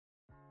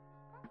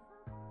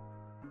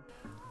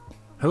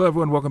Hello,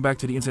 everyone. Welcome back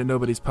to the Internet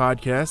Nobodies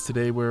podcast.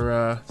 Today,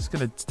 we're just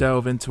going to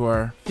delve into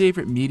our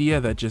favorite media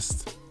that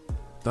just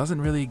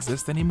doesn't really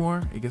exist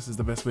anymore, I guess is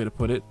the best way to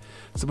put it.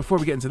 So before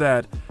we get into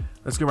that,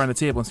 let's go around the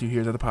table and see who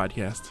here's at the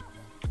podcast.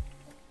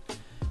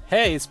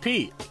 Hey, it's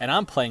Pete, and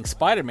I'm playing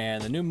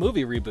Spider-Man, the new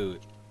movie reboot.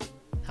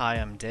 Hi,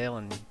 I'm Dale,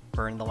 and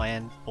burn the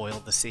land,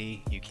 boil the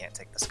sea. You can't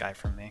take the sky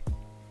from me.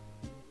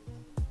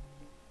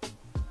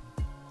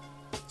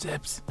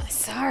 Zips.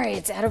 Sorry,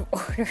 it's out of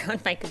order on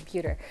my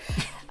computer.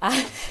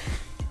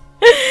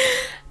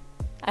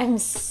 I'm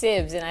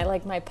Sibs, and I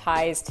like my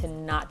pies to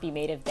not be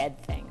made of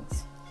dead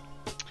things.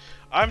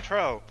 I'm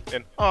Tro,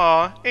 and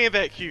aw, ain't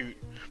that cute?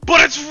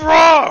 But it's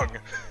wrong!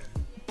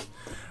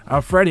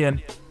 I'm Freddy,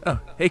 and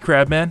hey,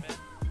 Crabman.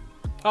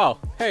 Oh,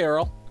 hey,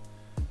 Earl.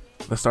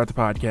 Let's start the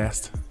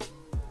podcast.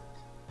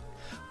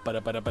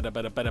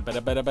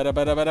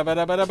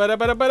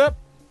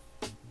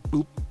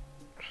 Boop.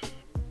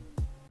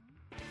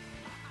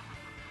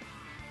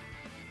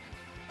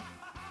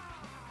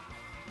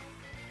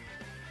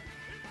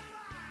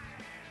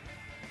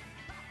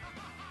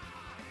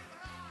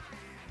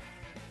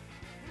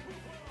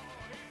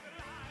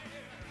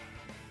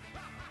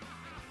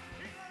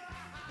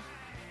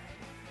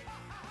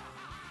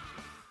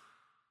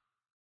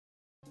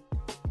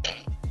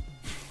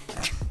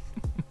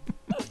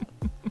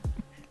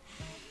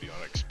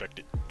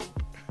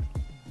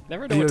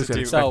 Never know what to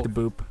do. So, the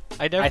boop.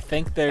 I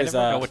think there's I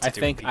never know what to I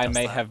do think when he I does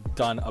may that. have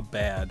done a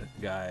bad,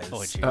 guys. What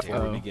would you before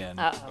do? we begin.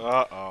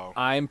 Uh-oh.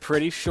 I'm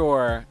pretty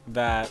sure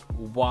that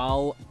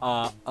while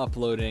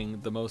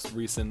uploading the most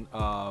recent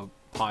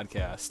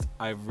podcast,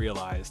 I've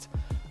realized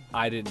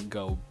I didn't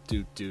go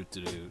do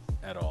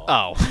at all.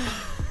 Oh.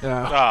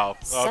 Oh,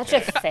 Such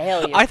okay. a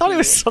failure. I thought it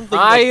was something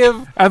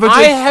I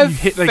have you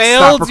hit, like,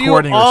 failed stop you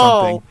recording or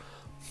all. something.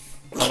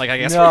 Well, like, I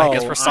guess No,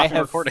 we're I stopping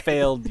have recording.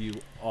 failed you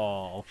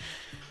all.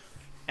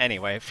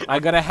 Anyway,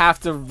 I'm gonna have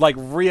to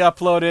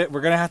re-upload it.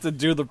 We're gonna have to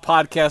do the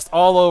podcast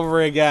all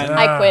over again.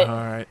 I quit. All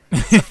right.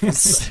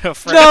 so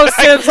Freddy, No,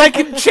 Sims, I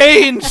can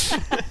change.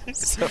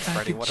 so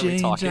Freddy, what are we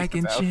talking I can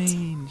about?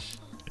 change.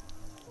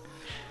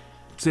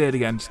 Say it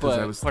again, just because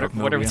I was What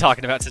talking are over we you.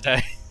 talking about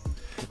today?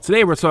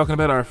 Today we're talking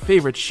about our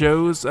favorite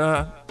shows.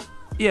 I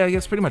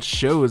guess pretty much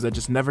shows that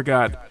just never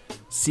got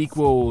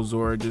sequels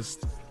or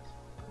just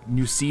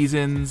new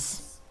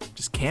seasons,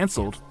 just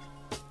canceled.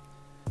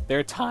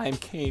 Their time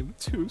came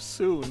too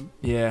soon.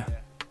 Yeah.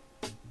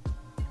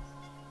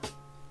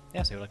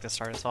 Yeah, so you'd like to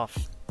start us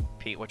off.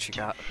 Pete, what you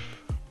got?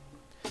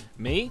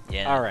 Me?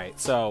 Yeah. All right,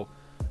 so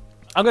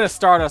I'm going to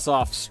start us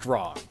off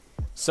strong.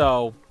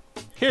 So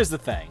here's the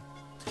thing.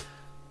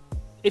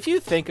 If you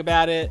think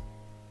about it,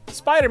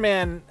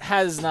 Spider-Man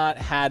has not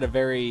had a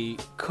very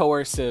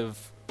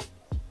coercive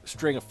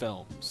string of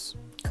films.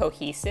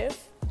 Cohesive?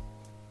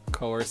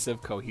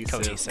 Cohesive. Coercive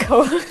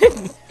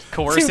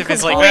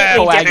is like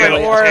completely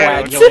coagulated,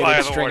 words.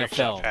 coagulated string of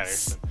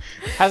films.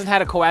 Hasn't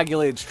had a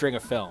coagulated string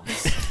of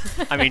films.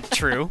 I mean,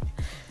 true.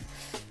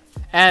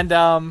 And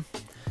I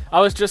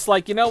was just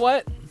like, you know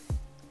what?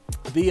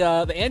 The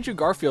Andrew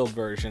Garfield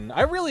version,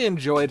 I really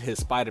enjoyed his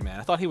Spider-Man.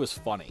 I thought he was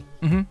funny.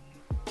 Mm-hmm.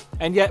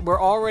 And yet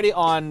we're already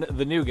on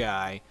the new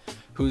guy,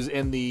 who's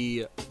in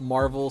the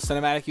Marvel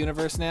Cinematic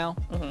Universe now.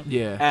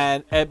 Yeah.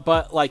 And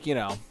but like, you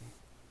know,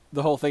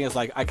 the whole thing is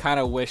like I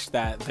kind of wish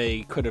that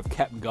they could have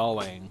kept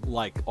going,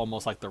 like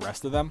almost like the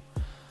rest of them.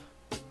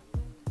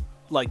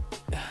 Like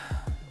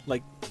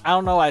I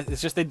don't know.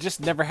 It's just they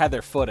just never had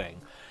their footing,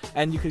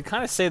 and you could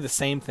kind of say the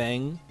same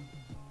thing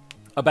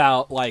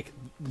about like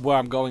where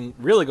I'm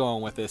really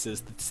going with this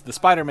is the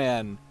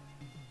Spider-Man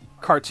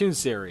cartoon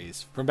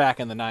series from back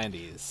in the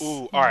 90s.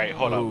 Ooh, alright,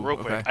 hold on, Ooh, real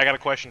quick. okay. I got a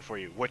question for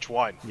you. Which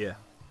one? Yeah.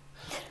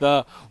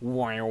 The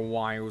why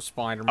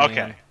Spider-Man.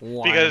 Okay,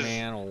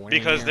 Why,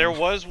 because there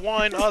was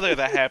one other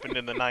that happened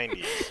in the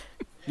 90s.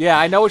 Yeah,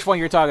 I know which one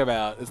you're talking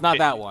about. It's not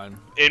that one.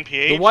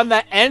 NPH? The one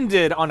that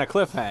ended on a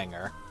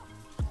cliffhanger.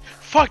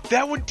 Fuck,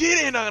 that one did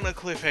end on a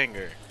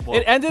cliffhanger.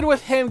 It ended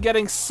with him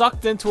getting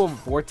sucked into a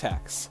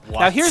vortex. What?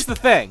 Now here's the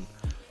thing.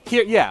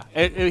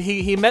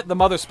 He met the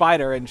mother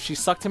spider and she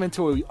sucked him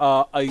into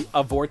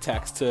a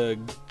vortex to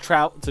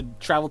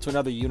travel to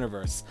another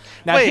universe.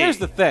 Now Wait. here's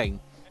the thing.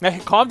 Now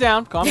calm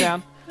down.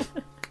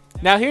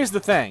 Now here's the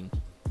thing.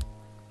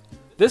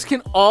 This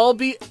can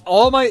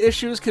all my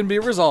issues can be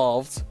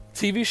resolved.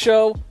 TV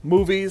show,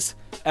 movies,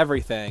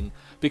 everything.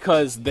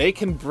 Because they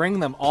can bring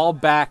them all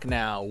back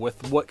now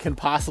with what can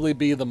possibly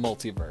be the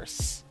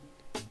multiverse.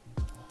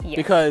 Yes.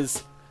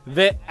 Because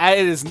it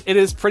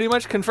is pretty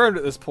much confirmed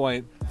at this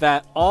point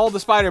that all the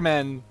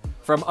Spider-Men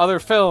from other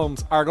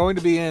films are going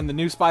to be in the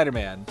new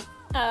Spider-Man.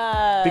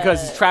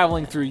 Because he's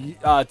traveling through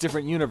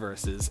different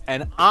universes.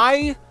 And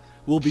I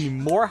will be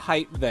more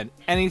hyped than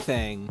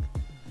anything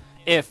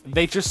if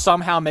they just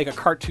somehow make a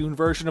cartoon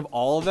version of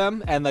all of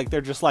them, and like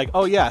they're just like,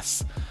 oh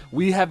yes,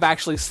 we have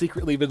actually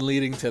secretly been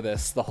leading to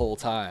this the whole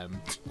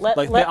time.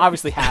 They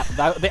obviously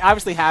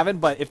haven't,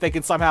 but if they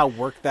can somehow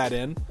work that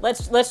in,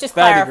 Let's just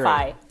that'd be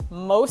clarify.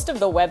 Most of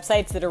the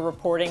websites that are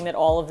reporting that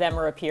all of them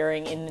are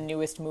appearing in the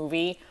newest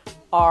movie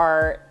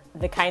are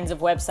the kinds of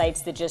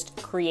websites that just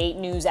create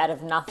news out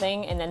of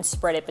nothing and then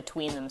spread it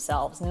between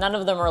themselves. None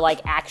of them are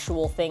like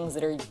actual things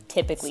that are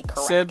typically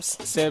correct.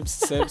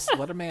 Sibs,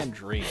 let a man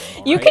dream.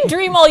 You right? can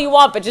dream all you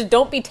want, but just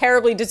don't be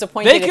terribly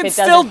disappointed if it doesn't They can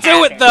still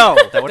do it, though!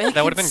 That would have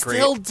been great.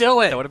 Still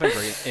do it! That would have been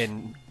great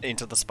in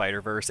Into the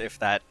Spider-Verse if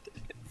that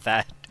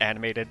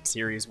animated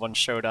series one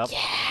showed up.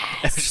 Yes.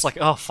 It was just like,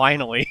 oh,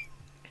 finally.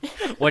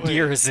 What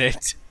year is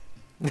it?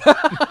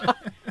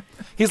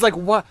 He's like,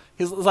 what?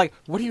 He's like,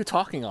 what are you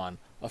talking on?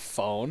 A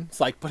phone? It's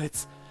like, but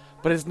it's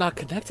not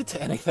connected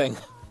to anything.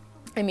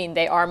 I mean,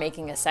 they are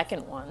making a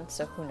second one,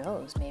 so who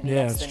knows? Maybe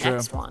Yeah, that's the it's true.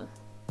 next one.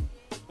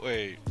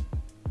 Wait.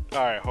 All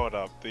right, hold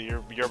up.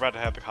 You're about to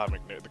have the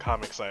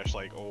comic slash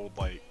like old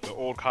the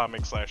old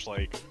comic slash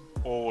like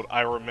old.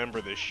 I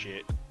remember this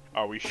shit.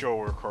 Are we sure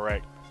we're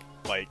correct?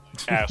 Like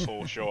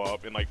assholes show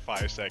up in like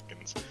 5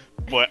 seconds,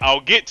 but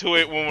I'll get to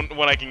it when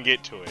I can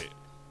get to it.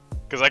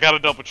 Cause I gotta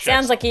double check.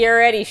 Sounds like he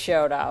already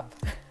showed up.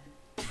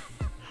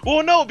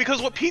 Well, no,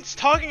 because what Pete's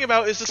talking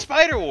about is the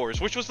Spider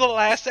Wars, which was the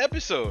last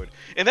episode,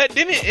 and that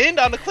didn't end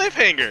on a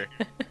cliffhanger.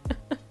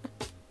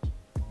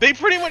 They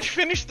pretty much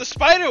finished the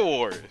Spider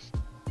Wars.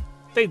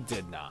 They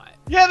did not.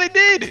 Yeah, they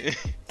did.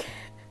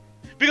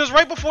 Because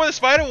right before the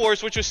Spider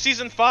Wars, which was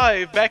season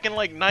 5, back in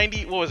like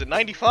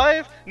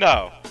 95?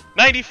 No,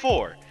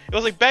 94. It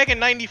was like back in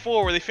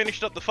 94 where they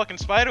finished up the fucking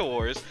Spider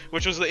Wars,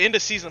 which was the end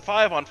of season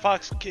 5 on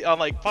Fox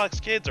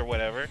Kids or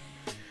whatever.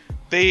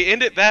 They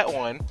ended that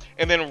one,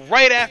 and then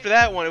right after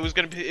that one, it was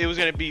gonna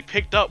be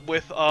picked up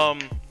with oh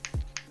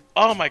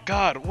my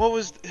god, what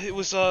was it?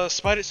 Was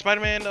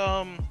Spider-Man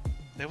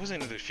that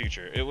wasn't in the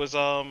future. It was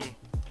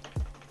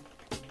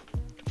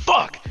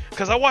fuck,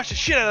 because I watched the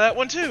shit out of that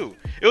one too.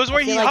 It was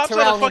where he hops on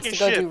a fucking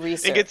ship and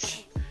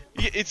gets.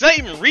 It's not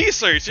even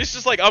research. It's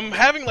just like I'm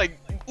having like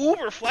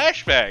uber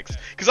flashbacks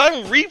because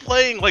I'm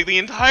replaying like the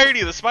entirety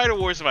of the Spider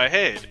Wars in my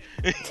head.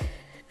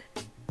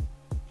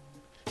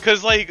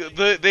 Because like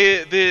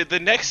the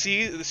next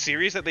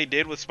series that they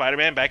did with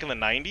Spider-Man back in the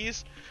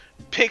 90s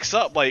picks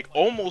up like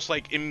almost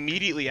like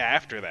immediately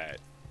after that.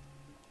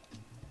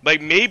 Like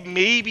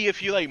maybe a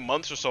few like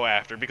months or so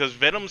after, because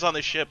Venom's on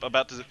the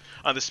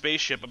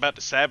spaceship about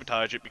to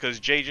sabotage it because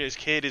JJ's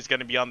kid is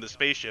gonna be on the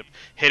spaceship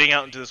heading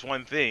out into this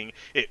one thing.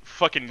 It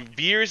fucking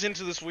veers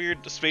into this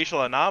weird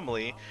spatial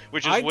anomaly,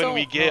 which is when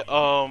we get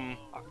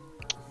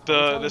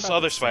this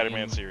other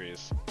Spider-Man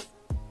series.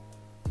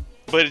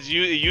 But it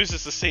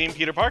uses the same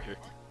Peter Parker.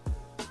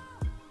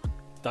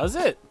 Does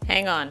it?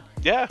 Hang on.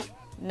 Yeah.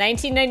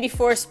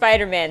 1994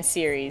 Spider-Man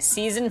series,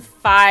 season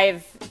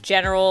 5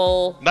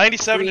 general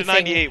 97 briefing. to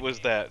 98 was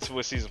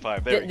season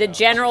 5. There The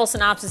general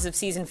synopsis of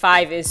season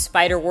 5 is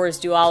Spider-Wars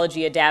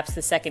duology adapts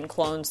the second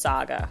Clone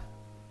Saga.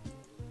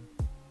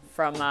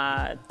 From,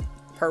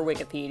 per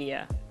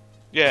Wikipedia.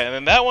 Yeah, and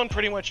then that one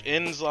pretty much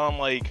ends on,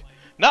 like,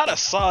 not a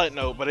solid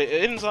note, but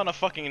it ends on a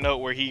fucking note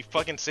where he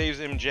fucking saves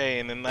MJ,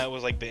 and then that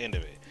was, like, the end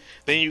of it.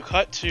 Then you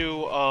cut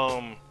to,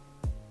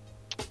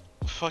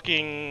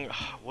 fucking,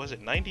 was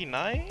it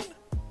 99?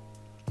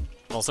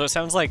 Also, it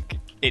sounds like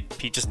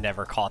Pete just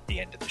never caught the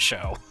end of the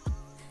show.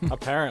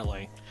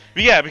 Apparently.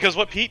 But yeah, because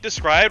what Pete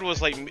described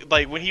was, like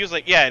when he was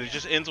like, yeah, it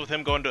just ends with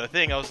him going to a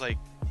thing, I was like,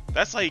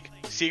 that's like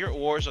Secret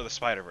Wars or the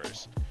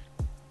Spider-Verse.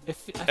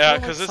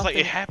 Because it's like,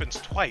 it happens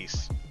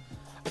twice.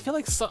 I feel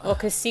like Well,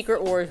 because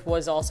Secret Wars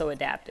was also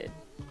adapted.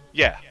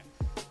 Yeah.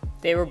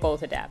 They were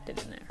both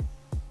adapted in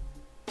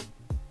there.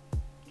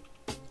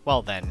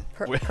 Well then,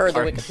 Per the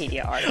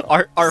Wikipedia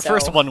article. Our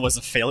first one was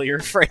a failure,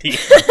 Freddy.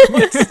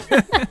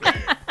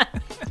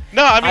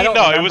 No, I mean,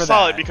 no, it was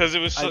solid that. because it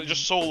was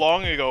just so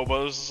long ago,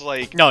 but it was just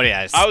like... No,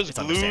 yeah, I was it's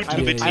glued to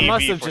understandable. the TV I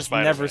must have for just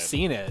Spider-Man. never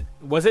seen it.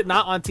 Was it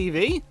not on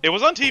TV? It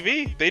was on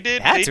TV. They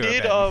did,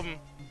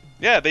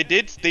 yeah, they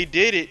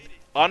did it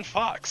on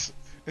Fox.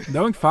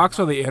 Knowing Fox,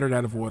 or they aired it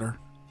out of order.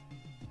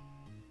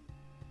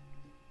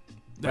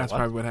 That's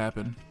probably what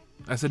happened.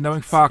 I said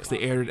knowing Fox, they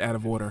aired it out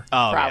of order.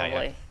 Oh, Probably.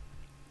 yeah.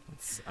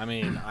 I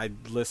mean, I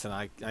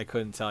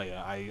couldn't tell you.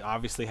 I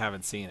obviously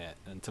haven't seen it,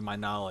 and to my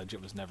knowledge,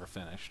 it was never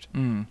finished.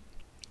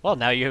 Well,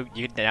 now you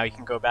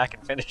can go back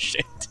and finish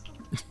it.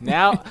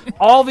 Now,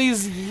 all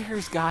these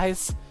years,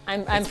 guys.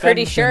 I'm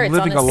pretty sure it's on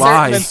living a a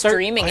lie. certain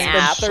streaming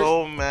app.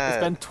 So It's mad.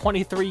 been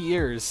 23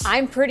 years.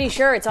 I'm pretty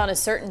sure it's on a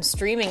certain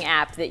streaming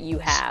app that you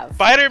have.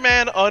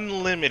 Spider-Man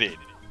Unlimited.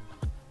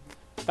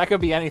 That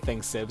could be anything,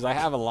 Sibs. I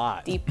have a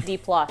lot. D+.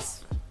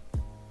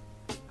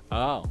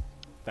 Oh,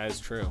 that is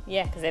true.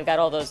 Yeah, because they've got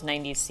all those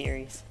 90s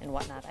series and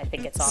whatnot. I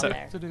think it's on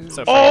there. So,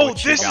 Freddy, Oh,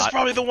 what you this is got?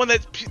 probably the one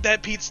that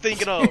Pete's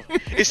thinking of.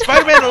 Is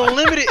Spider-Man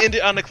Unlimited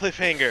ended on a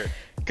cliffhanger?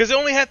 Because it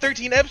only had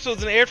 13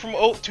 episodes and aired from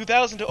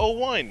 2000 to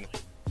 01.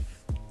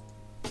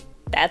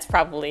 That's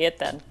probably it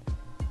then.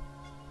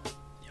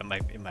 It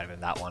might have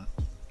been that one.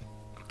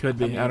 Could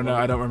be. I don't know.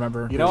 I don't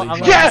remember. You know, really I'm much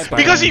gonna- Yeah, about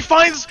because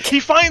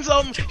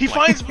Spider-Man. he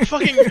finds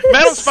fucking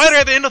Madam Spider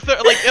at the end of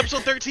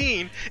episode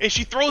 13, and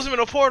she throws him in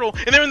a portal,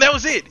 and then that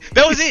was it.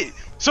 That was it.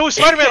 So is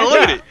Spider-Man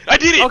Unlimited. I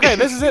did it. Okay,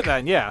 this is it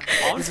then. Yeah,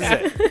 this is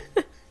it.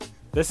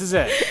 This is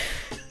it.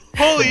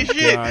 Holy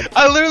shit! God.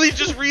 I literally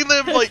just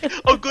relived like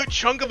a good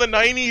chunk of the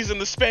 90s in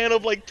the span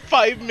of like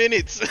 5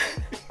 minutes.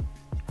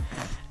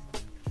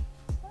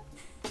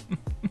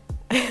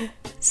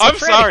 I'm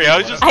sorry, I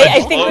was just.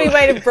 I think we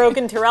might have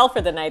broken Terrell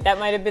for the night. That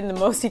might have been the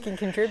most he can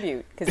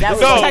contribute because that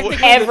was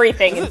No,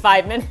 everything in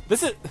 5 minutes.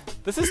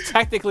 This is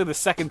technically the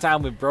second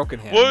time we've broken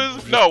him.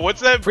 What's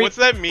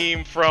that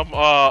meme from?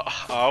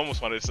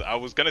 I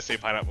was gonna say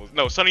Pineapple.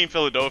 No, Sunny in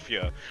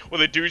Philadelphia, where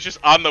the dude's just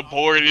on the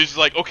board and he's just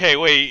like, okay,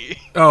 wait.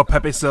 Oh,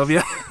 Pepe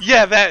Sylvia.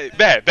 Yeah,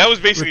 that was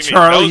basically With me.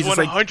 Charlie, That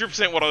was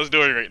 100% what I was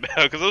doing right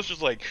now because I was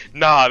just like,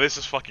 nah, this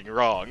is fucking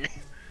wrong.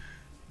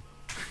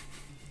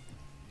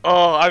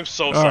 Oh, I'm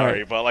so sorry,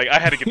 right. but like I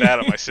had to get that out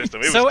of my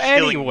system. It So was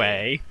killing me.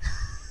 anyway,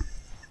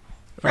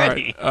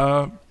 Alright,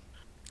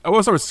 I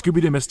will start with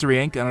Scooby-Doo Mystery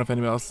Inc. I don't know if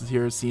anyone else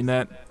here has seen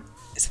that.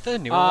 is it the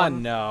new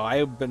one? No, I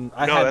No, haven't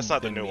that's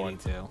not the been new meaning one.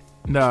 to.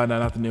 No,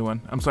 not the new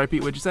one. I'm sorry,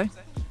 Pete. What'd you say?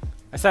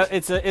 I said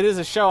it is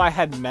a show I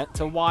had meant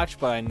to watch,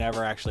 but I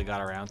never actually got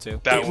around to.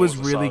 That It one was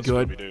a really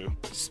solid good.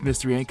 Scooby-Doo.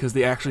 Mystery Inc. because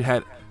they actually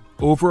had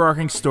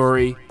overarching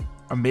story,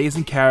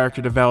 amazing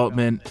character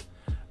development.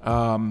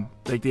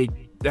 Like they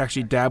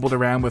actually dabbled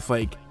around with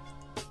like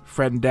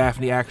Fred and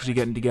Daphne actually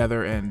getting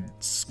together and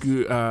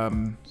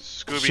Scooby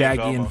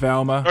Shaggy and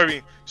Velma. Or, I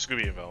mean,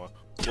 Scooby and Velma.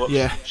 Whoops.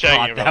 Yeah. Shaggy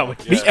God, and that Velma. would-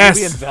 The Yeah. S.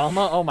 Scooby and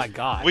Velma? Oh my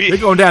god. They're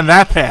going down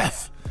that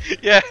path.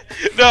 Yeah.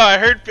 No, I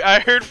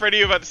heard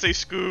Freddie about to say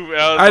Scoob.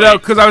 I know,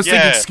 because I was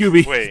yeah, thinking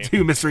Scooby wait.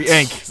 Doo Mystery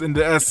Inc. and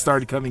the S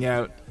started coming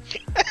out.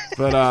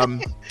 But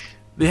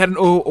they had an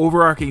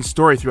overarching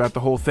story throughout the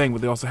whole thing,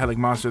 but they also had like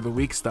Monster of the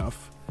Week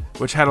stuff,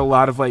 which had a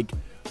lot of like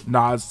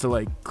nods to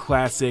like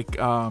classic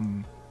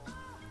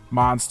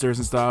monsters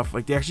and stuff.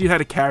 Like they actually had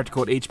a character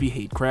called H.P.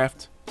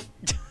 Hatecraft.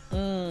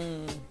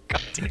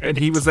 God damn it. And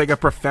he was like a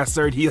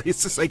professor, and he's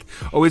just like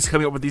always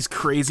coming up with these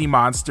crazy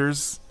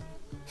monsters.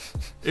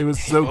 It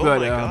was so Oh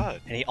good. my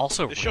god. And he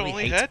also This show really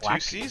only hates had 2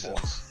 black people.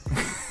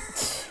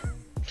 seasons.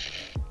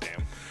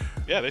 Damn.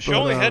 Yeah, this show But,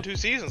 only had 2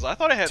 seasons. I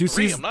thought it had 2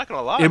 3. seasons- I'm not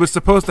gonna lie. It was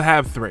supposed to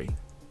have 3,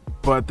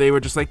 but they were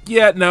just like,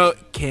 yeah, no,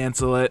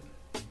 cancel it.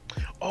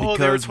 Oh,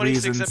 there were because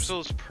 26 reasons.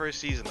 episodes per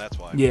season. That's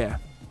why. Yeah.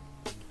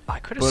 I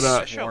could But,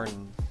 have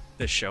sworn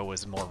the show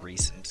was more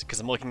recent because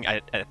I'm looking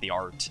at the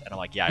art and I'm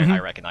like, yeah, I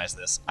recognize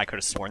this. I could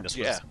have sworn this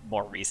Yeah. was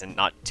more recent,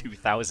 not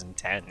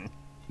 2010.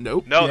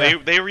 Nope. No, yeah.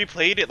 they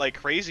replayed it like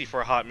crazy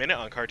for a hot minute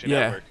on Cartoon Yeah.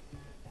 Network.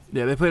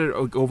 Yeah, they played it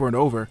over and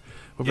over,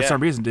 but for Yeah.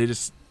 some reason they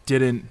just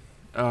didn't.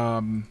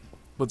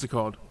 What's it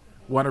called?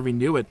 Want to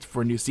renew it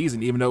for a new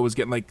season, even though it was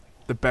getting like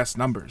the best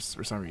numbers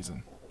for some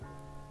reason.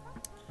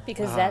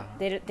 Because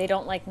they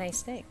don't like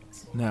nice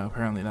things. No,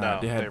 apparently not. No,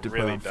 they had they to put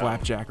really on don't.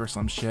 Flapjack or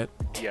some shit.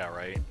 Yeah,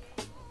 right.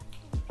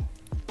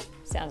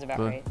 Sounds about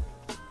But-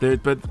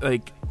 right. But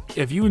like,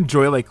 if you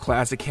enjoy like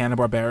classic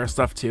Hanna-Barbera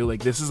stuff too,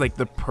 like this is like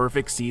the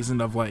perfect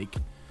season of like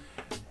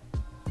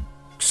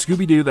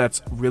Scooby-Doo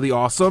that's really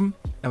awesome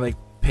and like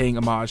paying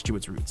homage to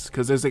its roots.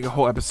 Because there's like a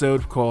whole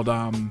episode called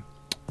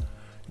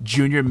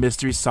Junior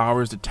Mystery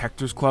Solvers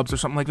Detectives Clubs or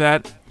something like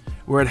that,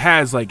 where it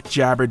has like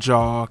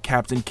Jabberjaw,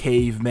 Captain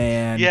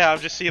Caveman. Yeah, I'm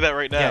just seeing that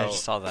right now. Yeah, I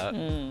just saw that.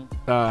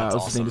 What's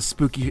his awesome. name? The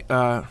Spooky,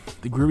 the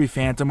Groovy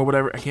Phantom or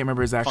whatever. I can't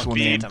remember his actual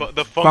name.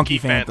 The Funky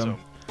Phantom.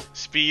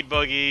 Speed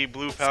Buggy,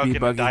 Blue Falcon,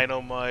 Buggy.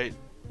 Dynamite.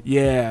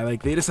 Yeah,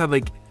 like they just had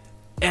like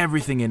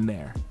everything in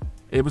there.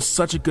 It was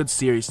such a good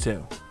series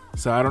too.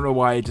 So I don't know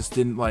why it just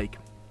didn't like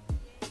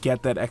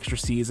get that extra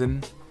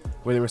season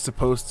where they were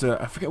supposed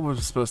to. I forget what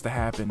was supposed to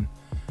happen.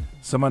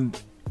 Someone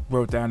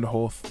wrote down the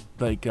whole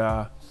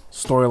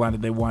storyline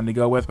that they wanted to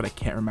go with, but I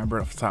can't remember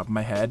it off the top of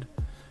my head.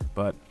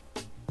 But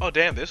Oh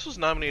damn, this was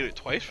nominated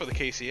twice for the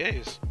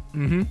KCAs.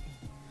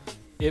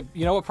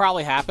 You know what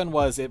probably happened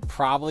was it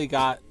probably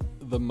got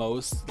the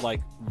most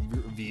like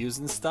views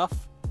and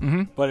stuff,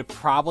 but it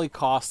probably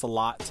cost a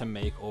lot to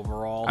make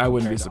overall. I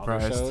wouldn't be compared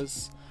to other surprised.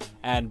 shows.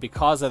 And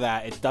because of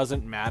that, it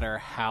doesn't matter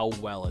how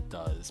well it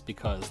does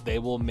because they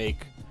will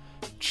make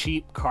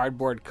cheap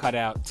cardboard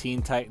cutout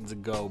Teen Titans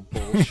Go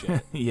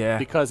bullshit. yeah,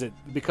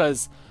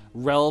 because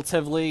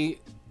relatively,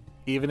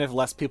 even if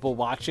less people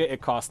watch it,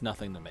 it costs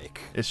nothing to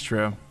make. it's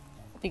true.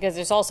 Because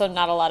there's also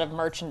not a lot of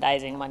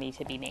merchandising money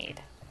to be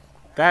made.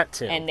 That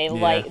too. And they Yeah.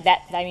 like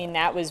that. I mean,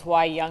 that was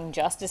why Young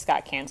Justice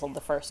got canceled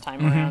the first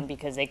time around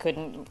because they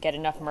couldn't get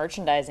enough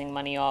merchandising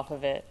money off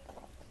of it.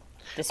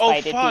 Oh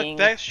Despite it fuck, being,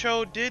 that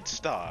show did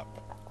stop.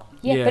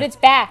 yeah, Yeah. but it's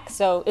back,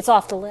 so it's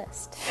off the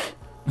list.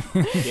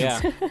 yeah.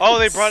 Oh,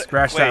 they brought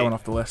Scratch wait. that one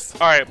off the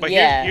list. All right, but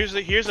Yeah.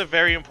 here's a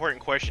very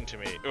important question to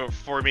me, or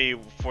for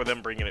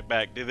them bringing it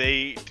back. Did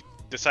they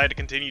decide to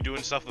continue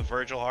doing stuff with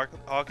Virgil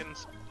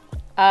Hawkins?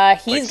 He's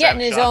Like getting Sam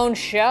his Shock? own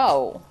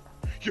show.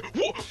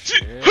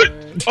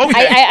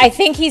 Okay. I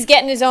think he's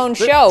getting his own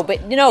show,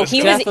 but no,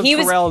 he was Death of he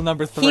was Terrell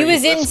number 3. he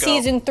was in Let's go.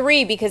 season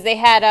 3 because they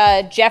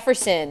had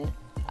Jefferson,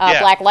 Yeah.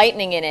 Black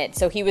Lightning in it,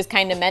 so he was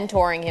kind of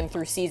mentoring him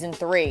through season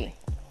 3.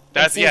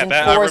 That's season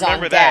that I 4's on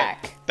remember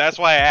that. deck. That's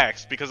why I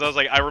asked because I was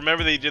like, I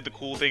remember they did the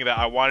cool thing that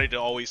I wanted to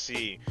always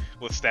see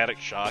with Static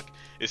Shock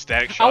is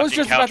Static Shock. I was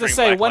just about to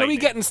say, when are we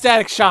getting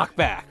Static Shock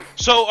back?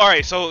 So, all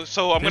right, so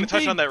I'm going to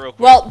touch on that real quick.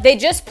 Well, they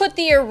just put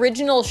the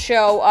original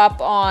show up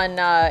on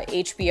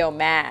HBO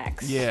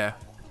Max. Yeah.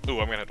 Ooh,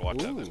 I'm going to have to watch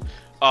that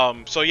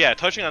then. So yeah,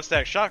 touching on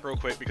Static Shock real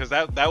quick, because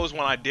that was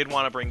one I did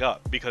want to bring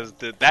up, because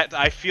that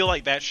I feel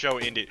like that show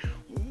ended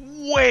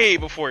way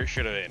before it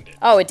should have ended.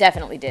 Oh, it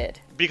definitely did.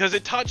 Because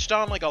it touched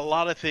on like a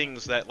lot of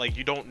things that like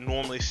you don't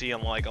normally see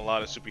in like a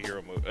lot of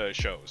superhero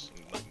shows.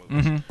 Not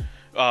movies.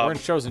 Or in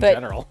shows in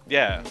general.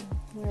 Yeah.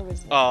 Where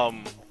was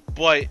that?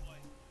 But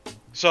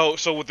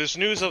so with this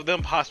news of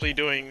them possibly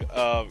doing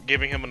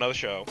giving him another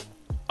show,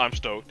 I'm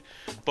stoked.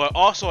 But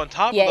also on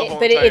top of the whole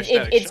but entire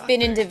Static it's Shock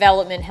been in thing,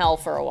 development hell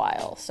for a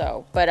while.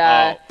 So, but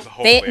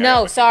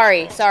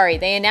sorry.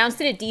 They announced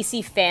it at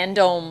DC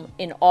Fandom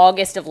in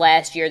August of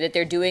last year that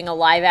they're doing a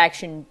live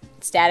action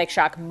Static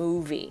Shock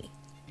movie.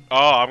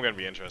 Oh, I'm gonna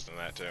be interested in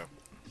that too.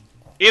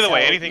 Either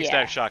way, anything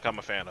Static Shock, I'm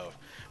a fan of.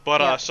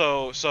 But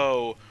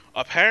so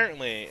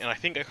apparently, and I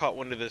think I caught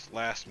wind of this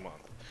last month,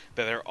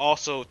 that they're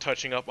also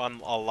touching up on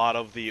a lot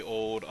of the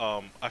old.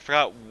 I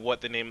forgot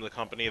what the name of the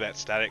company that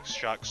Static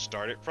Shock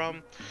started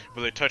from,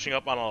 but they're touching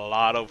up on a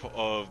lot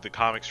of the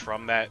comics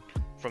from that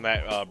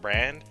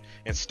brand.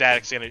 And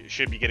Static's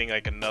should be getting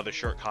like another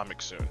short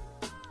comic soon.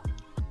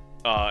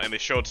 And they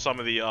showed some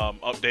of the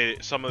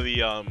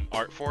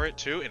art for it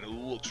too, and it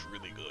looks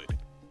really good.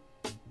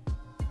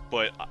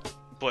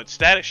 But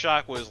Static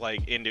Shock was like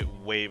ended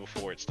way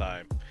before its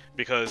time,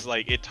 because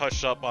like it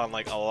touched up on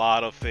like a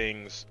lot of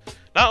things,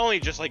 not only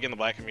just like in the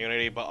black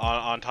community, but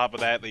on top of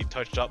that they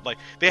touched up, like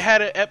they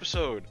had an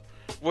episode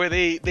where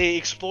they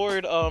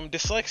explored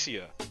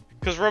dyslexia,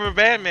 because Rubber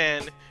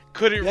Bandman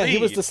couldn't read. Yeah, he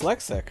was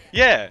dyslexic.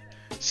 Yeah,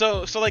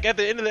 so like at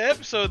the end of the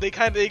episode they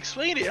kind of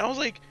explained it, and I was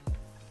like,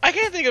 I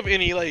can't think of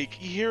any like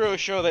hero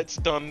show that's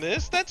done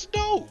this. That's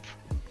dope.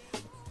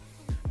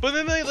 But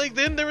then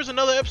then there was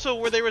another episode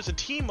where there was a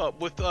team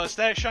up with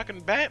Static Shock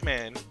and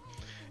Batman.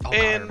 Oh,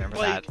 and God, I remember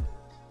that.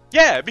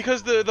 Yeah,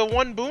 because the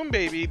one Boom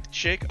Baby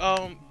chick,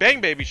 Bang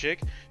Baby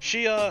chick,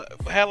 she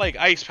had like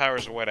ice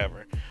powers or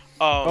whatever.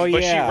 But she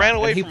ran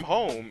away from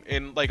home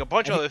and like a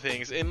bunch of other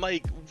things, and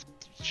like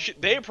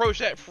they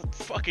approached that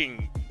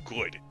fucking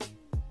good.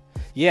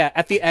 Yeah,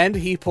 at the end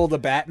he pulled a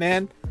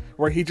Batman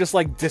where he just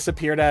like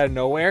disappeared out of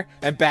nowhere,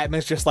 and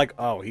Batman's just like,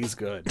 oh, he's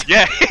good.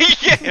 Yeah,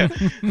 yeah.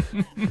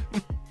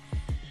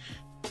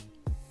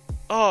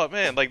 Oh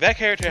man, like that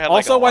character had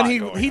like also a lot when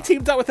going he on.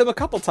 teamed up with him a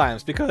couple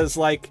times, because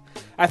like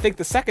I think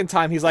the second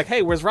time he's like,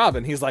 hey, where's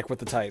Robin? He's like, with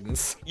the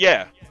Titans.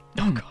 Yeah.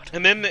 Oh god.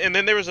 And then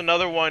there was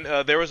another one.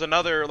 There was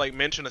another like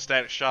mention of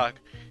Static Shock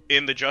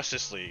in the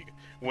Justice League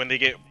when they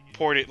get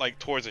ported like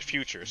towards the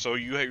future. So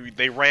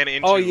they ran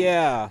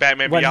into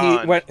Batman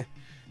Beyond.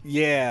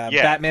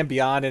 Batman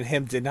Beyond and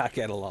him did not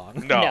get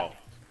along.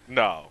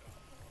 No.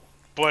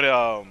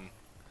 But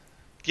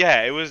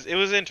yeah, it was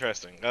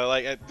interesting.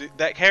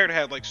 That character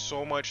had like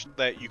so much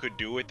that you could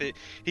do with it.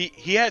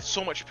 He had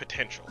so much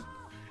potential,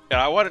 and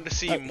I wanted to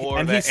see more.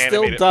 And of that he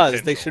still animated does.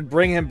 potential. They should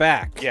bring him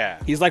back. Yeah,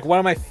 he's like one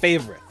of my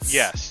favorites.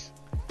 Yes,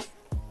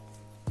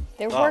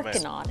 They're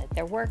working on it.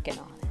 They're working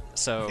on it.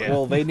 So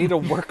Well, they need to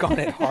work on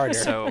it harder.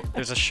 So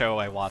there's a show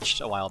I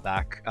watched a while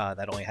back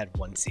that only had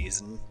one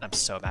season. I'm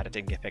so mad it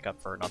didn't get picked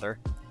up for another.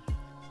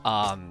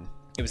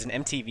 It was an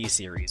MTV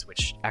series,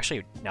 which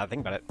actually, now that I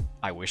think about it,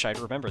 I wish I'd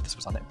remembered this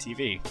was on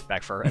MTV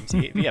back for our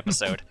MTV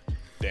episode.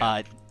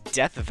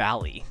 Death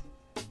Valley.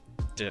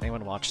 Did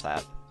anyone watch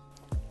that?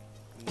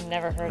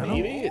 Never heard of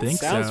don't it. think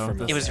sounds so.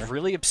 familiar. It was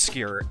really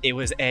obscure. It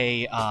was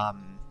a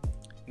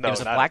no, it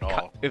was a not black at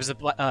all. it was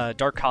a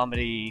dark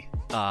comedy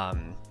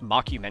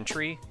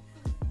mockumentary.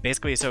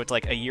 Basically, so it's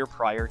like a year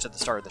prior to the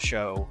start of the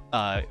show,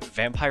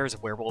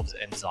 vampires, werewolves,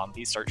 and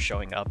zombies start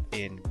showing up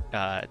in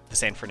the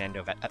San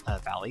Fernando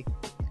Valley.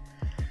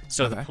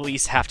 So the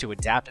police have to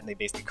adapt, and they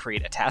basically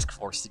create a task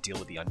force to deal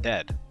with the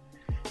undead.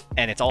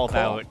 And it's all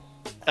about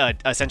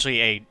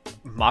essentially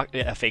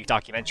a fake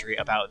documentary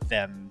about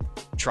them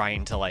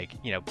trying to, like,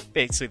 you know,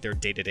 basically their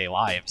day-to-day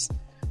lives.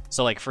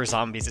 So, like, for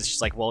zombies, it's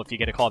just like, well, if you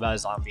get a call about a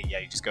zombie, yeah,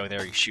 you just go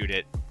there, you shoot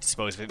it,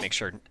 dispose of it, make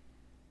sure,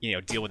 you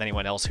know, deal with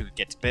anyone else who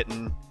gets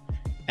bitten.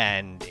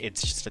 And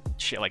it's just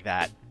shit like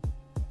that.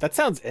 That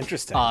sounds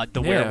interesting.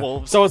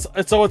 Werewolves. So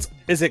it's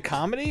is it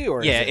comedy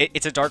or? Yeah, is it...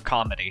 it's a dark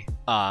comedy.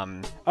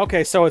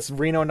 Okay, so it's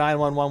Reno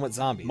 911 with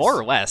zombies. More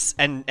or less,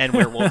 and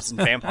werewolves and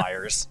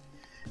vampires.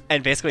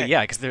 And basically,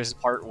 yeah, because there's a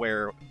part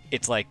where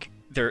it's like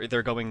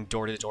they're going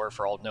door to door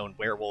for all known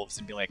werewolves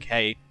and be like,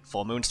 hey,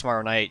 full moon's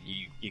tomorrow night.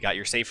 You got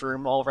your safe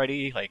room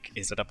already? Like,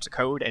 is it up to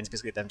code? And it's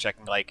basically them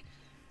checking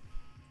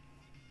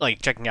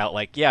checking out,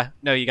 like, yeah,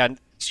 no, you got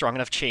strong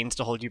enough chains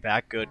to hold you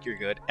back. Good, you're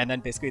good. And then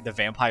basically the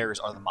vampires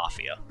are the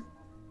mafia.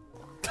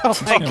 Oh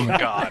my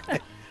God.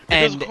 Because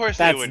And of course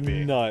that's they would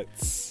be.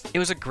 nuts. it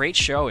was a great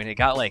show, and it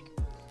got like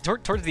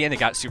towards the end it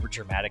got super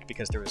dramatic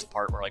because there was a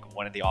part where like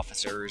one of the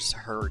officers,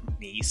 her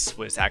niece,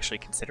 was actually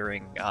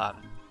considering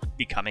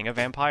becoming a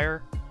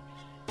vampire,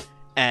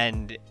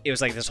 and it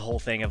was like this whole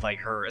thing of like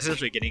her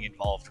essentially getting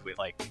involved with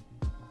like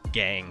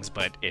gangs,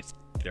 but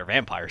they're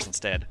vampires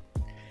instead.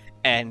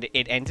 and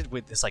it ended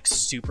with this like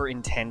super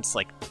intense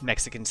like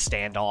Mexican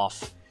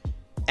standoff,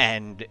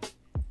 and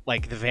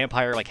like the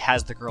vampire like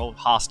has the girl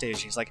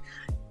hostage. He's like,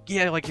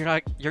 yeah, like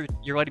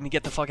you're letting me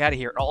get the fuck out of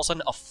here. And all of a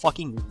sudden, a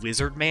fucking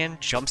lizard man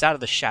jumps out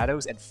of the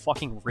shadows and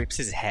fucking rips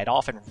his head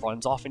off and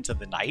runs off into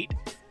the night.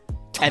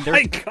 And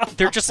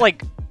they're just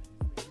like,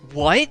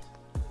 what?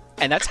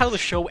 And that's how the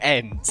show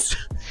ends,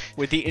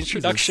 with the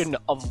introduction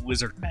of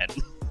lizard men.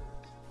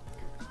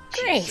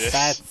 Great.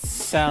 That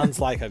sounds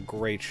like a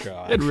great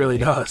show. It really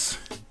does.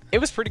 It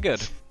was pretty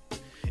good.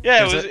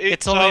 Yeah,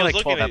 It's only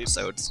like 12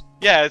 episodes.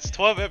 Yeah, it's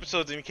 12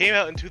 episodes and it came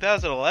out in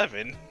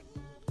 2011.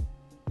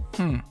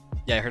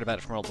 Yeah, I heard about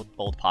it from an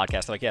old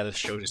podcast. They're like, yeah, this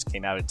show just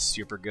came out. It's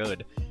super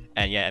good.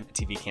 And yeah,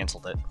 MTV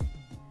canceled it.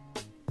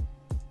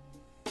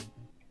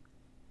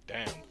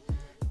 Damn.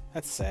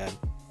 That's sad.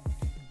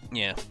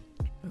 Yeah.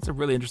 That's a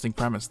really interesting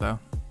premise, though.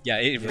 Yeah,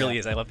 it really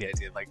is. I love the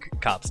idea of like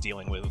cops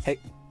dealing with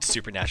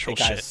supernatural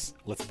guys,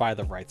 let's buy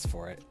the rights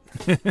for it.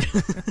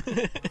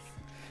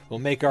 We'll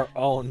make our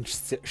own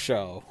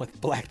show with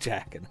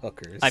blackjack and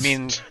hookers. I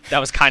mean, that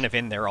was kind of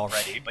in there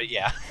already, but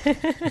yeah.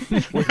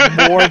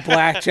 With more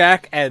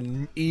blackjack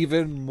and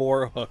even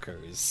more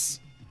hookers.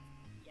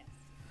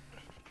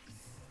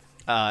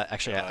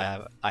 Actually,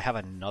 I have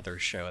another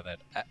show that...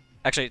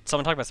 actually,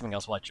 someone talk about something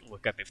else while I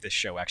look up if this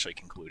show actually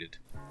concluded.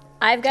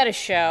 I've got a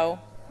show.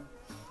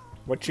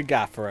 What you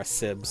got for us,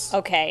 Sibs?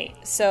 Okay,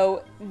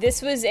 so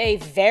this was a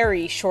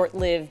very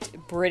short-lived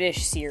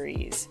British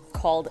series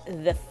called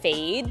The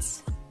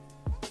Fades.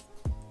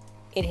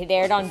 It had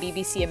aired on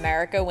BBC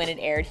America when it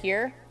aired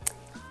here.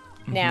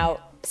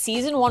 Now,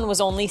 season 1 was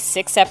only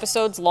 6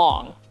 episodes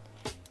long,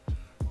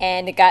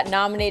 and it got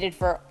nominated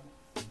for...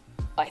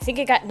 I think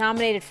it got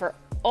nominated for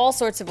all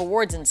sorts of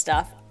awards and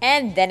stuff,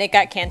 and then it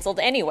got canceled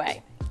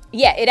anyway.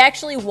 Yeah, it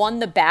actually won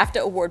the BAFTA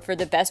award for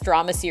the best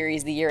drama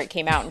series the year it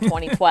came out in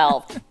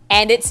 2012,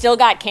 and it still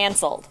got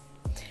canceled.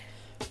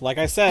 Like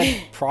I said,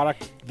 it probably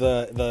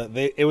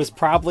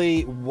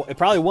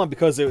won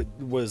because it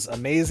was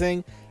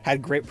amazing,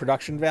 had great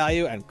production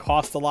value, and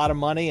cost a lot of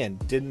money, and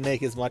didn't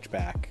make as much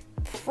back.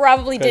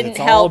 Probably didn't it's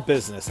help. All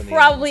business. In the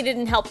probably end.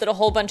 didn't help that a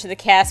whole bunch of the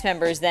cast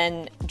members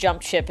then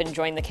jumped ship and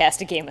joined the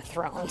cast of Game of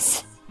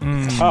Thrones.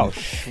 Oh,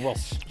 well,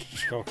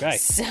 okay.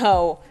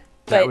 So,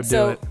 That would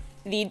do it.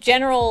 The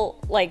general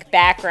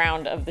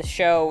background of the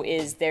show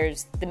is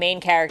there's the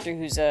main character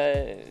who's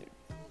a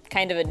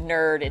kind of a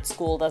nerd at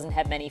school, doesn't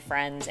have many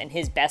friends, and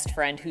his best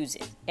friend who's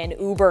an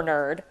uber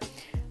nerd.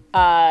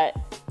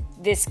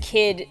 This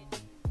kid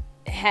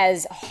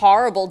has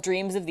horrible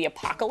dreams of the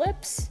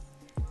apocalypse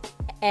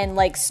and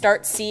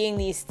starts seeing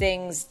these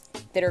things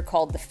that are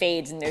called the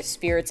Fades, and they're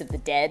spirits of the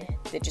dead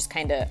that just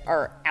kind of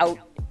are out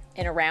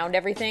and around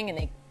everything, and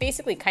they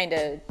basically kind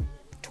of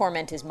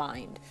torment his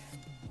mind.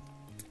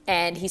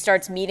 And he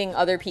starts meeting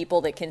other people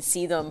that can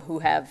see them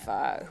who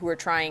are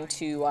trying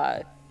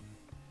to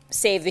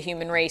save the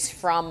human race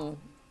from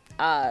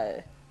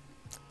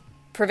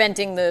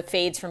preventing the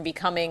Fades from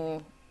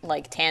becoming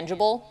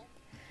tangible.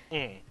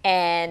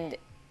 And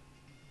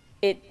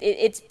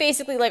it's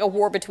basically like a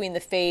war between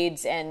the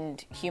Fades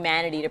and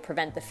humanity to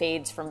prevent the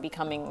Fades from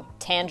becoming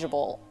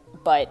tangible,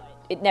 but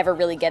it never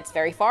really gets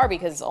very far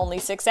because only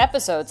 6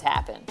 episodes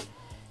happen.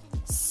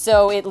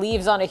 So it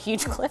leaves on a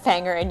huge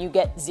cliffhanger and you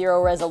get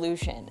 0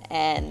 resolution,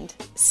 and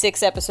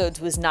 6 episodes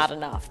was not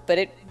enough. But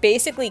it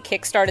basically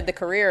kickstarted the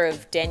career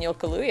of Daniel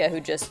Kaluuya, who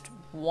just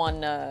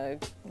won, a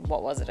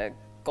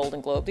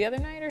Golden Globe the other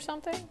night or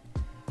something?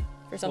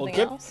 For something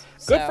else?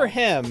 Good for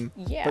him,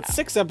 yeah. But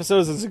 6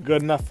 episodes isn't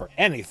good enough for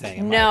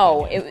anything.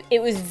 No,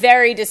 it was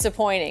very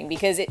disappointing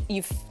because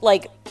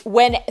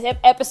when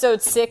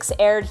episode 6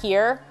 aired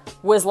here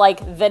was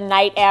the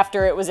night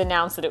after it was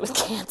announced that it was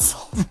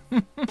canceled.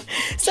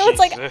 So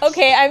it's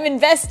okay, I'm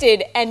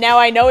invested, and now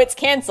I know it's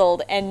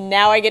canceled, and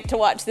now I get to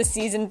watch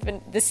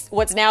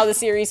what's now the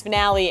series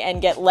finale,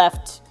 and get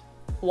left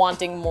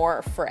wanting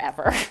more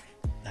forever.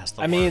 That's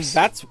the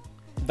worst.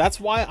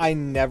 That's why I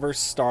never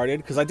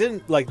started, because I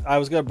didn't I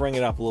was gonna bring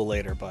it up a little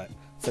later, but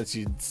since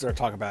you start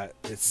talking about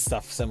it's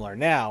stuff similar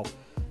now,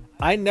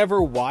 I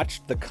never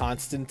watched the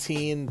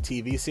Constantine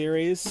TV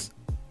series,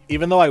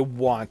 even though I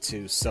want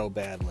to so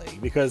badly,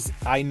 because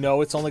I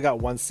know it's only got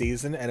 1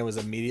 season and it was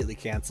immediately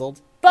canceled.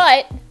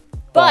 But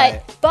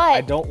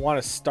I don't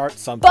want to start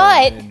something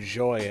and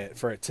enjoy it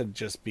for it to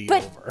just be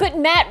over. But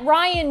Matt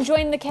Ryan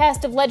joined the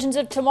cast of Legends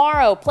of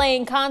Tomorrow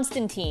playing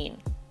Constantine.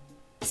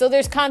 So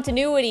there's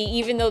continuity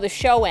even though the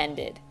show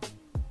ended.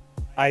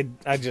 I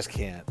just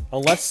can't.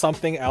 Unless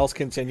something else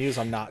continues,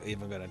 I'm not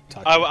even going to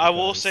touch it. I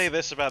will say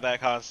this about that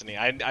Constantine.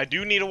 I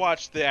do need to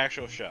watch the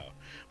actual show.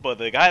 But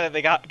the guy that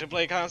they got to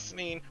play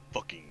Constantine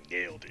fucking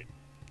nailed it.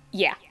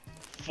 Yeah.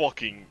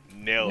 Fucking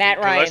nailed Matt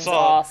it. Ryan's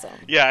awesome.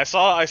 Yeah, I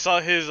saw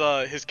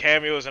his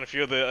cameos and a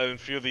few of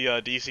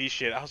the DC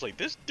shit. I was like,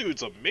 this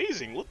dude's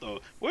amazing.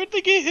 Where'd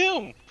they get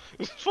him?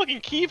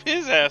 Fucking keep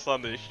his ass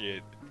on this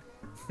shit.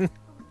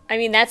 I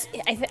mean,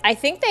 I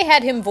think they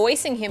had him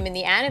voicing him in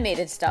the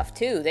animated stuff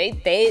too.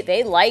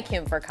 They like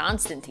him for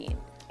Constantine.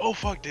 Oh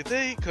fuck, did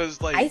they? Because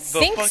I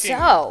think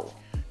so.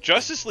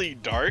 Justice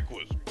League Dark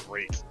was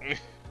great.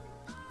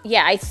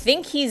 Yeah, I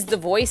think he's the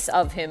voice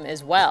of him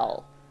as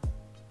well.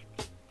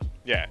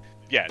 Yeah,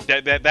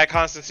 that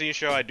Constantine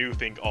show, I do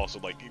think also,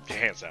 like,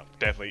 hands down,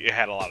 definitely, it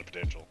had a lot of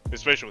potential,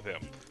 especially with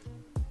him.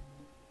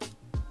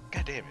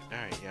 God damn it! All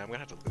right, yeah, I'm gonna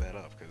have to look that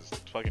up because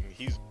fucking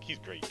he's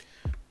great.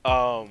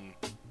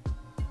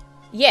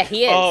 Yeah,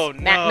 he is. Oh,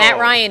 no. Matt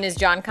Ryan is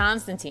John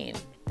Constantine.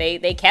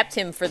 They kept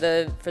him for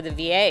the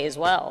VA as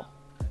well.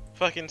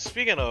 Fucking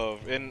speaking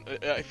of, and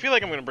I feel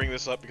like I'm gonna bring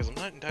this up because I'm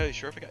not entirely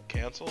sure if it got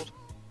canceled.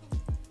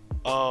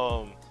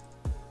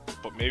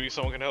 But maybe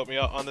someone can help me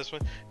out on this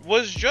one.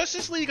 Was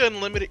Justice League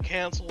Unlimited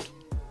canceled?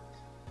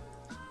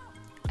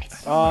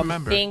 I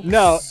remember.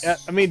 No,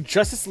 I mean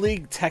Justice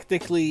League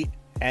technically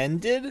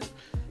ended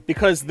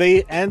because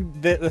the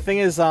thing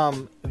is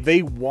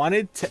they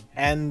wanted to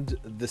end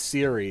the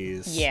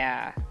series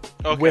Yeah.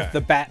 Okay. with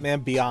the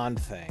Batman Beyond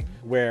thing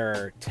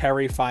where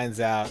Terry finds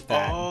out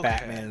that Okay.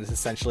 Batman is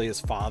essentially his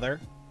father.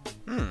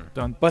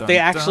 Dun, But dun, they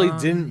actually dun.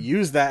 didn't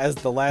use that as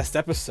the last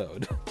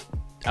episode.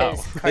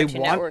 Because They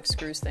Cartoon want- Network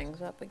screws things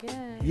up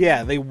again.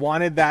 Yeah, they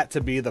wanted that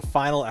to be the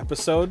final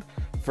episode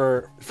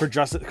for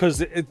Justice because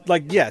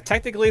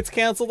technically it's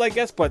canceled, I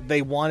guess, but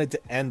they wanted to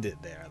end it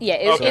there.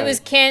 Yeah, Okay.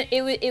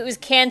 it was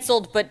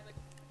canceled, but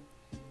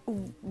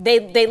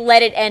they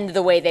let it end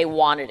the way they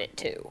wanted it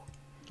to.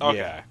 Okay.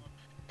 Yeah.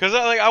 Because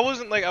I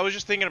was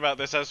just thinking about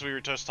this as we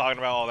were just talking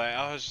about all that.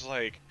 I was just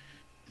like,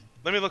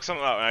 let me look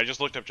something up, and I just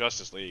looked up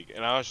Justice League,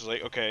 and I was just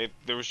like, okay,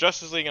 there was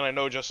Justice League, and I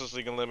know Justice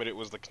League Unlimited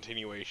was the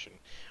continuation,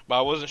 but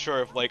I wasn't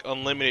sure if like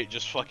Unlimited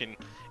just fucking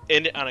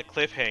ended on a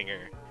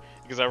cliffhanger.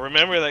 Because I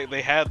remember like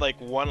they had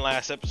like one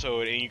last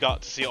episode, and you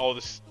got to see all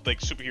this like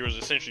superheroes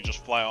essentially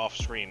just fly off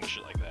screen and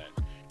shit like that,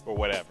 or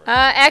whatever.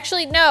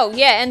 Actually, no.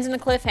 Yeah, ends in a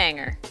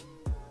cliffhanger.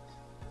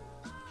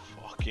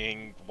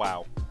 Fucking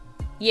wow.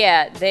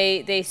 Yeah,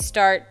 they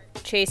start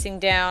chasing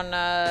down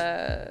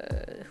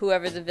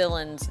whoever the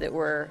villains that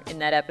were in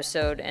that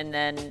episode, and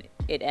then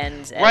it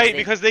ends. As Right, they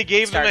because they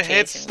gave them a start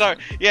head chasing start.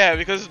 them. Yeah,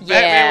 because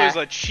Yeah. Batman was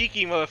a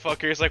cheeky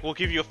motherfucker. It's like, we'll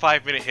give you a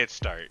 5-minute head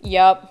start.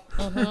 Yup.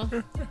 Mm-hmm.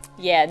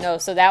 Yeah, no.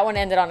 So that one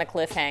ended on a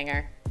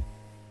cliffhanger.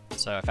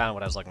 So I found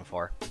what I was looking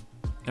for.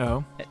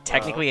 Oh.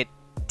 Technically, it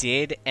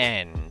did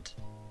end,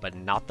 but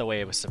not the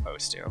way it was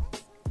supposed to.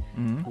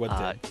 What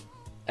Uh, did?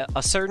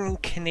 A certain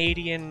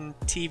Canadian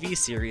TV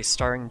series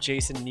starring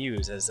Jason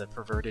Mewes as a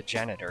perverted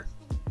janitor.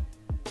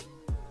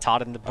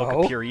 Taught in the Book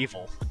Oh? of Pure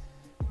Evil,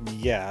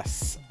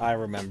 Yes, I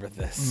remember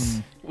this.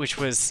 which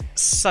was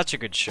such a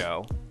good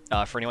show.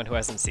 For anyone who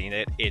hasn't seen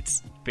it,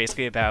 it's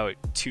basically about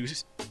two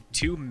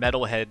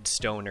metalhead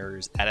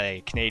stoners at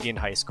a Canadian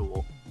high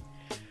school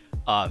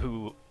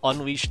who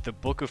unleashed the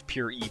Book of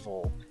Pure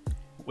Evil,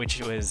 which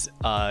was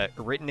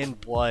written in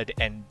blood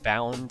and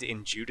bound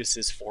in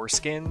Judas's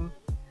foreskin.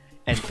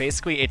 And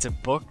basically, it's a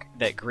book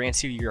that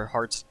grants you your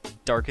heart's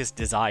darkest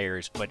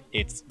desires, but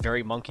it's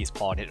very monkey's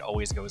paw, and it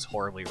always goes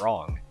horribly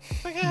wrong.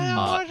 Like, how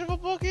large of a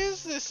book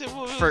is this?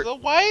 For-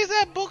 Why is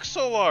that book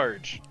so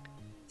large?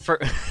 For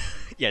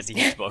yeah, it's a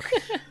huge book.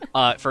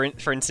 For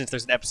instance,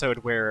 there's an episode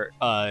where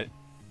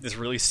this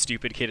really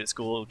stupid kid at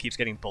school keeps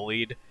getting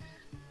bullied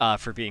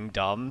for being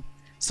dumb.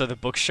 So the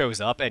book shows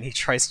up, and he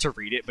tries to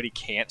read it, but he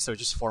can't, so it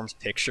just forms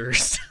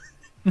pictures.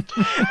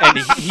 And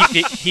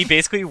he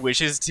basically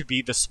wishes to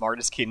be the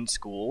smartest kid in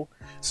school,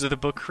 so the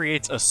book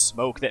creates a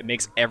smoke that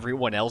makes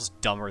everyone else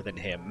dumber than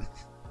him.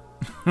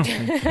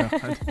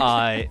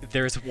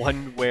 There's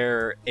one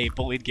where a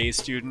bullied gay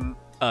student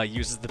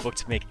uses the book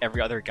to make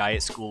every other guy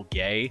at school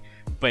gay,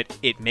 but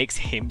it makes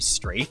him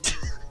straight.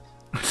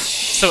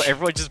 So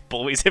everyone just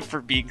bullies him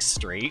for being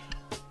straight.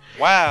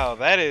 Wow,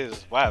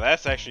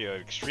 that's actually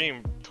an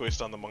extreme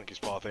twist on the monkey's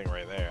paw thing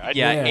right there.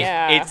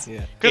 It's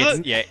Yeah.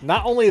 yeah.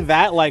 Not only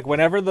that, like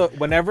whenever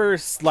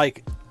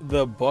like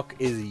the book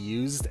is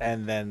used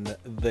and then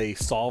they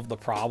solve the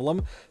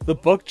problem, the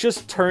book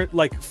just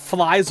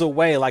flies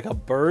away like a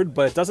bird,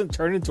 but it doesn't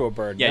turn into a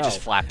bird. Yeah, it no. just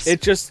flaps.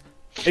 It just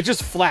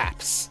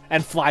flaps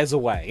and flies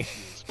away.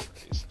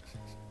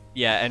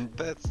 Yeah, and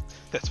That's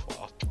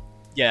wild.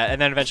 yeah,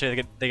 and then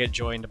eventually they get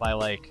joined by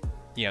like,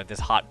 you know, this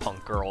hot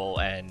punk girl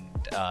and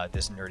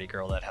this nerdy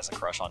girl that has a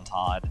crush on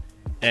Todd,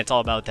 and it's all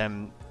about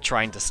them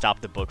trying to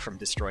stop the book from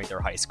destroying their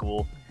high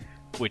school,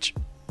 which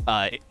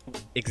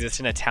exists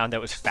in a town that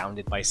was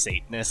founded by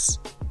Satanists.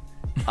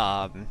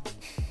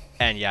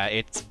 And yeah,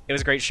 it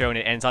was a great show, and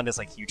it ends on this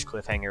like huge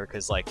cliffhanger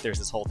because like there's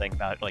this whole thing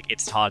about like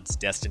it's Todd's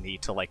destiny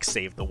to like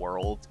save the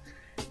world.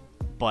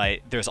 But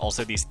there's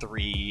also these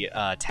three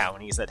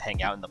townies that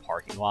hang out in the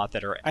parking lot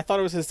that are. I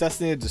thought it was his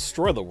destiny to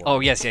destroy the world. Oh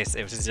yes,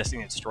 it was his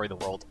destiny to destroy the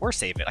world or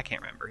save it. I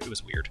can't remember. It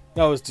was weird.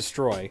 No, it was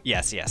destroy.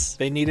 Yes.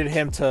 They needed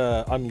him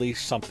to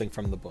unleash something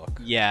from the book.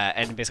 Yeah,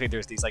 and basically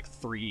there's these like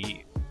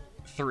three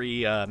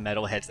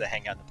metalheads that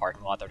hang out in the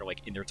parking lot that are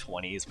like in their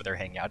 20s, but they're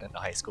hanging out in a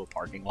high school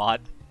parking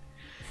lot.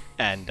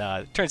 And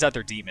turns out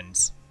they're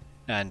demons.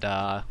 And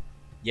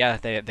yeah,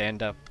 they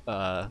end up.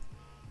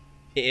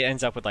 It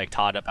ends up with like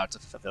Todd about to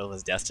fulfill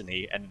his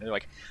destiny, and they're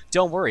like,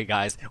 "Don't worry,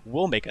 guys,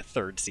 we'll make a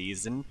third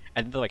season."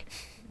 And they're like,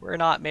 "We're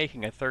not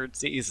making a third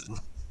season."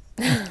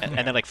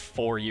 And then like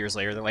 4 years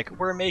later, they're like,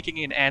 we're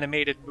making an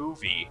animated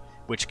movie,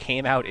 which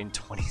came out in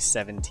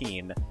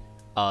 2017.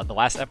 The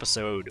last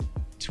episode,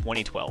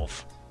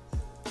 2012.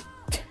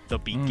 The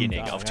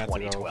beginning of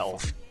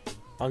 2012.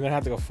 I'm gonna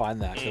have to go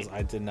find that because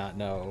I did not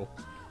know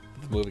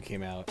the movie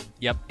came out.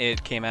 Yep,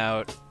 it came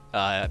out.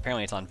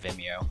 Apparently, it's on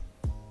Vimeo.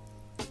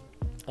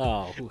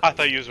 Oh, I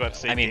thought you was about to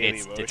say I mean, Daily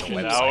it's a Motion.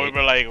 website. I would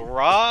be like,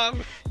 Rob.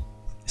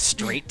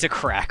 Straight to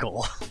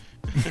Crackle.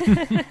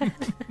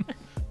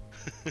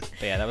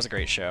 But yeah, that was a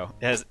great show.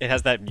 It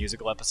has that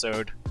musical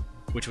episode,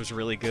 which was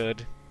really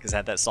good because it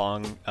had that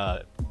song,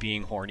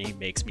 "Being Horny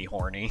Makes Me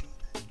Horny."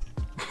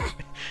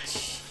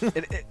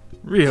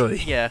 Really?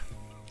 Yeah,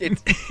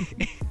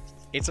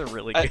 it's a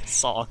really good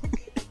song.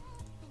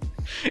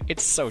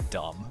 It's so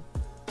dumb,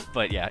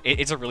 but yeah,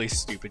 it's a really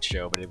stupid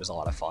show, but it was a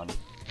lot of fun.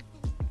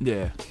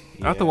 Yeah.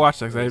 I have to watch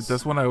that 'cause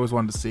that's one I always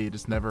wanted to see,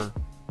 just never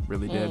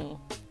really did.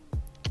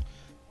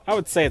 I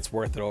would say it's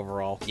worth it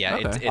overall. Yeah,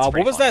 Okay. it's What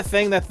pretty was fun. that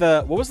thing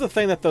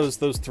that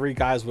those three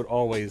guys would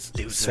always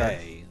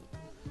say?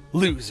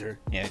 Loser.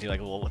 Yeah, they do like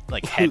a little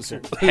like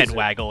Loser. head Loser.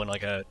 waggle and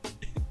like a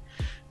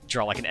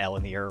draw like an L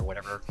in the air or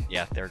whatever.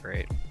 Yeah, they're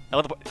great. I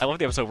love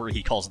the episode where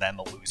he calls them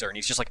a loser and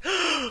he's just like,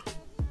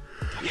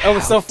 Oh,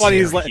 it's so funny.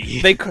 He's like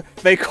he?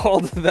 they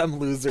called them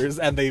losers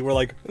and they were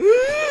like,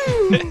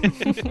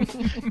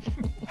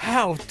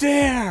 how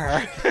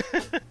dare!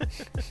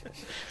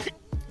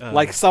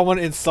 Like someone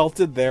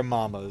insulted their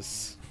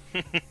mamas.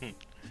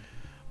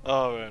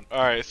 Oh man.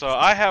 Alright, so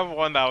I have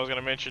one that I was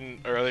gonna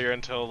mention earlier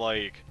until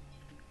like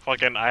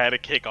fucking I had to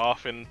kick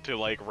off into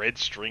like red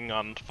string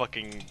on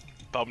fucking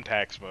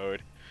thumbtacks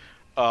mode.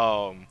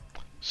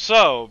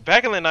 So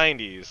back in the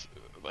 90s,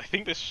 I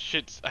think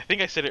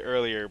I said it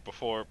earlier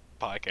before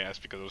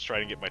podcast because I was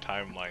trying to get my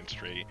timeline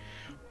straight.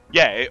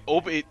 Yeah,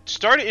 it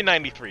started in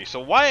 93, so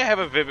why I have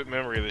a vivid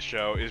memory of the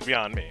show is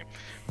beyond me.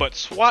 But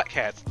SWAT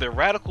Cats, the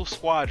Radical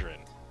Squadron,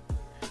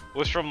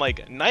 was from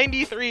like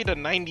 93 to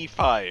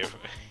 95.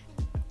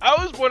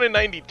 I was born in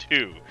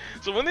 92,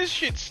 so when this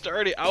shit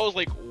started, I was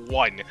like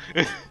 1.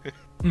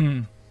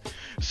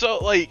 So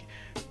like,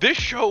 this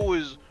show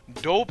was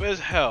dope as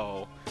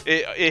hell.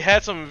 It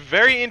had some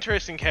very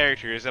interesting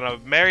characters, and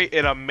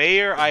a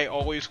mayor I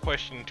always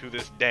question to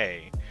this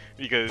day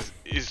because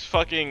his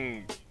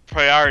fucking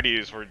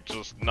priorities were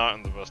just not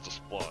in the best of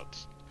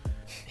spots.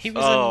 he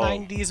was a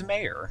 90s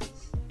mayor.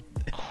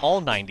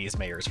 All 90s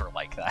mayors were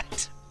like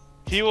that.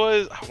 He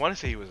was, I want to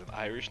say he was an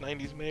Irish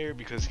 90s mayor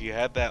because he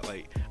had that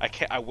like,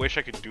 I wish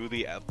I could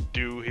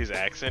do his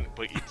accent,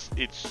 but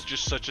it's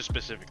just such a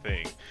specific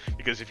thing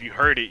because if you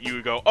heard it you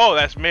would go, oh,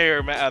 that's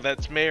Mayor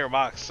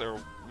Mox or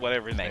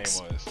whatever his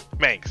Manx. name was.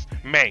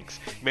 Manx.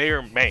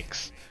 Mayor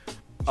Manx.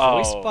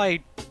 Voiced by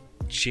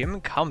Jim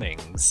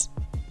Cummings.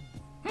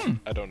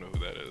 I don't know who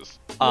that is.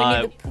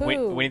 Winnie the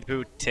Pooh. Winnie the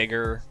Pooh,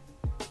 Tigger,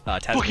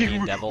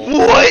 Tasmanian Devil.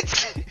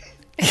 What?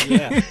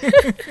 Yeah.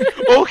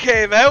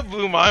 Okay, that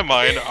blew my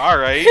mind. All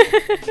right.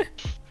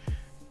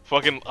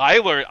 Fucking, I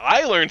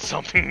learned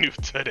something new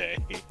today.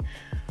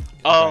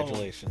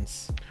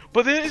 Congratulations.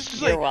 But then it's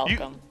just You're like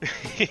welcome.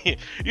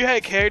 You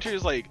had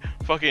characters like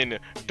fucking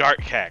Dark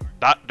Cat,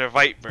 Dr.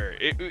 Viper.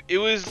 It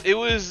was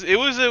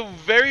a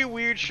very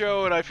weird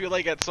show, and I feel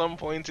like at some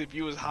points if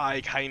you was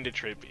high, kind of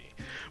trippy.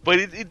 But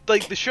it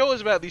like the show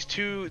is about these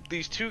two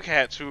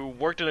cats who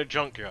worked in a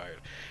junkyard,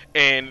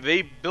 and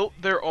they built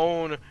their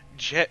own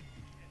jet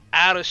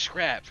out of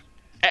scrap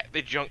at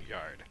the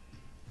junkyard,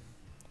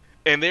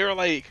 and they were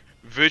like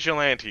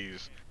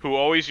vigilantes who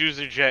always use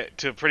their jet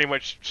to pretty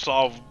much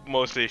solve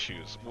most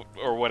issues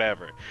or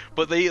whatever.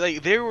 But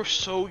they were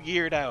so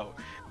geared out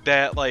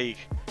that like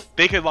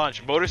they could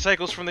launch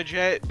motorcycles from the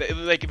jet.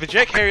 Like the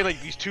jet carried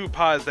like these two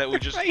pods that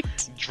would just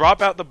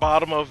drop out the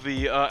bottom of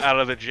the out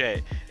of the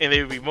jet, and they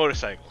would be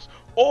motorcycles.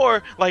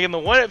 Or like in the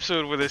one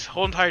episode where this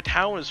whole entire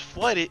town was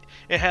flooded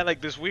and had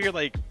like this weird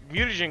like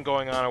mutagen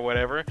going on or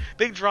whatever,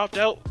 they dropped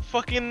out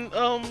fucking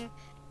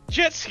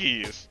jet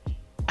skis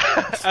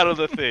out of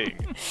the thing.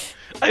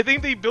 I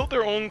think they built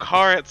their own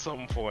car at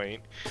some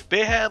point.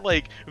 They had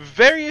like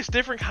various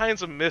different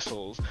kinds of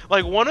missiles.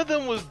 Like one of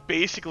them was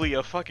basically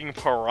a fucking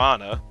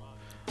piranha.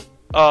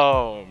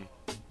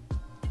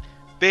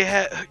 They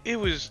had it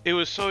was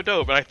so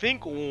dope, and I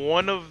think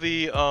one of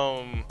the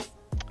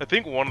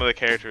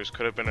characters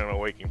could have been an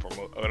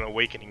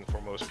awakening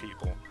for most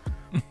people.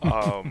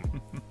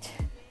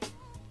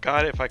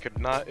 God, if I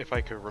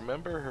could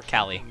remember her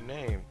Callie. fucking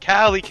name.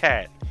 Callie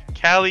Cat.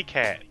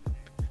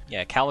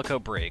 Yeah, Calico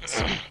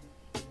Briggs.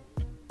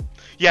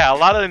 Yeah, a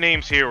lot of the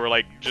names here were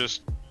like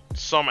just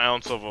some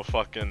ounce of a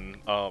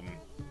fucking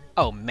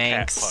Oh,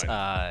 Manx.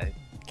 Cat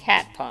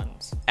Cat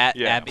puns.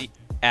 Yeah.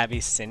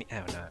 Abyssinian.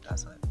 Oh no,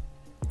 that's not.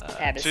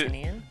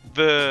 Abyssinian?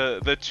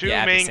 The two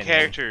Yeah, main Abyssinian.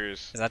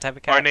 characters Is that type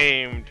of cat? are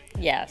named.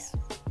 Yes.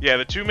 Yeah,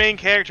 the two main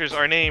characters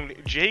are named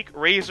Jake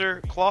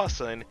Razor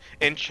Clawson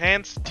and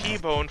Chance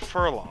T-Bone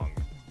Furlong.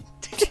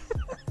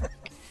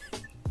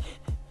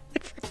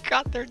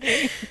 Forgot their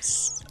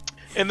names.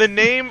 And the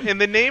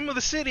name of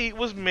the city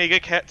was Mega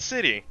Cat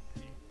City.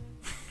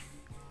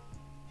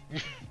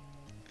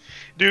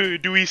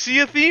 do we see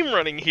a theme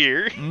running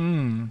here?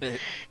 Mm.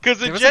 Because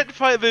the jet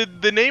fight,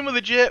 the name of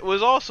the jet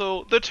was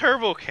also the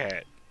Turbo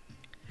Cat.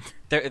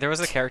 There was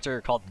a character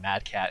called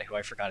Mad Cat who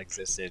I forgot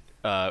existed.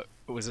 It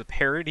was a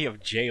parody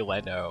of Jay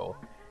Leno,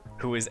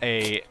 who was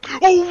a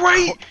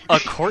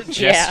court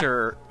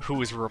jester who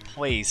was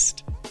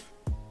replaced.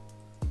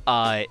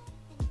 What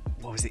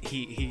was it?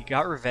 He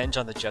got revenge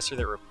on the jester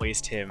that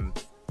replaced him.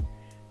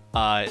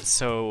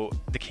 So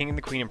the king and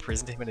the queen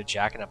imprisoned him in a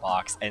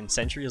jack-in-a-box, and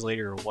centuries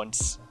later,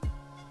 once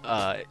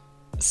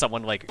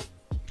someone like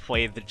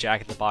played the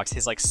jack-in-the-box,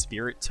 his like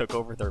spirit took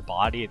over their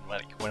body and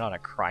like went on a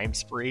crime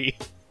spree.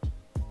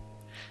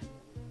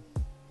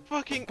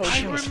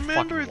 I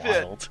remember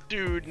that,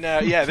 dude. Now,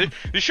 yeah,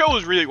 the show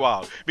was really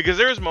wild because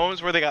there was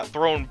moments where they got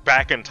thrown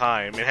back in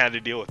time and had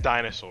to deal with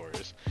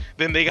dinosaurs.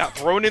 Then they got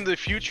thrown into the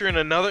future in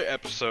another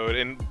episode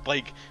and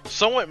like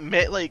somewhat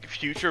met like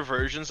future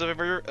versions of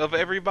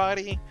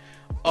everybody.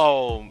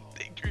 Oh,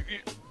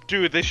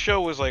 dude, this show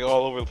was like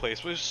all over the place.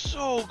 It was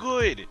so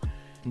good.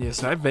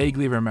 Yes, I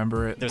vaguely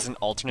remember it. There's an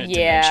alternate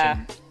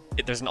dimension.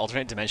 There's an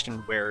alternate dimension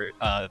where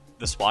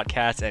the SWAT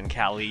cats and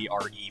Callie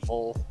are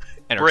evil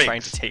and are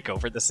trying to take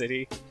over the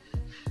city.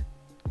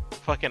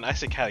 I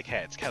said Callie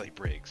Cat. It's Callie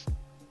Briggs.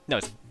 No,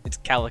 it's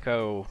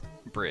Calico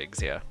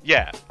Briggs. Yeah.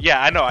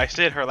 Yeah. I know. I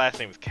said her last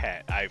name was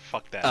Cat. I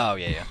fucked that. Oh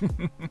yeah.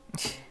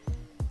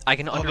 I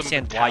can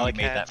understand why you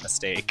made that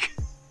mistake.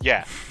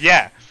 Yeah.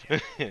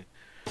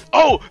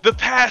 Oh, the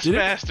Past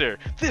Master.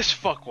 This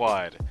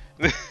fuckwad.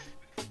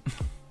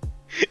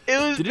 It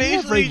was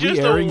basically just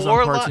a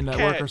warlock on Cartoon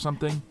Network cat or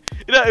something.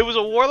 No, it was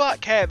a warlock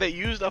cat that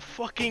used a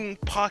fucking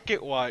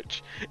pocket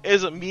watch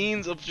as a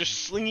means of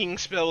just slinging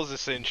spells,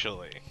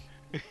 essentially.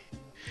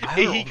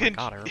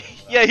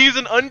 Yeah, he's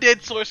an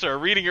undead sorcerer.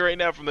 Reading it right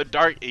now from the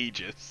Dark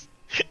Ages.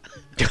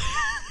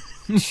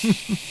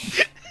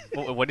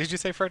 What did you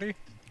say, Freddy?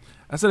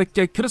 I said I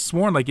could have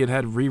sworn like it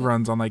had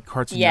reruns on like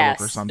Cartoon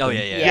Network or something. Oh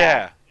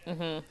yeah.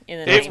 Mm-hmm.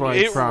 It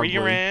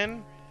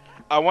reran.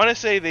 I want to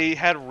say they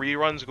had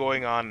reruns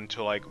going on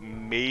until like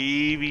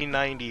maybe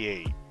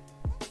 98.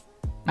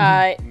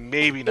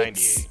 Maybe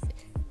 98.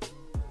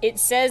 It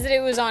says that it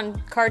was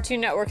on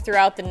Cartoon Network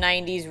throughout the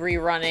 90s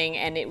rerunning,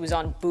 and it was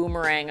on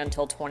Boomerang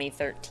until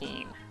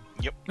 2013.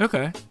 Yep.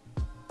 Okay.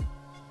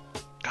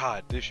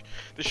 God, the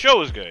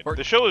show is good.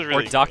 The show is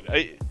really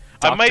good.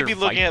 I might be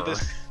looking at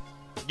this.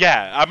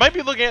 Yeah, I might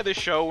be looking at this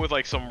show with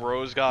like some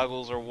rose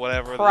goggles or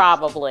whatever.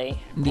 Probably.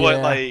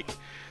 But like,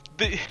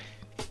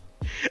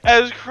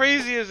 as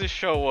crazy as this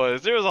show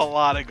was, there was a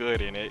lot of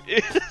good in it.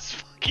 It's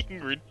fucking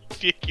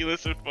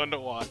ridiculous and fun to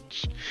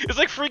watch. It's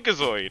like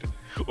Freakazoid,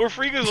 where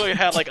Freakazoid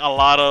had like a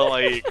lot of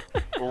like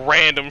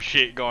random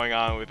shit going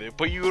on with it,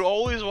 but you would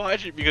always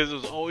watch it because it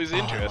was always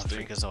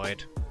interesting.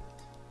 Freakazoid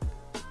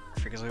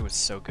was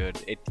so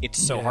good.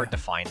 It's so hard to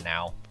find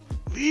now.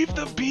 Leave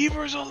the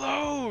beavers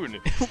alone!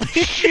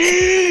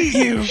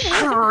 You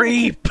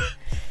creep!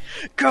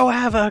 Go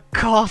have a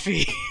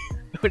coffee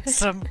with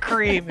some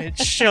cream and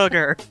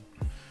sugar.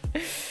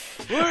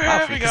 We're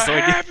having a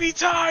happy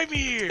time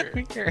here!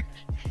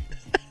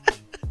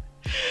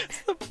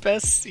 It's the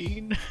best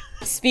scene.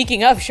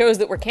 Speaking of shows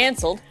that were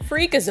canceled,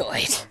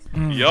 Freakazoid.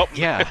 Yup.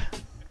 Yeah.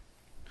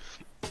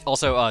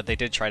 Also, they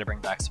did try to bring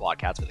back SWAT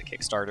Cats with a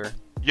Kickstarter.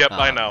 Yep,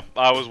 I know.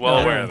 I was well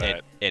aware of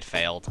that. It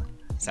failed,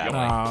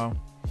 sadly.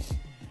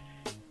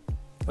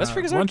 Was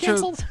Freakazoid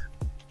canceled?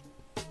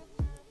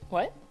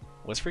 What?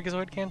 Was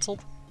Freakazoid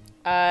canceled?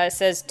 It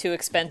says too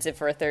expensive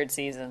for a third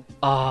season.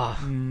 I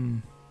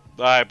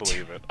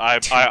believe it. I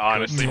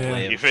honestly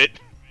believe it.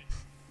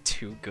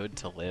 Too good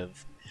to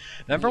live.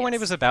 Remember when it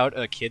was about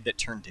a kid that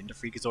turned into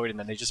Freakazoid and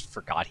then they just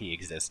forgot he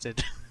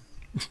existed?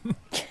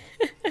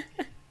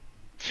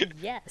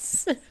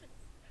 Yes. What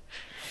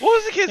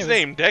was the kid's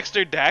name?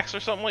 Dexter Dax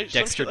or something like that?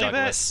 Dexter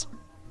Douglas.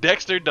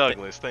 Dexter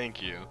Douglas,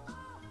 thank you.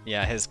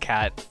 Yeah, his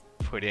cat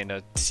put in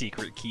a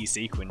secret key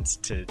sequence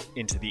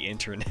into the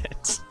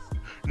internet.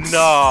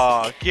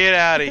 No, get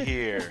out of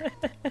here.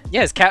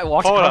 Yeah, his cat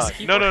walked across the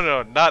keyboard.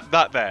 No, not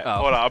that. Oh.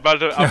 Hold on,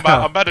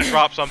 I'm about to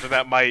drop something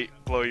that might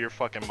blow your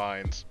fucking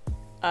minds.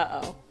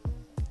 Uh-oh.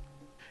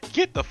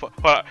 Get the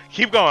fuck.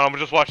 Keep going. I'm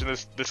just watching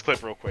this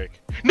clip real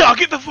quick. No,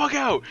 get the fuck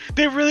out.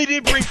 They really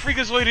did bring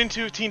Freakazoid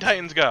into Teen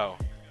Titans Go.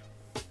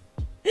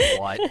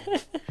 What?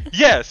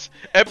 Yes,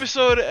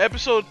 episode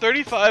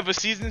 35 of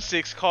season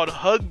 6 called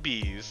Hug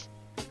Bees.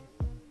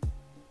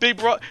 They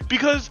brought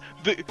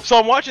so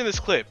I'm watching this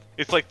clip.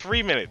 It's like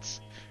 3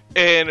 minutes,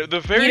 and the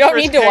very you don't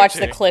need to watch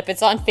the clip.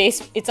 It's on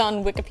It's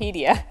on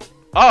Wikipedia.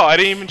 Oh, I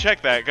didn't even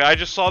check that. I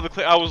just saw the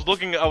clip. I was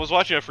watching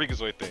a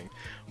Freakazoid thing.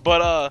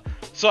 But,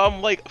 so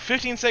I'm like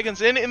 15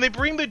 seconds in, and they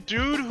bring the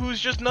dude who's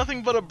just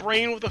nothing but a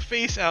brain with a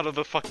face out of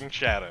the fucking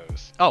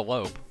shadows. Oh,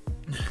 Loeb.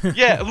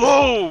 Yeah,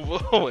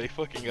 Loeb! Oh my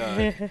fucking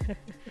god.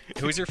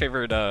 Who's your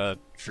favorite,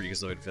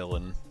 Freakazoid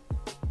villain?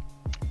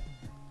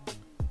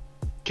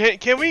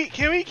 Can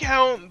we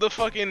count the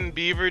fucking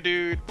beaver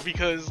dude?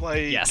 Because,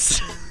 like... Yes.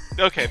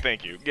 Okay,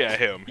 thank you. Yeah,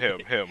 him,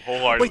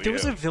 wholeheartedly. Wait, there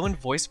was a villain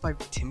voiced by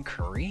Tim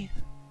Curry?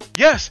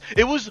 Yes,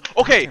 it was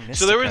okay. Dr.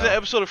 So there was an Mystico.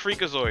 episode of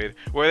Freakazoid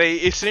where they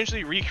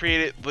essentially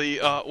recreated the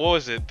what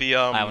was it? The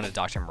Island of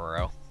Dr.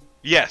 Moreau.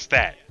 yes,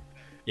 that.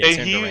 Yeah, And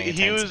turned he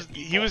orangutans into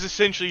he was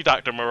essentially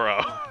Dr.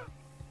 Moreau.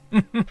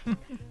 people.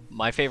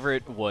 My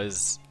favorite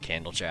was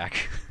Candlejack.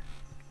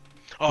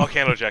 Oh,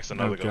 Candlejack's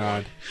another Oh good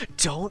god.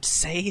 Don't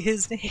say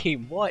his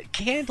name. What?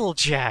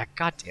 Candlejack.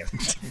 God damn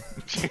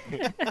it.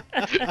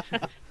 I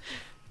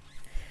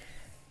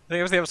think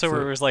it was the episode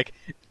where it was like,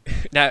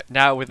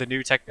 now with the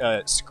new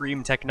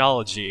Scream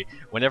technology,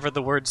 whenever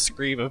the word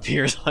Scream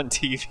appears on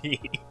TV,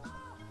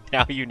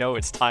 now you know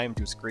it's time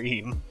to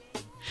scream.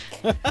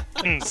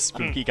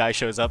 Spooky guy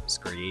shows up,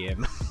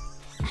 scream.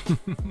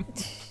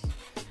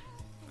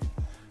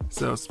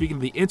 So speaking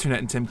of the internet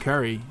and Tim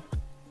Curry,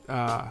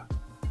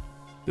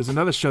 there's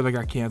another show that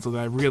got canceled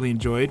that I really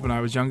enjoyed when I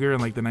was younger in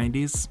like the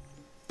 90s.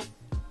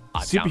 I'm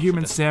down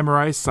Superhuman for this.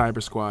 Samurai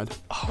Cyber Squad.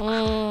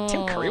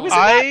 Tim Curry was in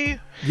that?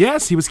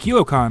 Yes, he was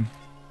Kilo Khan.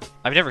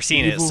 I've never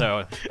seen Evil- it,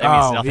 so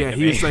that means nothing yeah, to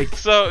he me. was like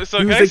So He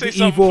can was I like say the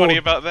something evil- funny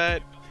about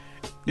that?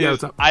 Yeah, Is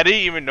what's up? I didn't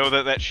even know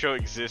that show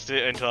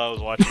existed until I was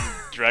watching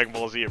Dragon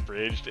Ball Z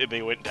Abridged, and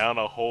they went down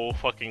a whole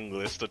fucking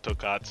list of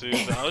Tokatsu,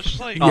 and I was just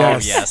like, Oh,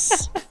 Yes.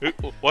 yes.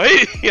 what?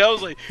 Yeah, I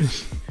was like,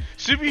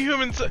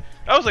 Superhuman.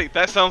 I was like,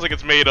 that sounds like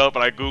it's made up,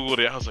 and I googled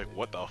it. I was like,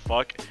 what the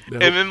fuck?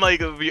 Nope. And then like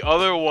the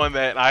other one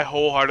that I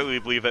wholeheartedly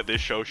believe that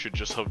this show should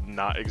just have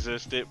not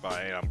existed, but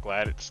I'm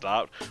glad it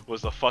stopped,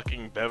 was the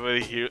fucking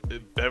Beverly Hills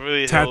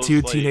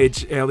Tattooed like,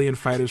 teenage alien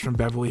fighters from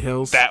Beverly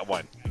Hills. That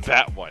one.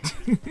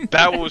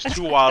 That was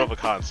too wild of a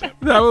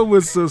concept. That one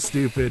was so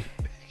stupid.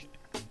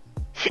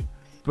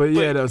 But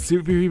yeah, no,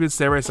 Superhuman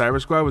Samurai Cyber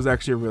Squad was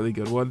actually a really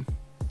good one.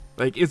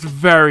 Like, it's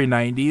very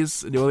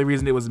 90s. The only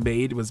reason it was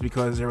made was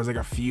because there was like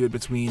a feud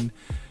between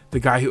the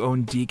guy who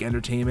owned Deke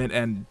Entertainment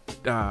and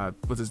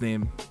what's his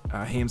name,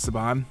 Haim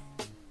Saban.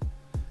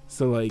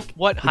 So like,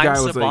 What? the Haim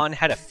guy was Saban like,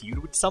 had a feud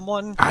with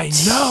someone? I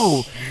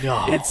know.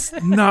 No. It's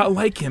not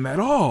like him at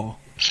all.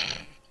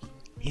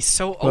 He's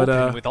so But,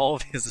 open with all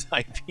of his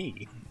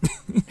IP.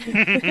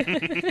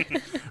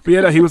 But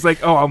yeah, no, he was like,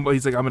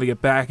 he's like, I'm gonna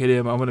get back at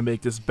him. I'm gonna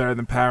make this better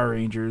than Power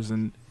Rangers,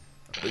 and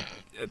like,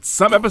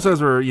 some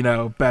episodes were,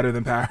 better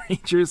than Power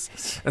Rangers,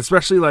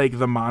 especially like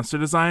the monster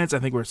designs. I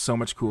think were so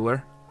much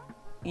cooler.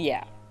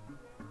 Yeah.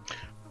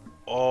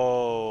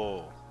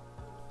 Oh.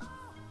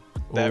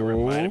 That Oh.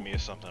 reminded me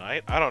of something.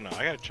 I don't know.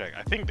 I gotta check.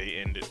 I think they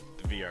ended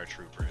the VR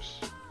Troopers.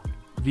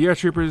 VR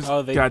Troopers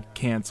They got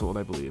canceled,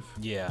 I believe.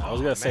 Yeah, I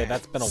was gonna say man.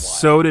 that's been a while.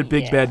 So did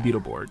Big Yeah. Bad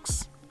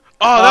Beetleborgs.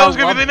 Oh, that I was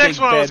gonna be love the next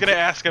Big one I was Bad gonna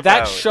ask about.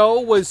 That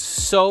show was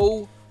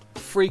so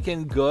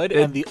freaking good, It-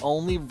 and the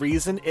only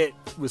reason it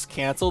was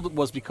canceled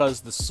was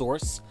because the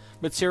source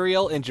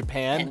material in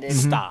Japan Ended.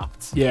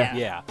 stopped. Yeah.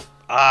 Yeah.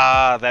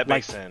 That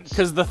makes Like, sense.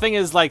 because the thing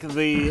is, like,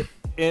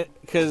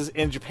 because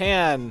in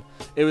Japan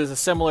it was a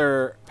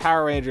similar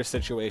Power Ranger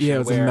situation. Yeah, it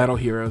was where, a Metal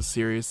Heroes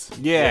series.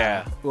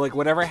 Yeah, like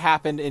whatever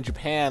happened in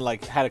Japan,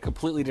 like had a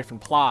completely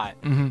different plot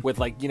with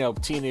like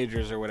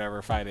teenagers or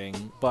whatever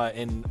fighting, but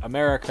in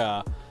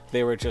America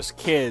they were just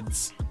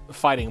kids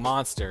fighting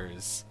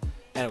monsters,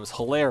 and it was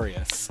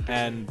hilarious.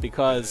 And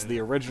because the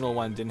original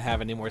one didn't have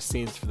any more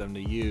scenes for them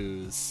to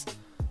use,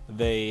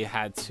 they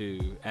had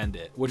to end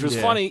it, which was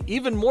Yeah. funny,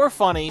 even more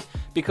funny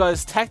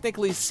because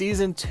technically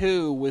season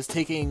 2 was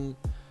taking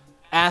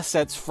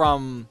assets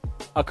from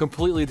a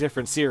completely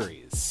different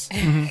series.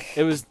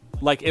 It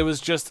was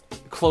just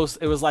close.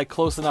 It was like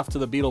close enough to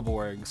the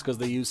Beetleborgs because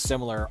they used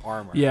similar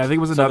armor. Yeah, I think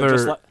it was So they're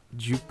just another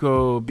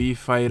Juko B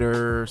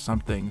Fighter or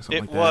something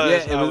It like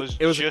was. that. Yeah, I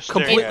it was just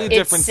completely staring at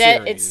different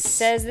It series.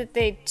 says that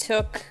they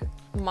took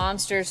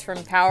monsters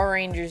from Power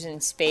Rangers in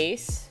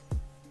space.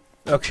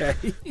 Okay.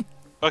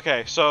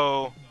 Okay,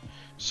 so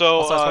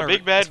Also, that's why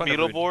Big Bad that's why I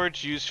never-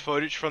 Beetleborgs used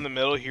footage from the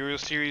Metal Hero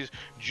series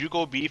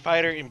Jugo B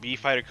Fighter and B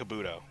Fighter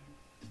Kabuto.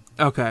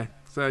 Okay.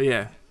 So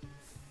yeah.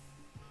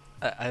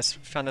 I just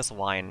found this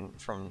line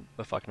from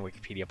the fucking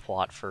Wikipedia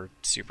plot for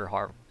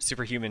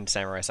Superhuman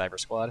Samurai Cyber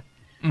Squad.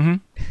 Mm-hmm.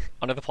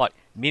 Under the plot,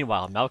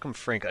 meanwhile, Malcolm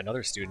Frink,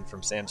 another student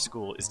from Sam's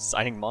school, is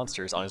designing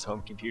monsters on his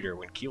home computer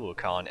when Kilo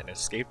Khan, an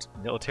escaped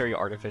military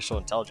artificial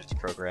intelligence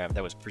program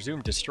that was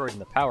presumed destroyed in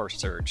the power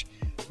surge,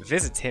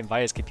 visits him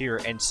via his computer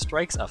and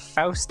strikes a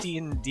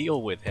Faustian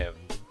deal with him.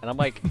 And I'm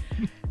like,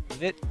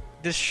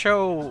 this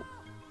show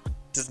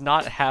does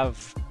not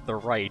have the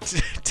right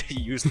to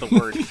use the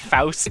word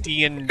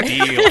Faustian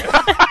deal.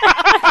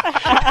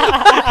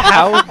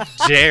 How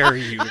dare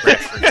you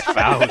reference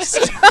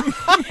Faust?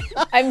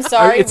 I'm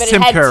sorry, It's but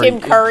Tim it had Curry.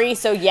 Tim Curry,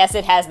 so yes,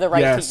 it has the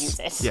right Yes. to use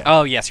it. Yeah.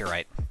 Oh, yes, you're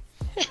right.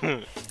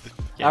 Yeah,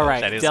 All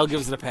right, that is, Dale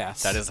gives it a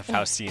pass. that is a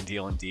Faustian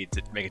deal indeed,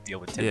 to make a deal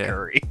with Tim Yeah.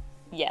 Curry.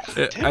 Yes.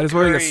 I just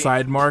want to make a Curry-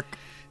 side mark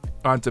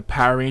onto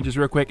Power Rangers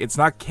real quick. It's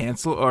not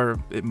canceled, or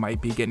it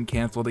might be getting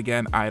canceled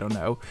again. I don't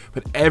know.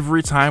 But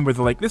every time where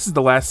they're like, "This is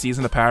the last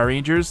season of Power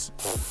Rangers,"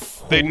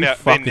 They holy nail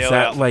fuck, it is out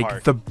that the like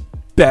park. the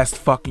best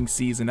fucking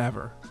season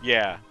ever?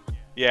 Yeah.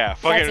 Yeah.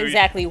 That's Fucking.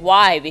 exactly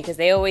why, because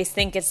they always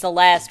think it's the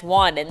last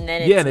one, and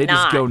then it's Yeah, they just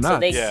not. go So nuts.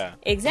 they, Yeah.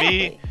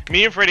 exactly.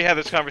 Me and Freddie had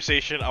this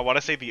conversation, I want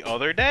to say the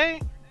other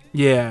day.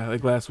 Yeah,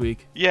 like last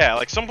week. Yeah,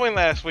 like some point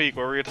last week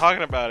where we were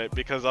talking about it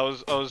because I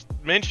was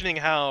mentioning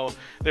how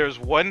there's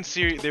one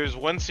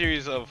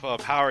series of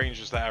Power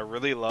Rangers that I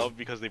really love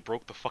because they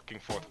broke the fucking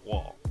fourth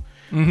wall.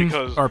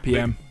 Because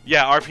RPM.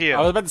 RPM.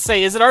 I was about to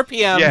say, is it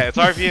RPM? Yeah, it's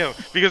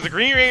RPM. Because the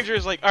Green Ranger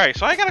is like, alright,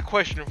 so I got a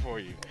question for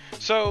you.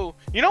 So,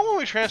 you know when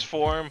we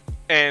transform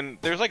and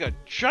there's like a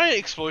giant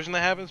explosion that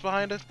happens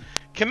behind us?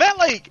 Can that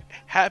like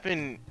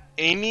happen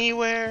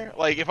anywhere?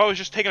 Like if I was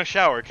just taking a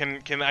shower,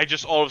 can I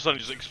just all of a sudden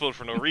just explode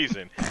for no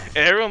reason? And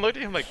everyone looked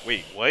at him like,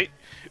 wait, what?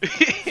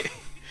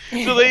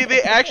 So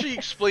they actually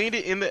explained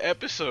it in the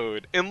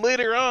episode, and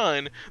later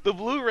on, the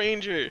Blue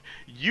Ranger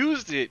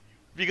used it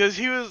because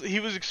he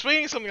was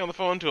explaining something on the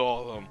phone to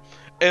all of them,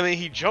 and then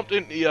he jumped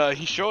in.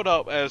 He showed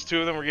up as two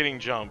of them were getting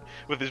jumped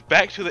with his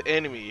back to the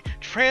enemy,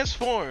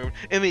 transformed,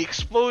 and the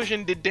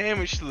explosion did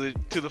damage to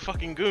the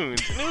fucking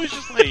goons. And it was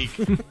just like,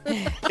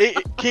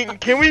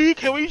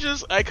 can we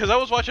just? Because I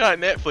was watching it on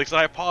Netflix and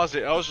I paused it.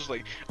 And I was just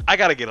like, I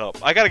gotta get up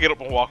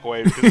and walk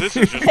away because this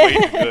is just way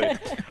too good.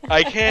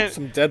 I can't.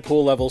 Some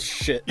Deadpool level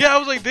shit. Yeah, I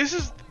was like, this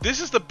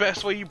is the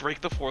best way you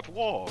break the fourth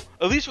wall.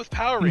 At least with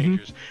Power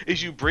Rangers,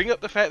 is you bring up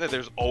the fact that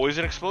there's always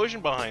an explosion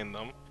behind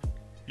them,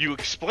 you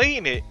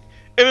explain it,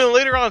 and then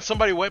later on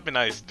somebody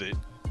weaponized it.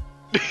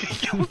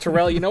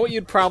 Terrell, you know what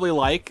you'd probably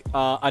like?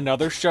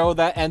 Another show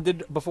that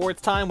ended before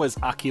its time was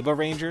Akiba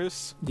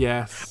Rangers.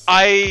 Yes.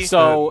 I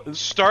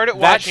started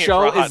watching it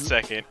for a hot is...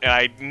 second, and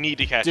I need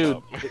to catch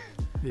up.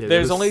 Yeah,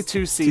 there's only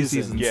two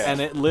seasons, yeah. And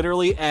it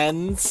literally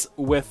ends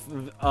with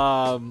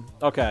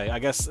okay, I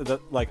guess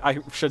like I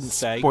shouldn't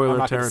say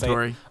spoiler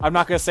territory. I'm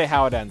not gonna say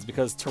how it ends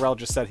because Terrell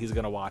just said he's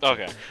gonna watch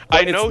Okay. it.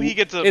 I know he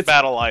gets a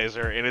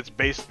battleizer, and it's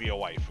basically a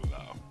waifu though.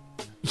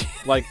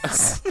 Like,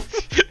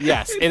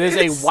 yes, it is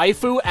a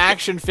waifu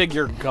action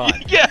figure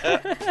gun.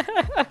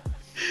 Yeah.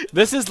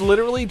 This is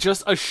literally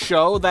just a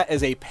show that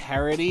is a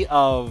parody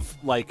of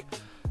like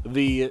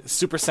the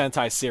Super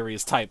Sentai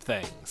series type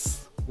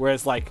things, where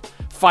it's like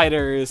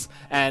fighters,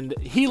 and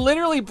he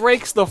literally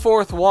breaks the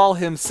fourth wall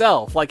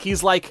himself. Like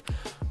he's like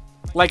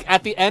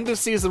at the end of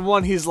season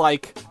 1, he's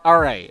like, all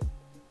right,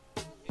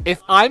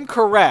 if I'm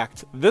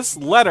correct, this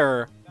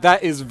letter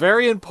that is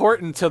very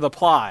important to the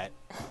plot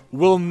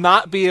will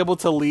not be able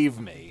to leave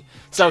me.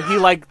 So he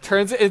like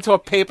turns it into a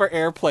paper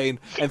airplane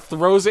and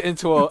throws it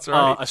into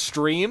a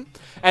stream,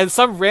 and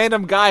some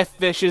random guy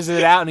fishes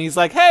it out, and he's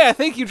like, "Hey, I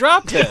think you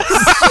dropped this."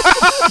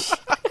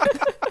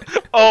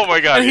 Oh my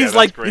god! And he's that's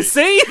like, great. "You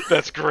see?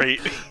 That's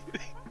great."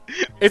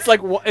 It's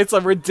like it's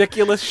a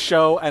ridiculous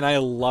show, and I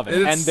love it.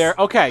 And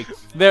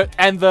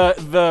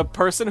the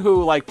person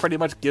who like pretty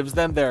much gives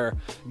them their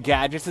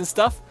gadgets and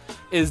stuff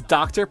is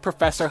Dr.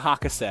 Professor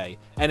Hakase,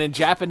 and in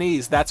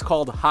Japanese that's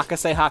called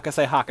Hakase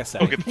Hakase Hakase.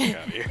 Oh, get the fuck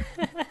out of here.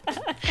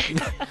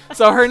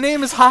 So her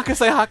name is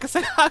Hakase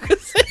Hakase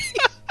Hakase.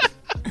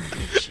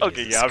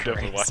 Okay, yeah, I've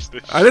definitely watched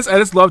this. I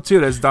just love too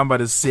that it's done by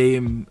the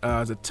same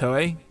is it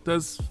Toei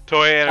does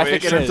Toei I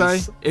think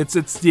Animation. it is.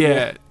 It's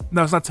yeah.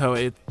 No, it's not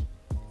Toei.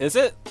 Is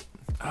it?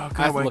 Oh god,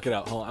 I have to look it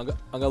up. Hold on,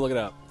 I'm gonna look it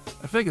up.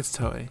 I think it's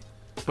Toei.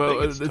 But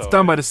think it's it's Toei.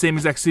 done by the same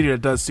exact studio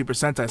that does Super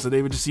Sentai, so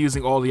they were just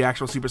using all the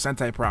actual Super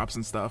Sentai props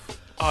and stuff.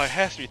 Oh, it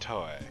has to be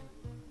Toei.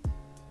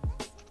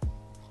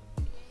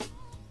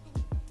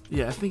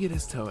 Yeah, I think it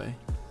is Toei.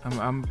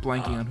 I'm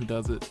blanking on who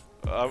does it.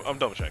 I'm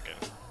double checking.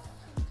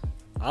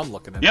 I'm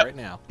looking at Yep. it right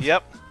now.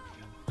 Yep.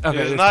 Okay,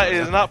 It is it's not. Toei, It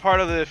is okay. not part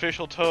of the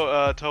official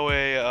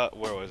Toei.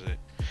 Where was it?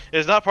 It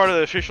is not part of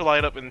the official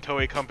lineup in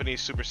Toei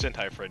Company's Super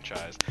Sentai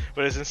franchise,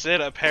 but is instead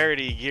a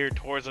parody geared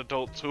towards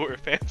adults who are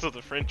fans of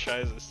the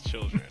franchise's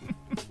children.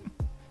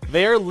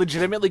 They are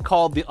legitimately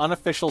called the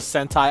unofficial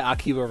Sentai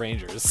Akiba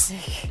Rangers.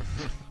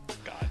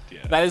 God,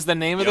 yeah. That is the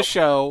name of the Yep.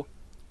 show,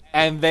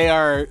 and they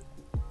are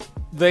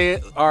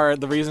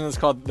the reason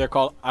they're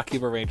called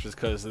Akiba Rangers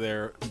because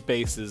their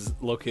base is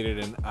located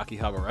in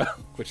Akihabara,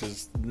 which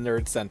is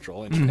Nerd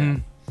Central in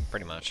Japan.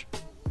 Pretty much.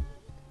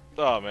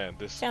 Oh man,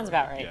 this Sounds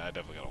about right. Yeah, I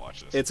definitely gotta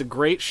watch this. It's a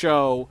great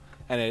show,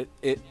 and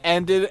it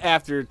ended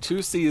after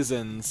 2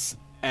 seasons,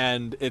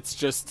 and it's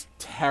just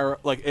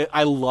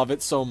I love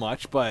it so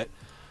much, but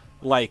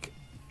like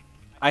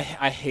I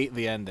hate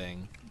the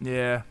ending.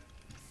 Yeah.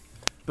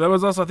 But that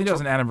was also, I think that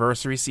was an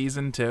anniversary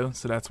season too,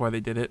 so that's why they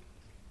did it.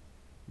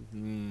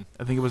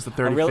 I think it was the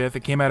 35th.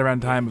 It came out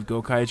around the time of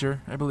Gokaiger,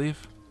 I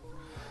believe.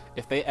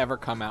 If they ever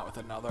come out with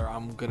another,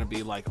 I'm gonna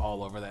be like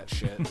all over that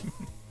shit.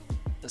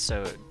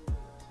 So,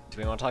 do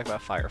we want to talk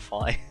about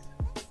Firefly?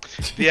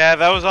 Yeah,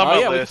 that was on my yeah,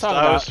 we can list. talk I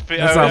about- was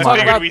That's on mine.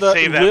 figured Talk we about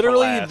save that for literally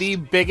last. the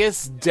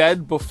biggest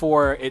dead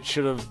before it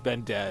should have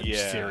been dead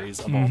Yeah. series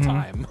of all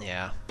time.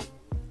 Yeah.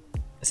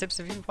 Sips,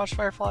 have you watched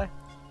Firefly?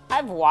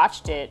 I've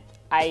watched it.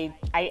 I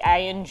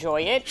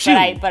enjoy it, She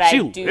but I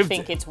do lived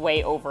think it. it's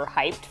way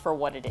overhyped for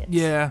what it is.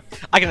 Yeah.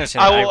 I can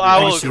understand.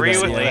 I will see agree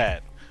that, with yeah.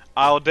 that.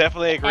 I'll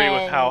definitely agree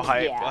with And, how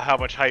yeah.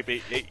 much hype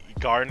it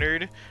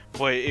garnered,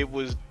 but it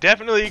was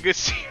definitely a good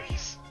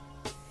series.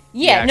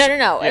 Yeah, Yeah,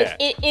 no. yeah.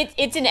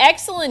 It's an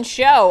excellent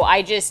show.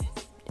 I just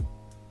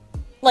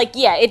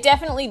it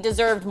definitely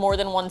deserved more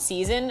than one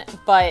season,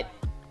 but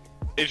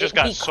it just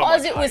got so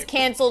because much it was hype.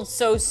 canceled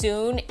so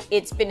soon.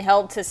 It's been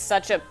held to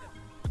such a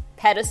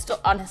pedestal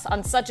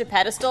on such a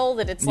pedestal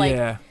that it's like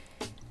Yeah.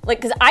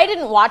 because I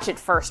didn't watch it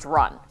first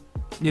run.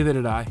 Neither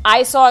did I.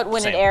 I saw it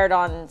when Same. it aired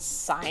on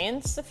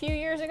Science a few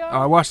years ago. Oh,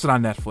 I watched it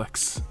on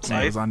Netflix.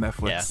 It was on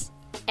Netflix. Yeah.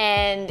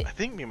 And I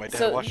think me and my dad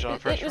so watched it on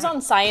first. it was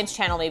on Science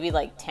Channel maybe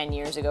like 10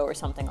 years ago or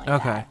something like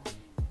Okay. that.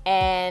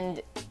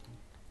 And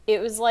it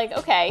was like,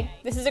 okay,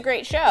 this is a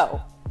great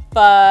show,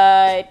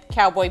 but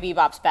Cowboy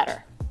Bebop's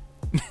better.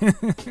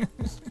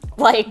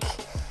 Like,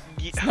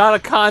 It's not a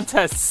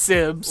contest,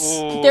 Sibs.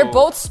 Ooh. they're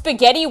both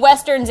spaghetti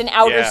westerns in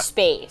outer Yeah.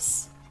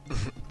 space.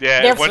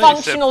 Yeah, They're once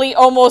functionally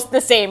almost the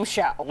same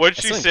show.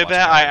 Once you still said watch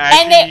that, that. I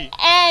And actually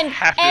they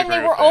have to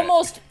agree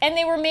with that.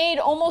 they were made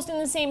almost in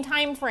the same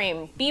time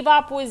frame.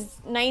 Bebop was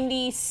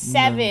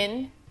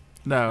 97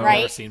 No. Right.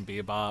 Never seen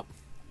Bebop.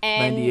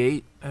 and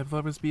 98, I thought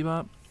it was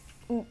Bebop.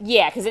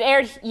 yeah, because it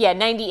aired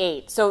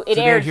 98. So it So it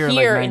aired aired here,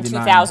 here like, in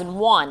 99.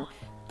 2001.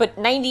 But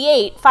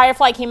 98,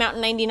 Firefly came out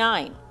in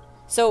 99.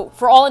 So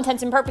for all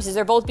intents and purposes,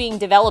 they're both being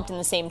developed in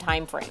the same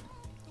time frame.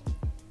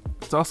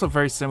 It's also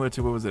very similar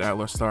to what was it,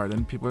 Outlaw Star.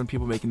 Then when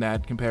people making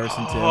that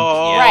comparison to.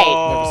 Oh, Right.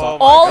 Never saw-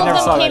 All I of never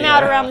them saw came that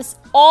out either. around this.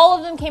 All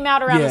of them came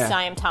out around the Yeah.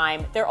 same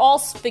time. They're all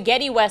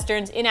spaghetti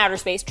westerns in outer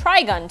space.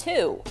 Trigun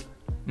too.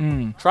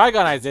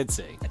 Trigun I did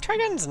see.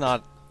 Trigun's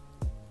not.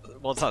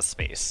 Well, it's not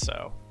space,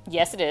 so.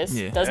 Yes, it is.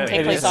 Yeah. Doesn't It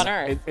take place is. on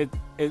Earth.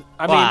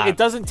 I Wow. mean, it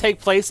doesn't take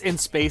place in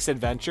space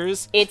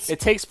adventures. It's- it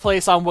takes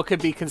place on what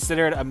could be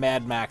considered a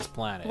Mad Max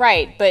planet.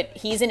 Right, but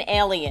he's an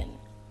alien.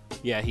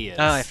 Yeah, he is.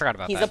 Oh, I forgot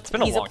about He's that. a- It's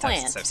been a he's a long time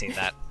plant. since I've seen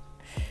that.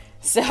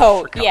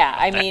 So yeah,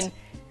 about I that. mean,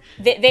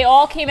 they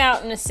all came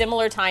out in a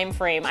similar time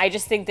frame. I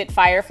just think that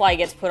Firefly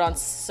gets put on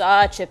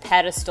such a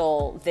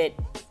pedestal that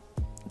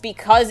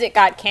because it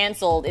got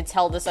canceled, it's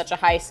held to such a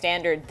high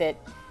standard that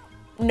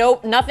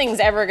nothing's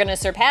ever gonna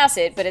surpass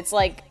it. But it's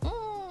like,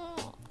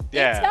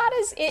 Yeah. it's not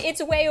as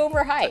it's way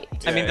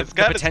overhyped. I mean, it's the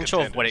got its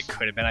potential of what it contenders.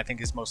 could have been, I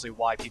think, is mostly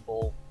why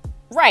people.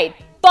 Right.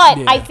 But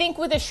Yeah. I think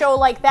with a show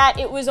like that,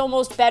 it was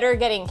almost better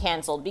getting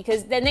canceled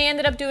because then they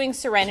ended up doing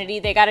Serenity.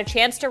 They got a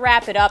chance to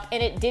wrap it up,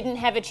 and it didn't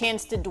have a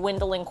chance to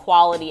dwindle in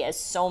quality as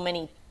so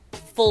many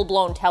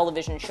full-blown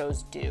television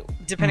shows do.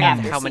 Depending on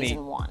after how many.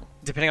 season one.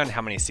 Depending on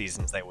how many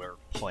seasons they were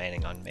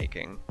planning on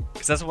making.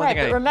 Because that's the one Right,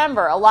 thing but I.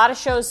 remember, a lot of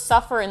shows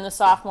suffer in the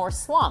sophomore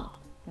slump.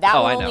 That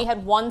Oh, one I only know.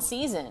 had one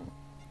season.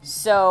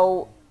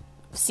 So,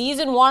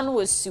 season one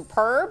was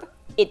superb.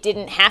 It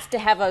didn't have to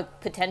have a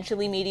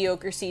potentially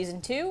mediocre season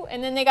two,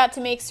 and then they got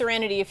to make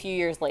Serenity a few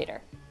years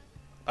later.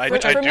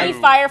 For me,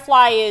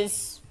 Firefly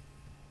is.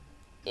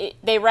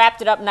 They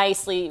wrapped it up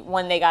nicely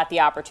when they got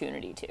the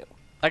opportunity to.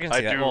 I can see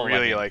I that. do Well,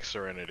 really mean, like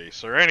Serenity.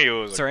 Serenity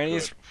was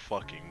Serenity's a good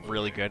fucking movie.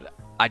 really good.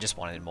 I just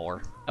wanted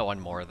more. I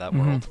wanted more of that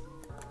world.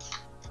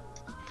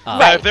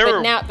 Right, if there but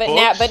were now,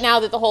 books- now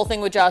that the whole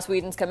thing with Joss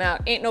Whedon's come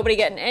out, ain't nobody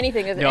getting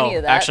anything of No, any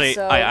of that. actually,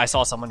 so... I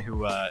saw someone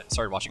who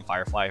started watching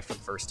Firefly for the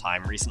first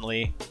time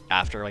recently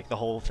after like the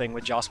whole thing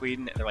with Joss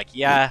Whedon, and they're like,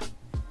 "Yeah,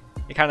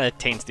 it kind of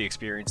taints the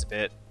experience a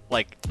bit."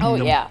 Like, Oh,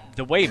 yeah.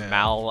 the way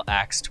Mal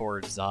acts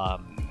towards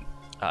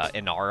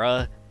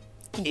Inara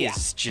Yeah.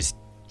 is just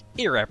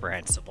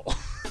irreprehensible.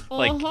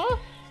 like, Mhm.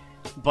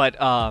 but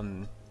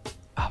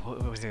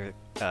what was the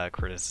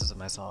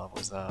criticism I saw?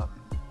 Was oh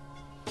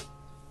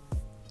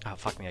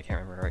fuck me, I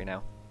can't remember right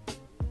now.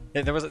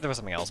 There was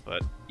something else,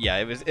 but yeah,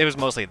 it was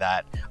mostly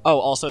that. Oh,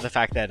 also the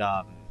fact that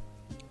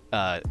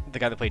the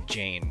guy that played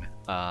Jane,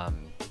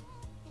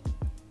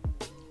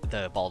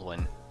 the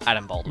Baldwin,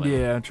 Adam Baldwin.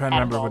 Yeah, I'm trying to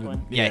Adam remember what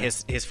Baldwin. it. Yeah,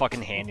 his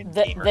fucking hand in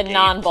the Gamergate.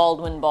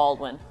 non-Baldwin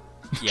Baldwin.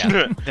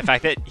 Yeah, the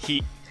fact that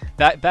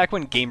that back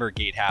when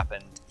Gamergate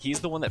happened, he's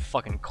the one that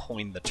fucking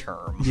coined the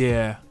term.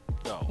 Yeah.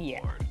 Oh, Yeah.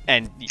 Lord.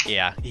 And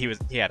yeah, he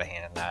had a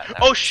hand in that. and I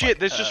Oh was shit! like,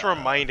 This just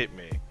reminded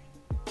me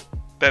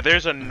that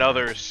there's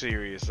another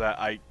series that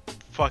I'm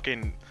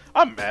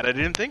mad I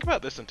didn't think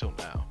about this until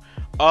now.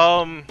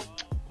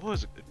 What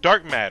was it?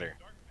 Dark Matter.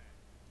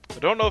 I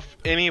don't know if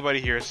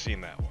anybody here has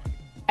seen that one.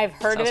 I've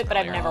heard of Sounds it, but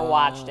I've familiar. never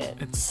watched it.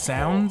 It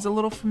sounds a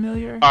little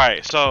familiar. All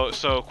right,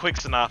 so quick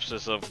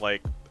synopsis of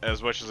like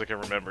as much as I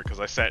can remember because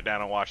I sat down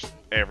and watched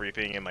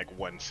everything in like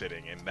one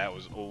sitting, and that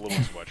was a little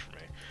too much for me.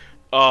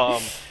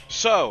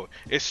 So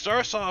it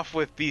starts off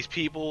with these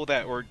people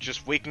that were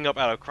just waking up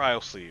out of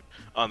cryo sleep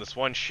on this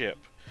one ship,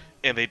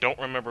 and they don't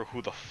remember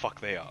who the fuck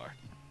they are.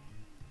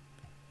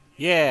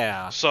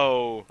 Yeah.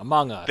 So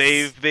Among Us.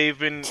 they've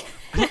been.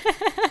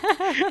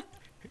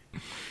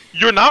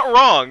 You're not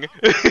wrong.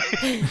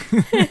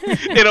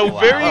 In a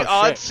very Oh,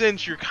 odd shit.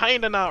 sense, you're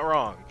kind of not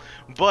wrong.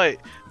 But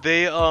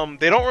they don't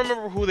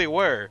remember who they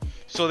were,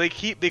 so they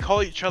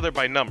call each other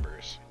by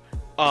numbers.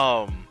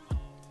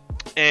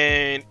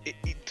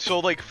 So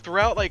like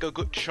throughout like a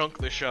good chunk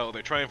of the show,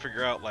 they're trying to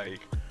figure out like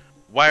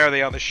why are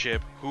they on the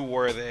ship, who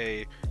were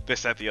they,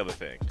 this, that, the other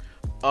thing.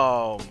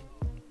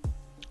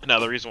 Now,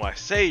 the reason why I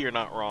say you're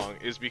not wrong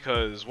is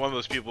because one of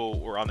those people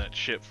were on that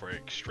ship for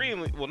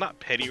extremely, well, not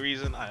petty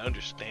reason, I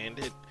understand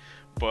it,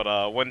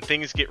 but when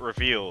things get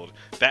revealed,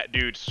 that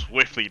dude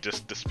swiftly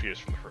just disappears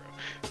from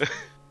the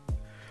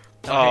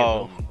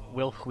room.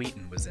 Will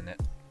Wheaton was in it.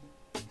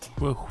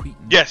 Will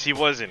Wheaton. Yes, he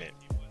was in it.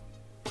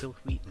 Will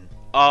Wheaton.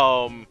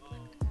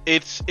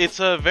 It's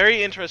a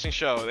very interesting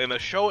show, and the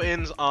show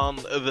ends on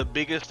the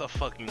biggest of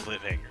fucking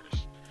cliffhangers.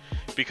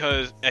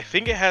 Because I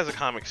think it has a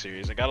comic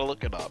series. I gotta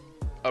look it up.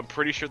 I'm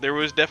pretty sure there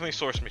was definitely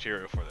source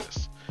material for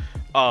this.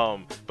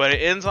 But it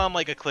ends on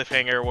like a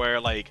cliffhanger where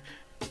like,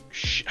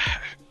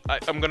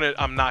 I'm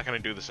not gonna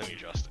do this any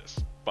justice,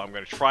 but I'm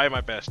gonna try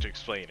my best to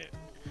explain it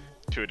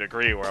to a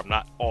degree where I'm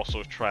not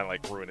also trying to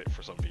like ruin it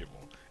for some people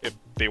if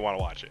they want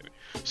to watch it.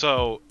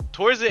 So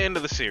towards the end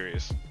of the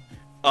series,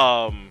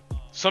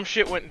 some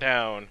shit went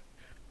down,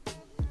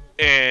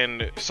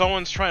 and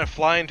someone's trying to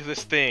fly into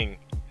this thing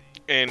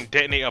and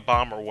detonate a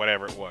bomb or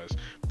whatever it was.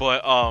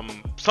 But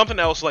something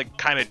else like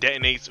kind of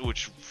detonates,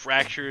 which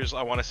fractures,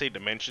 I want to say,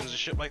 dimensions and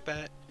shit like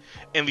that.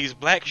 And these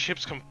black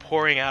ships come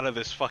pouring out of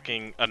this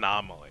fucking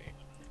anomaly,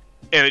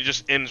 and it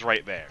just ends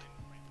right there.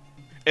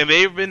 And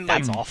they've been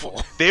like, That's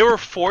awful. They were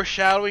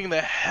foreshadowing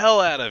the hell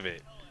out of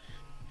it.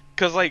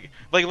 Cause like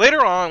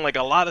later on, like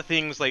a lot of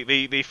things, like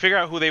they figure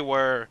out who they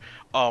were.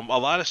 A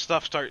lot of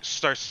stuff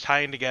starts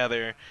tying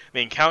together.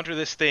 They encounter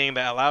this thing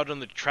that allowed them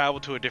to travel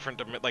to a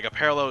different, like a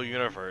parallel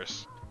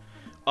universe,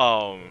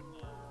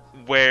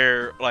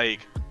 where like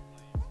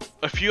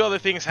a few other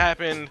things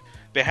happened.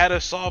 They had to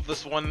solve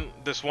this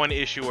one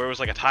issue where it was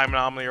like a time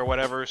anomaly or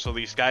whatever. So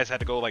these guys had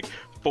to go like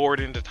forward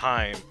into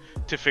time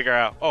to figure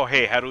out, oh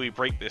hey, how do we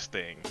break this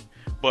thing?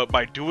 But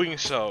by doing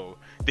so,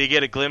 they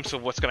get a glimpse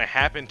of what's gonna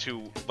happen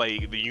to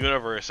like the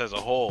universe as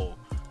a whole.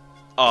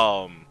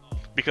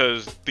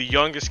 Because the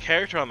youngest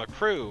character on the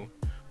crew,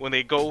 when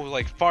they go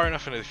like far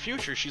enough into the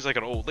future, she's like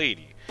an old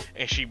lady,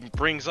 and she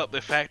brings up the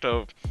fact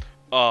of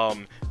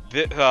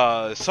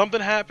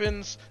something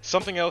happens,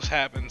 something else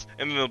happens,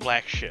 and then the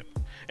black ship.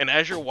 And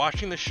as you're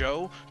watching the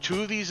show,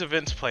 two of these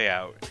events play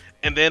out,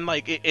 and then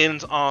like it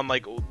ends on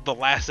like the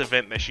last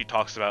event that she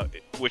talks about,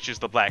 which is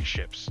the black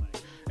ships.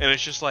 And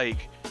it's just like,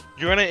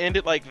 you're gonna end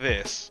it like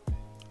this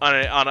on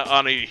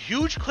a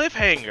huge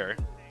cliffhanger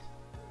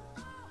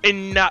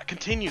and not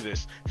continue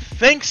this.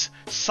 Thanks,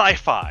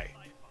 Sci-Fi.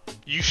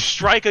 You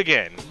strike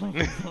again.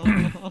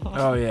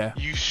 Oh yeah.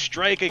 You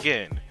strike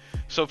again.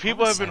 So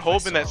people have been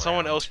hoping that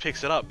someone else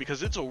picks it up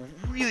because it's a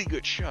really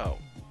good show.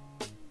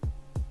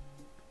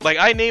 Like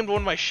I named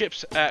one of my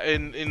ships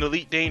in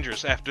Elite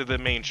Dangerous after the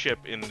main ship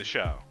in the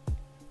show.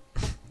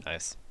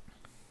 Nice.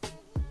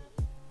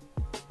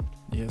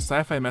 Yeah,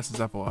 Sci-Fi messes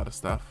up a lot of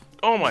stuff.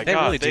 Oh my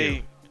god, really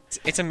do.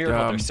 It's a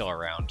miracle they're still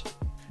around.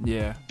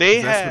 Yeah.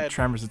 That's what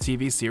Tremors, the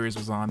TV series,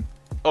 was on.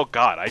 Oh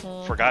god, I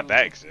forgot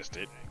that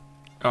existed.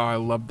 Oh, I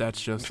love that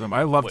show.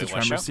 I love the what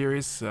Tremors show?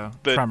 series.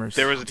 Tremors.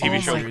 There was a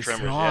TV show my for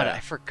Tremors. God, Yeah. I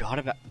forgot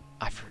about.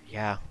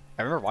 Yeah,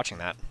 I remember watching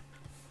that.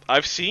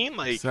 I've seen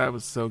like That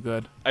was so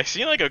good. I've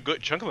seen like a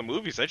good chunk of the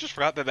movies. I just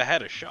forgot that they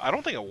had a show. I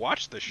don't think I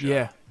watched the show.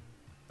 Yeah,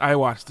 I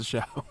watched the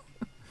show.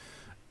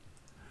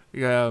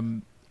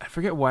 I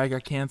forget why it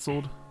got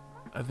canceled.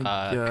 I think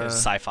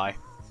Sci-Fi.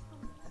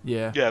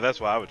 Yeah. Yeah,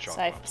 that's why I would chalk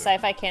it up to.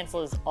 Sci-Fi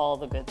cancels all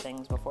the good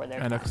things before they're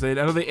I know, done. because I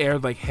know they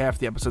aired like half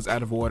the episodes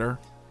out of order,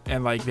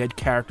 and like they had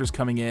characters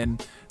coming in.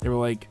 They were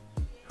like,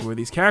 "Who are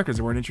these characters?"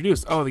 They weren't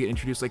introduced. Oh, they get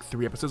introduced like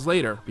 3 episodes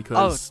later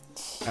because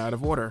out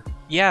of order.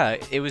 Yeah,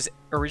 it was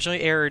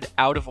originally aired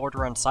out of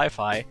order on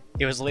Sci-Fi.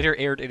 It was later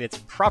aired in its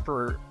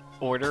proper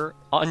order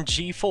on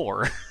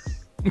G4.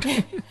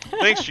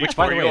 Thanks, G4. Which,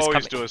 by the way, you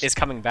always do us is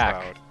coming back.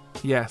 proud.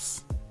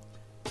 Yes.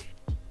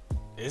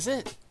 Is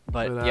it?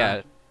 But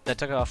yeah, that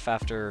took off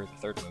after the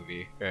third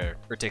movie,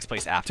 or takes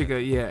place after.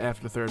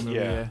 After the third movie.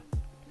 Yeah.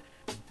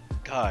 Yeah.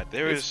 God,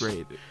 there It's is.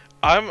 great.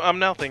 I'm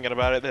now thinking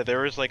about it that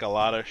there was like a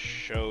lot of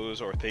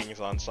shows or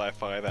things on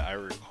Sci-Fi that I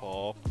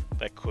recall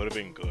that could have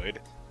been good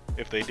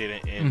if they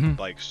didn't end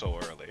like so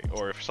early,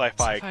 or if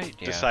Sci-Fi Sci-Fi,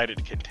 decided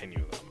to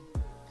continue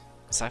them.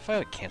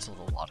 Sci-Fi canceled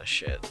a lot of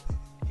shit.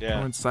 Yeah.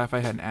 When Sci-Fi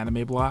had an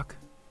anime block.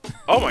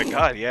 Oh my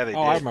God, yeah, they did.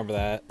 Oh, I remember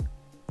that.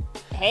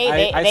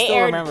 Hey, I they still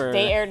aired remember.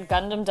 they aired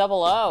Gundam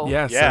 00.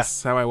 Yes, Yeah.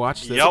 that's how I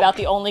watched it. Yup. It's about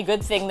the only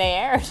good thing they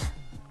aired.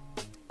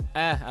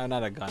 I'm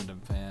not a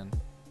Gundam fan.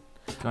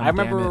 God I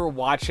remember damn it.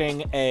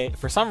 watching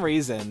for some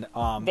reason,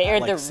 They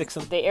aired like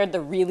they aired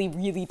the really,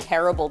 really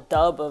terrible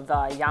dub of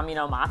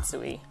Yamino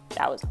Matsui.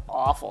 That was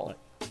awful.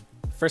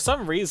 for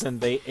some reason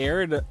they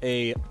aired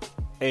the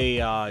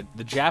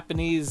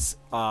Japanese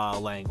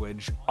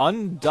language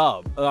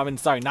undubbed. I mean,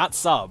 sorry, not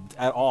subbed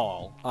at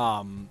all.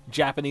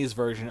 Japanese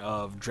version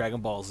of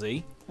Dragon Ball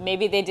Z.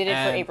 Maybe they did it for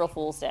And- April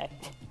Fool's Day.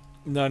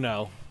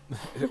 No,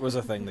 it was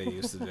a thing they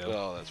used to do.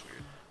 Oh, that's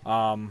weird.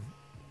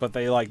 But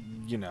they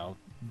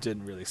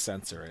didn't really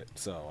censor it,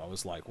 so I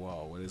was like,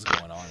 whoa, what is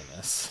going on in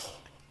this?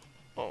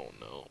 Oh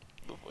no,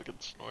 the fucking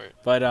snort.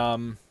 But I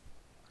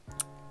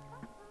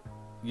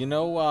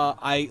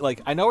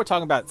know we're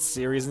talking about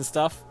series and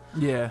stuff,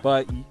 Yeah.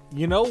 but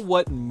you know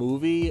what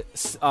movie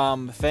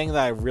thing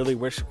that I really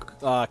wish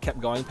kept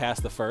going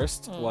past the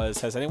first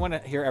was, has anyone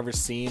here ever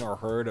seen or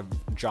heard of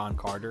John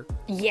Carter?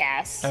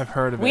 Yes. I've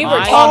heard of it. We were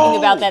talking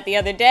about that the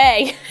other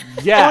day.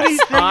 Yes. What do you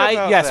think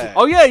about yes. that?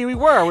 Oh yeah, we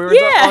were. We were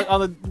Yeah.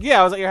 on the.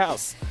 Yeah, I was at your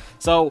house.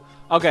 So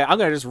Okay, I'm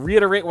gonna just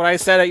reiterate what I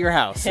said at your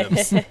house,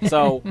 Sims.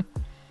 So,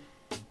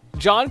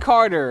 John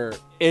Carter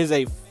is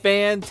a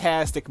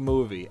fantastic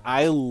movie.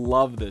 I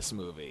love this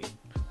movie.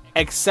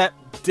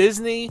 Except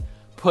Disney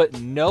put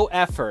no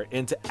effort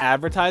into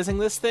advertising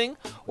this thing,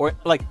 or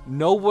like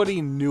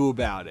nobody knew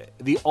about it.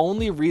 The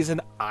only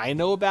reason I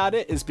know about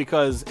it is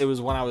because it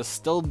was when I was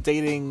still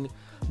dating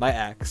my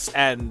ex,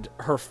 and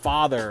her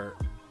father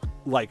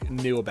like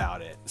knew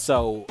about it.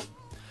 So,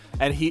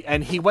 and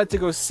he went to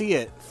go see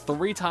it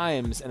 3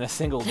 times in a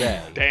single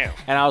day. Damn.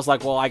 And I was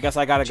like, well, I guess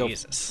I gotta go.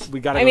 Jesus. We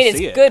gotta. I mean, go it's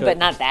see it, good, but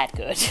not that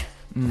good.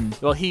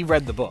 Well, he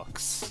read the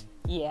books.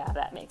 Yeah,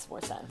 that makes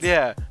more sense.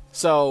 Yeah.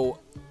 So,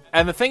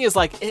 and the thing is,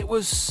 like, it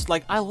was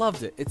like I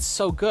loved it. It's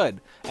so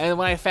good. And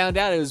when I found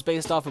out it was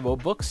based off of a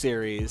book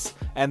series,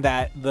 and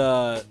that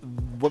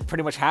what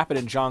pretty much happened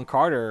in John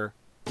Carter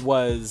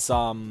was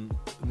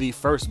the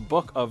first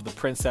book of the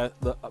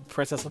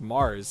Princess of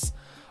Mars,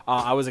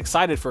 I was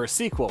excited for a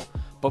sequel.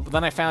 But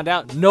then I found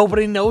out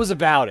nobody knows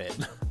about it.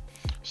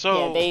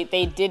 So Yeah,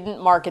 they didn't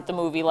market the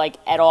movie like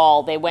at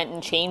all. They went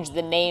and changed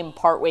the name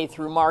partway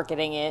through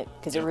marketing it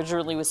because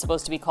originally it was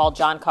supposed to be called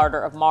John Carter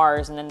of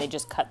Mars, and then they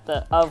just cut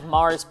the of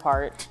Mars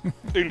part.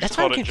 they just That's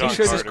called why I'm it John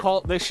confused.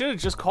 Carter. They should have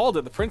just called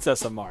it the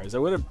Princess of Mars.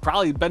 It would have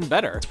probably been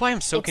better. That's why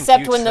I'm so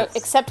Except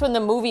confused. when the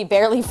movie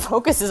barely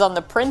focuses on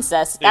the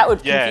princess, that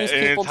would confuse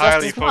it people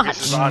entirely just as much.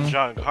 focuses on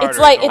John Carter. It's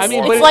like the it's,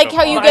 Lord it's of like the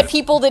how you Flies. get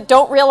people that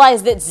don't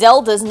realize that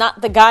Zelda's not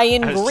the guy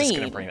in I was just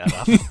gonna green. bring that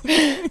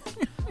up.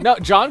 No,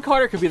 John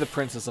Carter could be the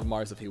Princess of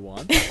Mars if he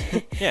wants.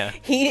 Yeah.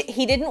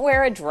 He didn't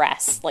wear a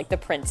dress like the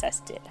princess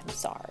did. I'm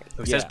sorry.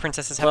 Who says Yeah.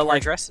 princesses But, have to wear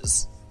like-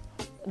 dresses?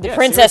 The Yeah,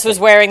 princess was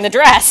wearing the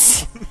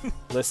dress.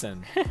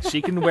 Listen, she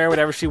can wear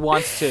whatever she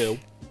wants to.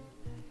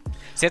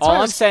 See, that's All why I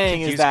I'm was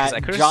saying is confused, 'cause that I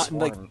could have John-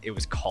 sworn like- it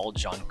was called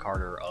John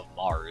Carter of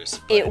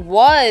Mars. But It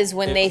was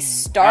when they at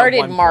started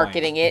one point.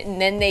 marketing it, and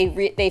then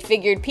they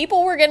figured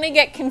people were going to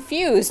get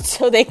confused,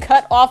 so they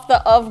cut off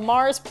the of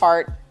Mars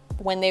part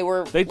when they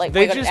were They like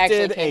they when it just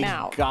actually did came a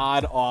out.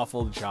 god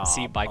awful job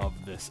See, by- of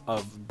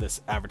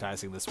this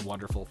advertising this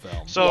wonderful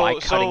film. So by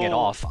cutting it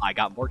off, I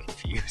got more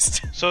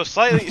confused. So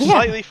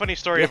slightly funny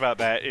story about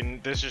that,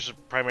 and this is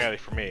primarily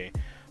for me.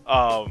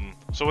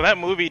 So when that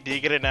movie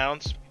did get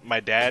announced, my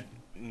dad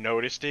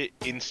noticed it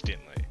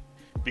instantly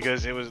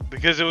because it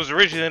was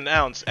originally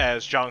announced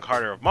as John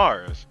Carter of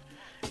Mars,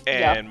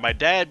 and my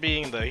dad,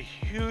 being the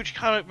huge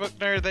comic book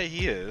nerd that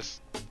he is,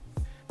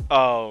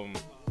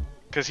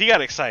 because he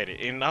got excited,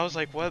 and I was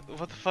like, what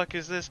the fuck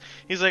is this?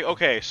 He's like,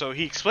 okay, so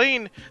he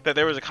explained that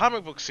there was a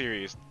comic book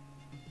series,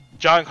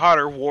 John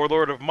Carter,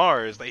 Warlord of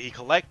Mars, that he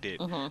collected.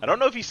 I don't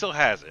know if he still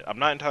has it. I'm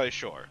not entirely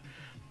sure.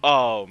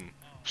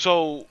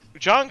 So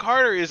John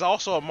Carter is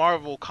also a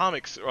Marvel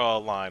Comics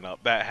lineup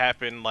that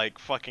happened like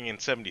fucking in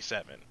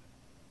 '77.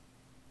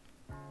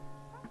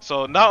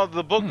 So now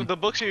the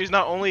book series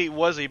not only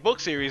was a book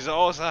series, it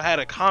also had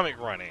a comic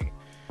running.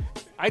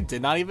 I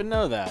did not even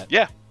know that.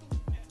 Yeah.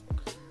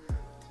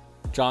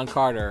 John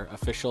Carter,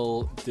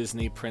 official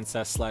Disney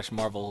princess /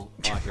 Marvel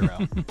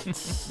hero.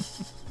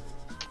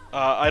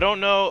 I don't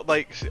know.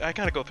 Like, I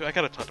gotta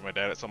talk to my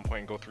dad at some point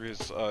and go through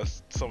his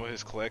some of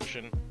his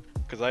collection,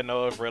 because I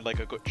know I've read like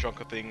a good chunk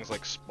of things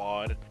like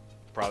Spawn,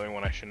 probably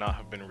when I should not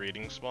have been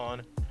reading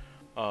Spawn.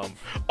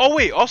 Oh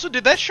wait, also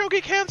did that show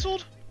get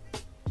canceled?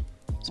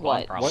 Spawn,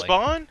 What? Probably.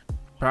 Spawn?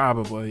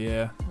 Probably,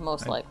 yeah.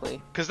 Most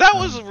likely. Because that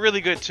was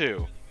really good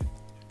too.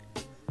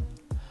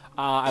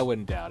 I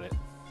wouldn't doubt it.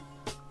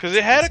 Because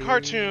it had a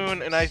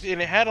cartoon and it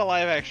had a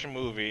live action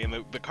movie, and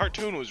the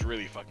cartoon was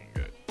really fucking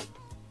good.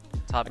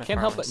 Todd I can't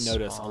help but McFarlane's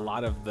notice a Spawn.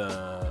 lot of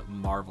the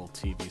Marvel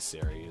TV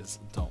series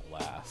don't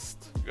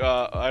last.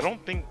 I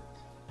don't think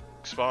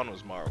Spawn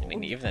was Marvel. I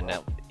mean, even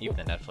the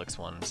Netflix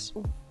ones.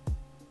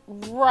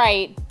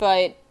 Right,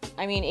 but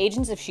I mean,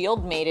 Agents of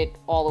S.H.I.E.L.D. made it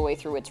all the way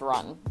through its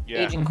run.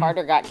 Yeah. Agent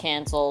Carter got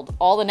canceled.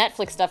 All the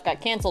Netflix stuff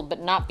got canceled, but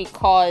not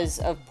because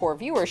of poor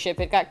viewership.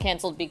 It got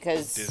canceled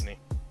because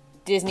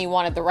Disney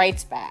wanted the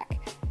rights back.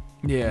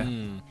 Yeah.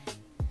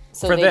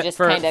 So For they the- just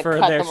for- kind of for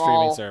cut their them streaming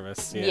all.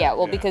 service, yeah. Yeah,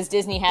 well, Yeah. because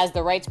Disney has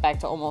the rights back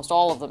to almost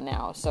all of them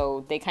now,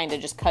 so they kind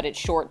of just cut it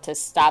short to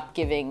stop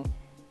giving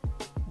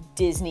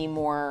Disney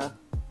more.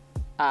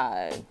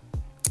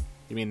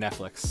 You mean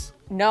Netflix?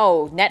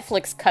 No,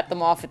 Netflix cut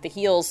them off at the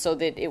heels so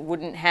that it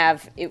wouldn't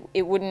have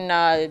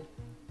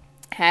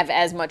have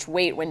as much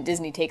weight when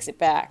Disney takes it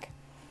back.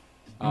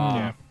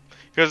 Yeah.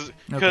 Because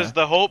Okay.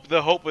 the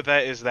hope with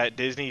that is that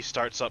Disney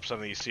starts up some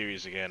of these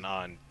series again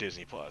on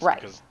Disney Plus. Right.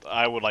 Because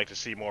I would like to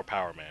see more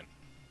Power Man.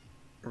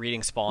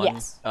 Reading Spawn,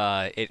 Yes.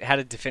 it had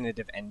a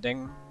definitive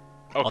ending,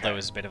 although Okay. it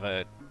was a bit of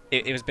a...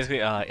 It was basically,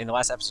 in the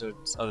last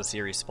episodes of the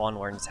series, Spawn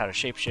learns how to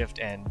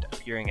shapeshift, and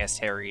appearing as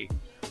Terry,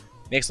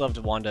 makes love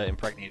to Wanda,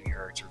 impregnating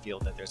her. It's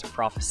revealed that there's a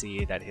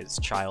prophecy that his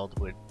child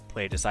would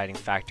play a deciding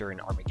factor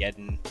in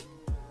Armageddon.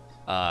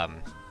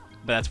 But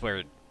that's where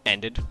it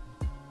ended.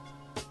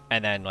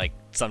 And then, like,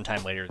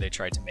 sometime later, they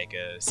tried to make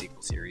a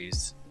sequel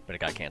series, but it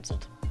got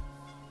canceled.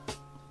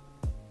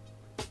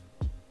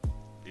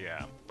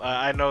 Yeah.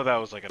 I know that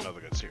was like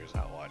another good series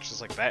I watched. It's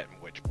like that and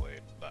Witchblade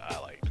that I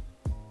liked.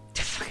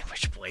 Fucking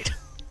Witchblade. Beyblade.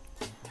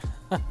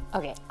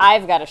 Okay,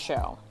 I've got a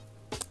show.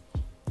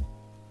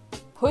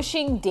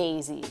 Pushing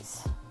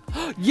Daisies.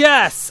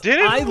 Yes!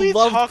 Didn't we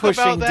love talk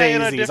Pushing about that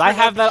in a Daisies. I different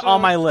have that on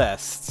episode? my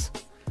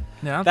list.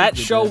 Yeah, I don't That think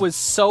we show did. was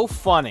so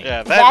funny.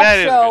 Yeah, That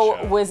is a show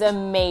good show. was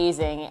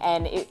amazing,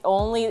 and it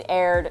only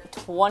aired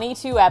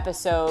 22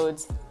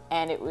 episodes,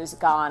 and it was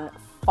gone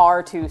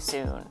far too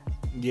soon.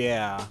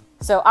 Yeah.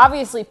 So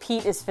obviously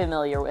Pete is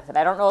familiar with it.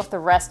 I don't know if the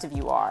rest of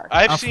you are.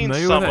 I've I'm seen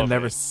familiar some with it. of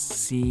Never it.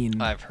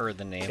 seen. I've heard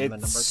the name a number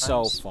of It's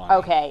times. so funny.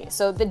 Okay,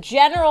 so the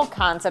general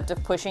concept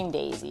of Pushing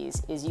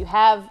Daisies is you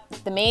have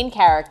the main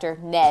character,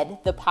 Ned,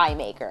 the pie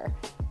maker,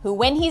 who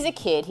when he's a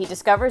kid, he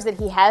discovers that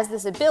he has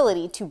this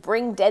ability to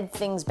bring dead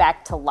things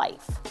back to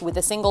life with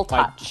a single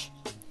touch.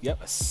 Yep,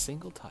 a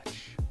single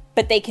touch.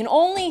 But they can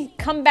only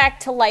come back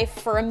to life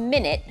for a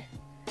minute,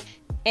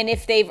 and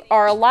if they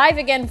are alive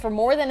again for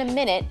more than a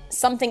minute,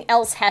 something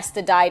else has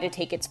to die to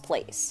take its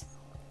place.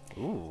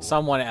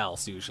 Someone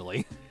else,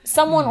 usually.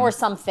 Someone or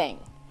something.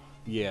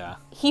 Yeah.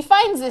 He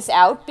finds this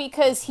out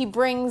because he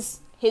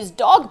brings his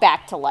dog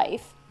back to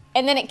life,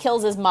 and then it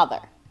kills his mother.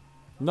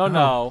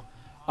 No.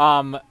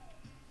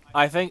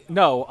 I think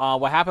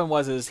what happened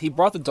was he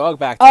brought the dog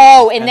back. To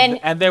Oh, him,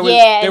 and there was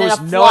yeah, there and was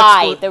then a no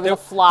fly. expl- There was a there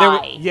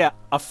fly. yeah,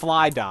 a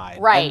fly died.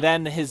 Right. And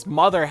then his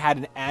mother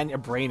had a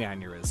brain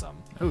aneurysm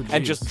Oh, and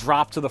jeez. just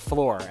dropped to the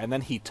floor. And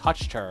then he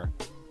touched her,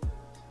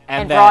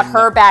 and then, brought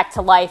her back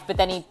to life, but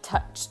then he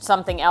touched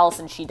something else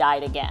and she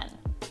died again.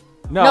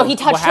 No, he what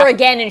touched her happened-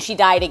 again and she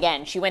died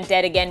again. She went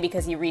dead again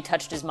because he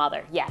retouched his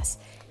mother. Yes.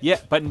 Yeah,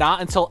 but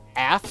not until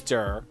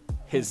after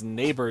his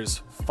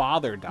neighbor's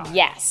father died.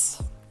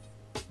 Yes.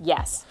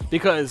 Yes.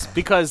 Because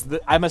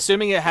I'm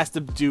assuming it has to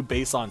do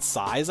based on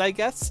size, I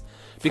guess.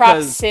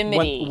 Because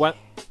Proximity.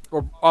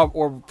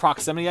 or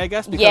proximity, I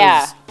guess. Because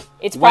Yeah.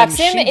 It's when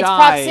proximity. she It's died-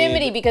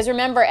 proximity because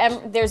remember,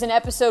 there's an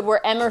episode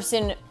where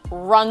Emerson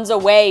runs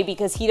away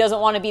because he doesn't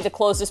want to be the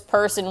closest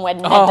person when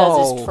Ned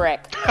does his Oh. trick.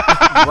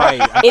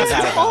 Right. I It's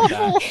forgot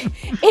about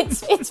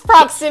that. it's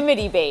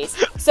proximity based.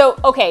 So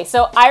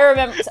I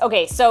remember.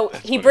 Okay, so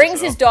he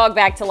brings his dog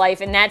back to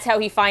life, and that's how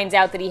he finds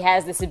out that he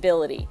has this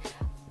ability.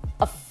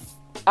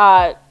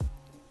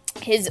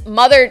 His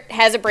mother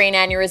has a brain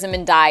aneurysm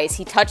and dies.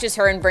 He touches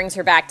her and brings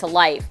her back to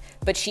life,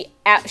 but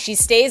she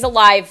stays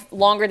alive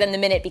longer than the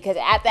minute because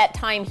at that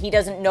time he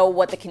doesn't know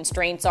what the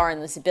constraints are in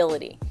this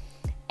ability,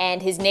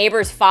 and his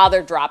neighbor's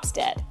father drops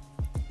dead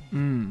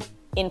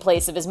in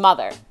place of his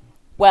mother.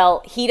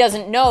 Well, he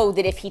doesn't know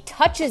that if he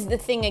touches the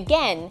thing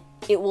again,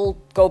 it will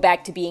go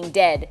back to being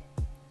dead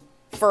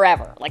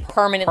forever, like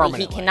permanently.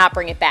 He cannot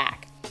bring it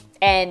back.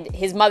 And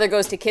his mother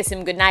goes to kiss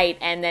him goodnight,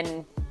 and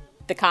then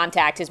the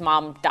contact, his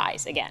mom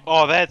dies again.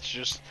 Oh, that's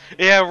just...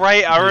 Yeah,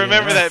 right. I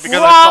remember that because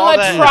Trauma, I saw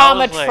that. and I trauma,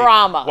 was like,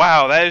 trauma.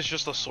 Wow, that is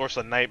just a source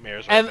of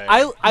nightmares right And there.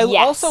 I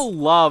Yes. also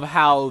love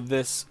how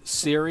this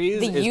series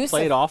The is use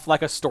played of- off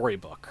like a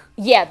storybook.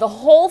 Yeah, the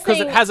whole Because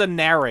thing... it has a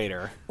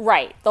narrator.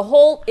 Right.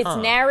 It's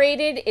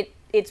narrated,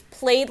 it's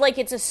played like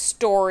it's a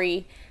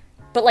story,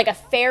 but like a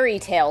fairy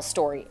tale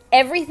story.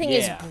 Everything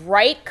is Yeah.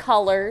 bright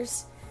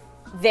colors.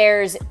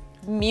 There's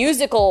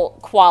musical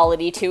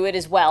quality to it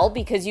as well,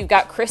 because you've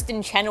got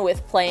Kristen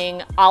Chenoweth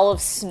playing Olive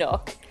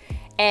Snook.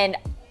 And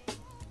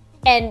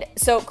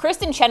so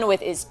Kristen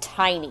Chenoweth is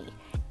tiny.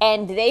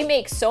 And they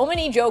make so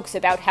many jokes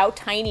about how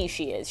tiny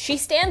she is. She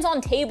stands on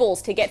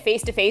tables to get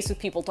face to face with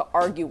people to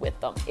argue with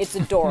them. It's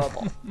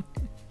adorable.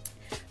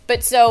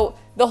 But so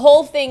the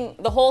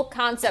whole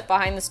concept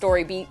behind the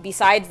story,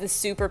 besides the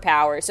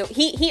superpower, so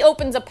he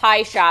opens a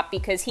pie shop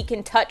because he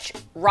can touch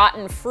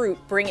rotten fruit,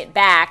 bring it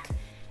back,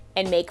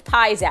 and make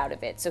pies out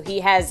of it. So he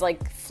has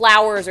like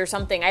flowers or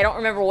something. I don't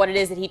remember what it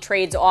is that he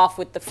trades off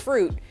with the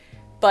fruit,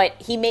 but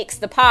he makes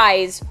the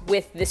pies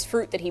with this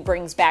fruit that he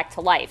brings back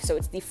to life. So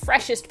it's the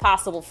freshest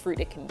possible fruit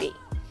it can be.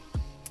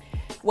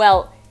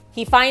 Well,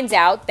 he finds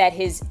out that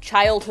his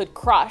childhood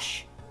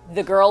crush,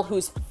 the girl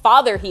whose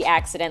father he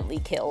accidentally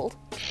killed,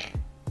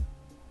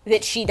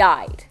 that she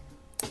died.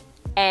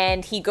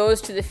 And he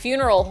goes to the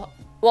funeral.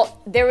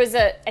 Well,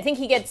 I think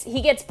he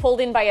gets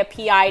pulled in by a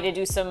PI to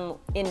do some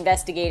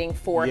investigating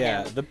for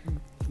him.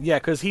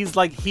 Because he's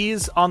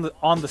on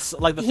the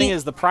like the thing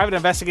is the private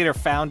investigator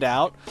found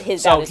out,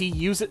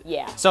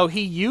 So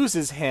he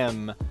uses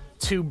him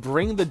to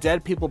bring the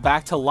dead people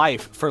back to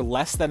life for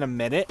less than a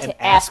minute and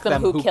ask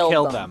them who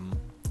killed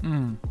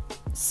them.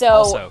 So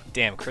Also,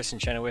 damn, Kristen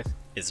Chenoweth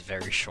is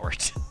very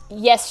short.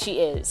 yes, she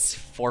is.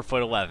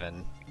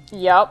 4'11".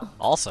 Yep.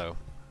 Also,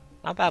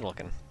 not bad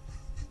looking.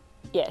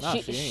 Yeah, No, she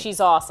ain't. she's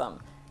awesome.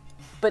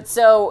 But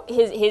so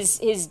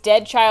his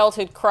dead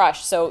childhood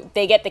crush, so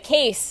they get the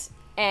case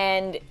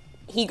and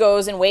he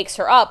goes and wakes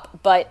her up,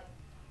 but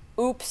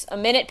oops, a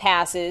minute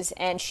passes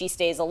and she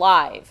stays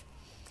alive.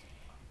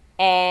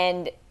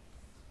 And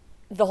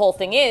the whole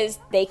thing is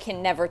they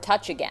can never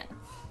touch again.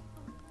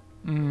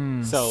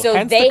 So So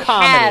hence they the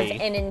have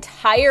comedy. an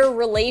entire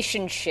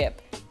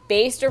relationship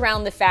based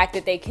around the fact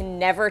that they can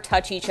never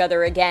touch each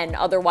other again,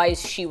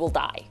 otherwise she will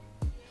die.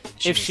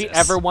 If she Jesus.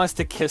 ever wants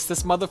to kiss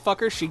this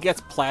motherfucker, she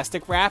gets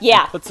plastic wrap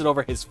Yeah. and puts it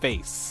over his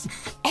face.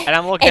 And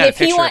I'm looking at a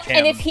picture of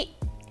him,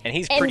 and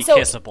he's pretty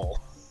kissable.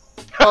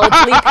 Well,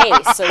 it's Lee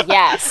Pace, so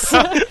yes.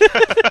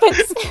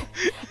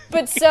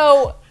 but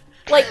so,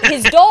 like,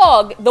 his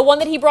dog, the one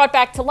that he brought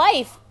back to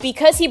life,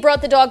 because he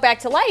brought the dog back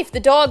to life, the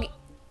dog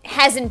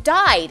hasn't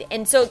died.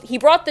 And so he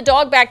brought the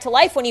dog back to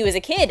life when he was a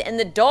kid, and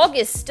the dog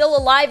is still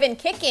alive and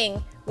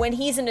kicking when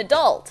he's an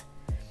adult.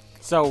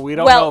 So we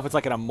don't know if it's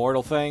like an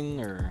immortal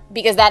thing or...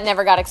 Because that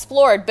never got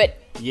explored, but...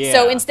 Yeah.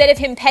 So instead of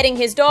him petting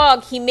his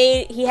dog,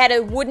 he had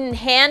a wooden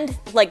hand,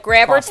 like,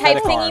 grabber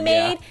type thing he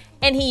made,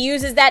 and he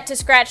uses that to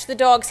scratch the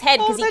dog's head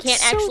because he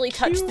can't actually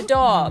touch the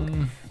dog.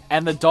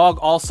 And the dog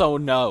also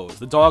knows.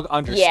 The dog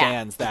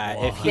understands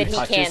that if he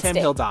touches him,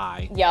 he'll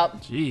die.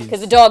 Yep.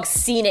 Because the dog's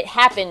seen it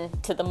happen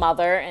to the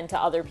mother and to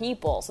other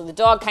people. So the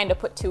dog kind of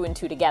put 2 and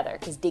 2 together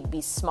because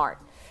Digby's smart.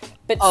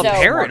 But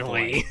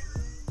Apparently.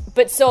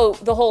 But so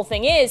the whole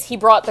thing is he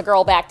brought the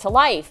girl back to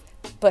life,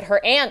 but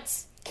her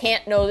aunts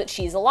can't know that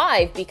she's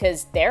alive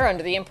because they're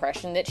under the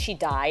impression that she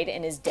died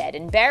and is dead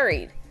and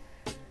buried.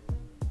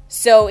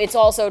 So it's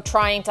also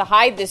trying to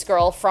hide this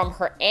girl from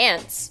her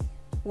aunts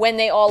when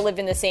they all live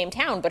in the same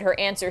town, but her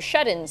aunts are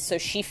shut-ins, so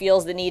she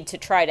feels the need to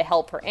try to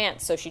help her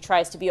aunts, so she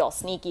tries to be all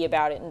sneaky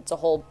about it, and it's a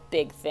whole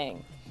big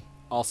thing.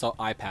 Also,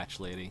 Eye Patch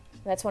Lady.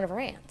 That's one of her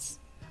aunts.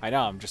 I know,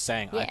 I'm just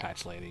saying Eye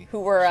Patch Lady. Who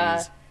were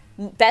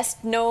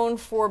best known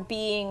for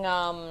being,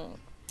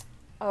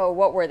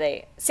 what were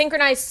they?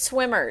 Synchronized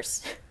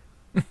swimmers.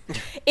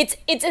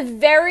 It's a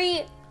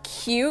very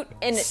cute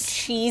and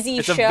cheesy show.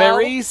 It's a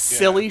very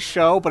silly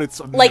show, but it's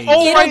amazing. Like,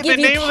 it'll give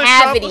you cavities. The name of the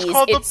shop was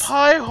called The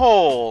Pie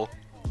Hole.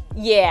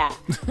 Yeah.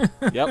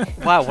 Yep.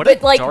 Wow, what a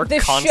dark the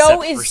concept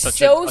show for is such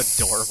so an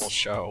adorable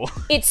show.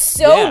 It's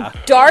so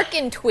dark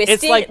and twisted,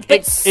 it's like, but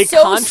it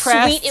so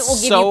sweet it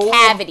will give you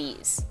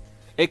cavities.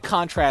 It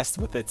contrasts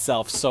with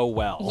itself so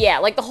well. Yeah,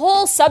 like the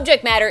whole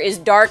subject matter is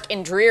dark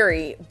and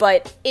dreary,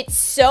 but it's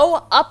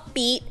so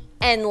upbeat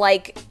and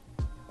like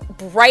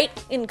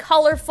bright and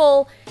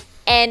colorful,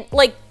 and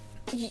like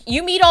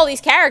you meet all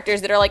these characters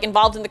that are like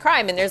involved in the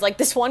crime, and there's like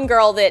this one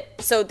girl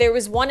so there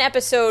was one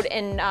episode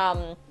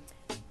and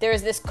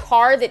there's this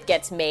car that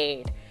gets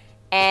made,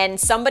 and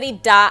somebody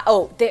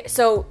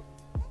so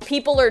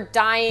people are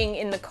dying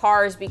in the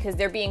cars because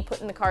they're being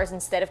put in the cars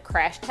instead of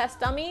crash test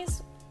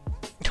dummies.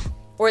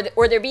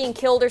 Or they're being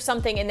killed or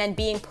something and then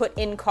being put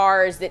in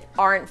cars that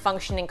aren't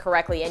functioning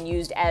correctly and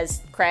used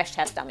as crash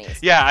test dummies.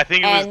 Yeah, I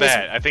think it was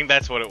that. I think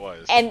that's what it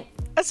was. And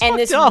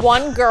this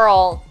one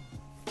girl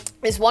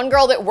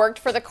that worked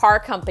for the car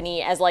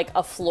company as like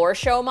a floor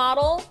show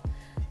model,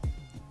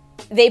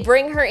 they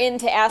bring her in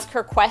to ask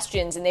her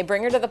questions, and they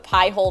bring her to the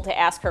pie hole to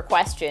ask her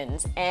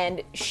questions,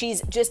 and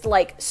she's just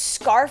like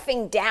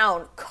scarfing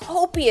down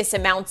copious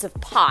amounts of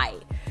pie.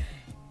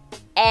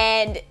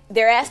 And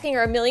they're asking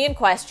her a million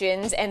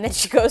questions, and then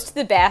she goes to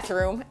the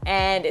bathroom,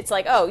 and it's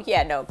like, oh,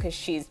 yeah, no, because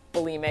she's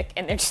bulimic,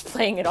 and they're just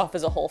playing it off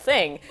as a whole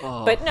thing.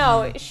 Oh. But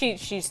no,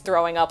 she's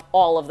throwing up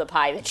all of the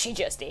pie that she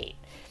just ate.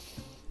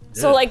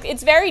 Yeah. So, like,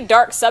 it's very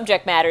dark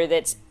subject matter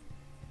that's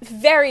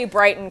very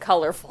bright and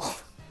colorful.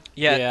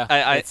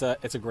 Yeah, it's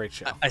a great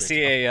show. I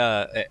see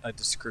a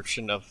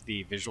description of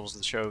the visuals of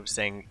the show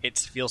saying it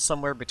feels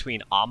somewhere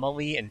between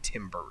Amelie and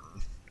Tim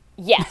Burton.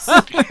 Yes.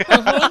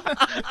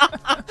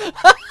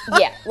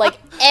 Yeah, like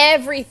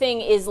everything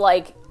is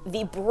like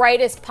the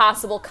brightest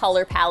possible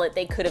color palette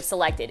they could have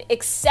selected,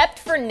 except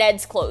for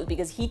Ned's clothes,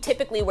 because he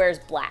typically wears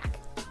black.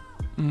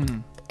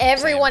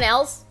 Everyone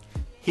else...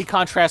 He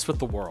contrasts with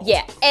the world.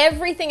 Yeah,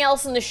 everything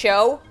else in the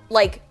show,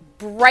 like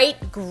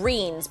bright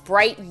greens,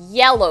 bright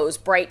yellows,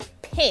 bright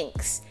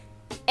pinks.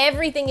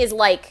 Everything is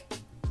like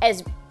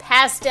as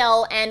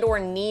pastel and or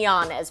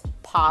neon as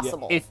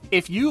possible. Yeah.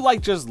 If you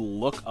like just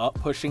look up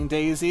Pushing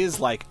Daisies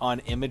like on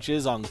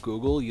images on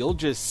Google, you'll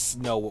just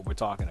know what we're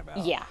talking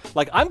about. Yeah.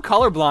 Like, I'm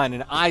colorblind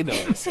and I know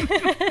this.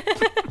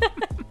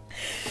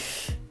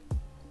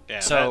 Yeah,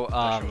 so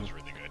that show was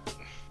really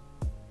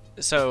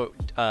good. So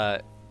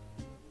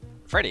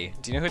Freddie,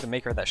 do you know who the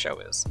maker of that show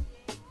is?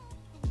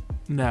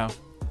 No.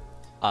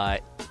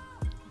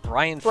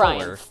 Brian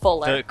Fuller,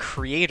 the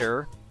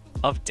creator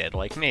of Dead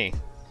Like Me.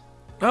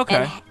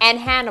 Okay. And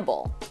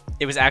Hannibal.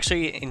 It was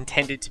actually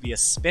intended to be a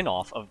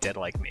spin-off of Dead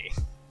Like Me.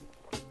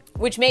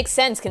 Which makes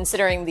sense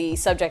considering the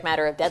subject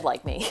matter of Dead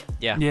Like Me.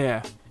 Yeah.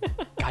 Yeah.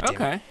 God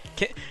damn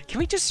it. Can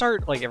we just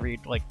start, like, every,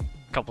 like,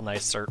 couple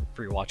nights start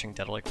rewatching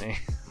Dead Like Me?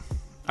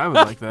 I would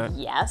like that.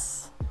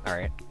 Yes.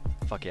 Alright.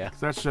 Fuck yeah.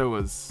 That show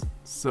was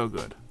so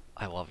good.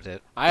 I loved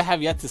it. I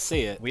have yet to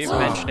see it. We've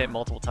mentioned it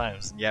multiple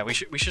times. Yeah, let's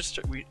do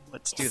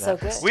that. So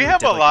good. We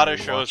have a lot of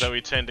shows that we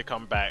tend to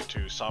come back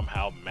to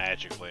somehow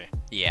magically.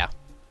 Yeah.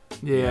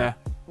 Yeah.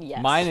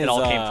 Yes. Mine is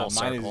all came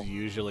full mine circle. is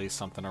usually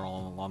something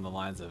along the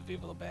lines of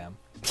Viva La Bam.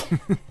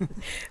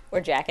 Or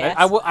Jackass.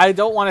 I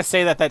don't want to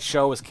say that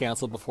show was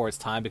canceled before its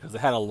time because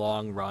it had a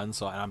long run,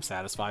 so I'm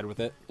satisfied with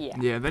it. Yeah.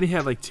 Yeah, then he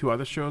had like 2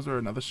 other shows or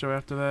another show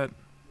after that.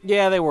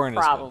 Yeah, they weren't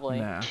Probably.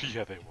 Nah.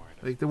 Yeah, they weren't.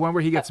 Like the one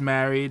where he gets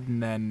married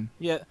and then...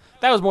 Yeah,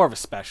 that was more of a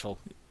special.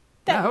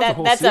 Yeah, that was a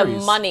whole That's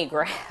series. a money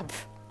grab.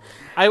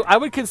 I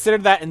would consider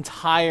that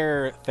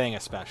entire thing a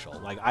special.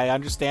 Like, I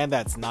understand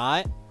that's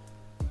not,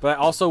 but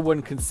I also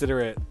wouldn't consider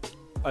it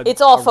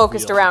It's all a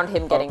focused real- around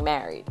him getting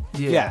married.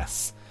 Yeah.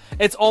 Yes.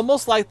 It's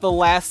almost like the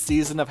last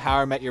season of How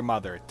I Met Your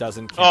Mother. It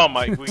doesn't Oh count.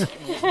 my!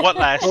 What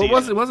last Well,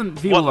 season? it wasn't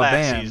Viva What La last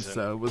Band, season?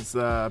 so it was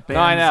Bands No,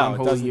 I know. on It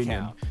Holy doesn't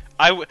Union.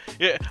 count.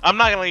 I'm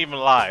not gonna even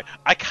lie.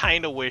 I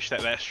kind of wish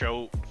that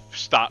show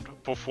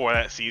stopped before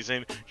that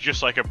season, just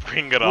so I could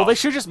bring it Well, up. they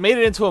should just made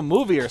it into a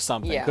movie or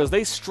something, Yeah. because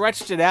they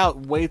stretched it out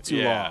way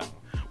too long.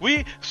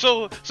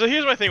 So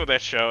here's my thing with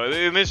that show,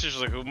 and this is just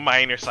like a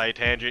minor side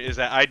tangent, is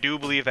that I do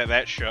believe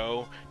that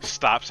show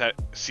stops at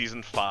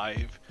season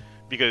 5,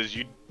 because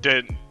you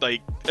didn't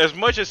like, as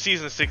much as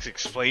season 6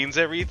 explains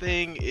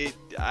everything,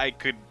 I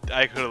could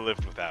have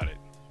lived without it.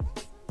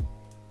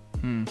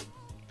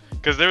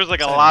 Because there was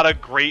like a lot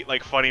of great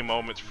like funny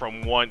moments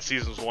from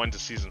seasons 1 to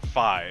season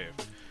 5.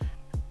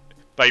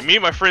 Like, me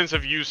and my friends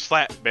have used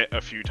Slapbet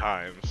a few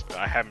times.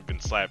 I haven't been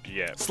slapped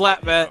yet.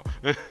 Slapbet.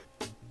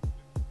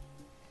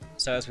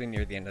 So as we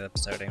near the end of the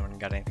episode, anyone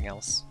got anything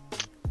else?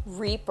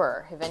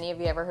 Reaper. Have any of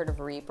you ever heard of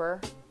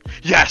Reaper?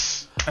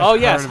 Yes. Oh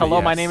I've yes, heard of it,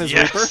 hello, my yes. name is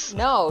Yes. Reaper.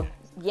 No.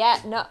 Yeah,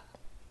 no.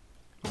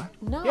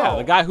 No. Yeah,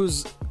 the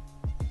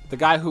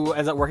guy who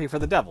ends up working for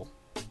the devil,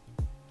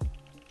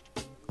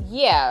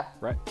 Yeah.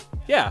 right?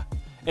 Yeah.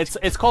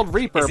 It's called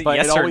Reaper, Is it but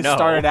yes it or always no?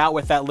 started out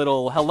with that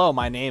little "Hello,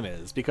 my name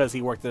is," because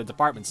he worked at a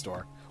department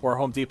store or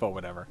Home Depot,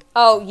 whatever.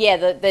 Oh, yeah,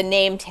 the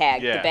name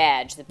tag, Yeah. the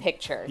badge, the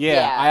picture.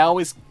 Yeah, I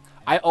always,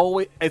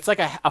 it's like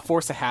a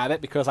force of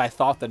habit, because I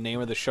thought the name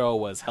of the show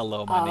was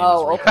 "Hello, my name is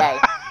Oh, Reaper." okay.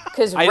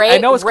 Because I Ray,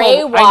 know it's Ray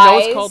called- Wise, I know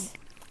it's called-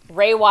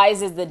 Ray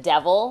Wise is the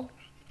devil.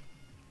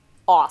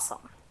 Awesome.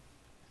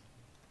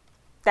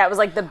 That was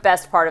like the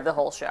best part of the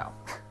whole show.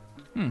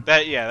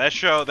 That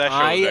show was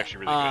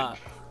actually really good.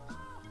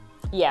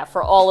 Yeah,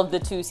 for all of the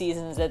 2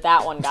 seasons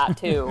that one got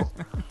too.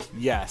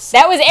 Yes.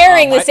 That was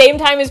airing the I- same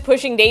time as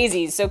Pushing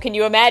Daisies, so can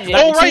you imagine?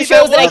 Oh, the 2 right,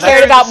 shows that I was cared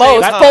airing about the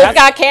same most time. both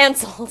got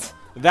canceled.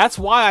 That's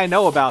why I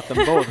know about them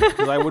both,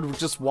 because I would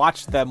just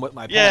watch them with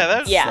my parents. Yeah,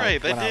 that's Yeah.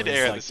 right. That when I did was,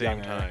 air at like, the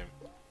same younger.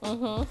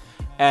 time.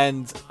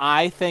 And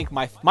I think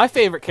my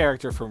favorite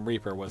character from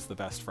Reaper was the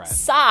best friend.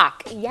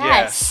 Sock,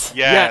 yes.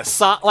 Yeah,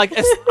 so,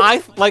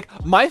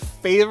 my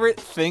favorite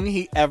thing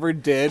he ever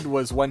did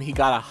was when he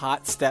got a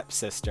hot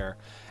stepsister,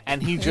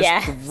 and he just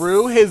Yes.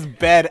 threw his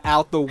bed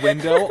out the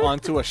window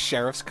onto a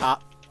sheriff's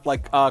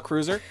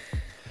cruiser,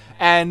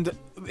 and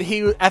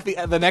he at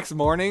the next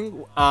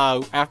morning,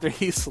 after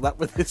he slept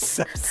with his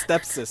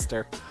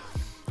stepsister,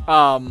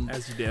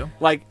 As you do.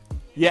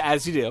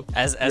 as you do,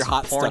 As your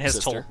hot porn has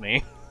stepsister. told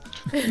me.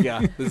 Yeah,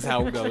 this is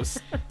how it goes.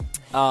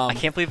 I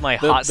can't believe my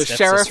The hot sheriff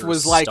stepsister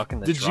was like, stuck in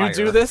the "Did dryer. you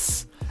do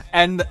this?"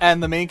 And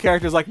the main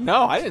character's like,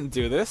 "No, I didn't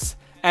do this."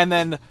 And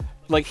then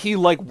he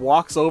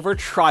walks over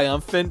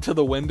triumphant to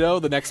the window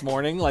the next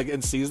morning,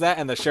 and sees that,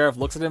 and the sheriff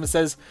looks at him and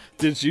says,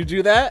 "Did you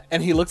do that?"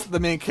 And he looks at the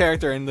main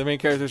character, and the main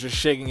character's just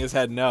shaking his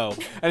head no.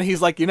 And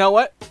he's like, "You know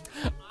what?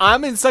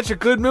 I'm in such a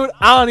good mood,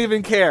 I don't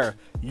even care.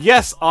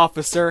 Yes,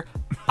 officer,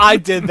 I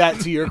did that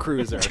to your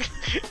cruiser."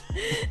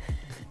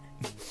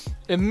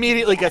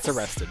 Immediately gets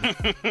arrested.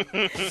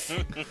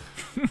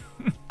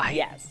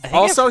 Yes. I think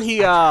Also, I've he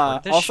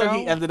heard this show.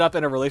 ended up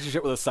in a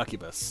relationship with a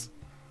succubus.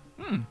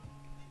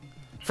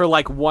 For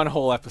one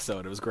whole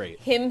episode, it was great.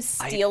 Him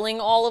stealing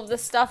all of the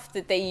stuff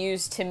that they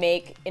used to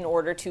make in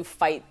order to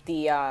fight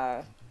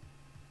the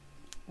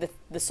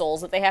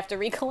souls that they have to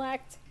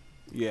recollect.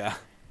 Yeah,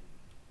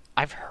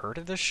 I've heard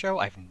of this show.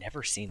 I've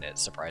never seen it,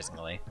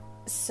 surprisingly.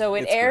 So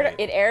it It's aired.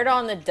 great. It aired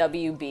on the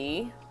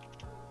WB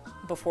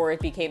before it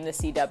became the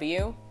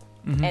CW.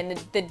 And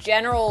the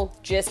general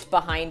gist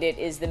behind it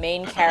is the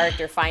main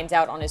character finds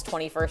out on his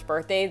 21st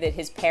birthday that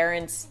his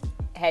parents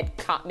had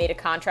made a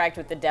contract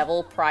with the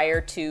devil prior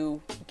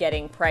to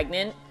getting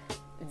pregnant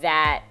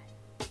that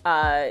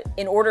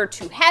in order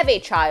to have a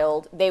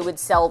child, they would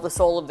sell the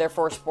soul of their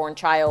firstborn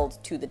child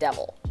to the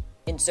devil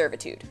in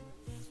servitude.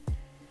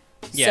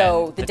 Yeah,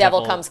 So and the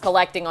devil comes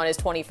collecting on his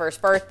 21st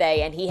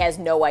birthday, and he has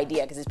no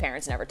idea because his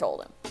parents never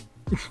told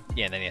him.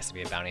 Yeah, and then he has to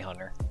be a bounty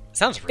hunter.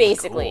 Sounds really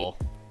Basically. cool.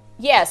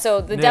 Yeah, so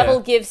the devil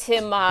gives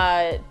him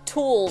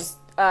tools,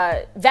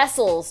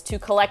 vessels to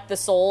collect the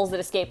souls that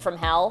escape from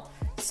hell.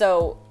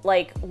 So,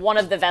 one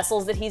of the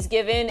vessels that he's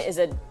given is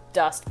a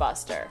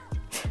dustbuster.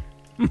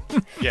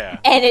 Yeah.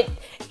 And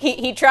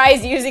he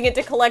tries using it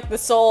to collect the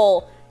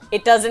soul.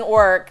 It doesn't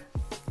work.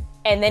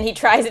 And then he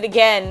tries it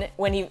again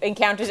when he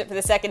encounters it for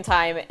the second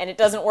time, and it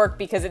doesn't work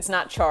because it's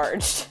not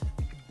charged.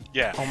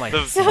 Yeah. Oh my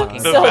the,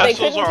 fucking the So they vessels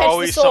couldn't are catch the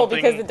always soul something.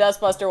 because the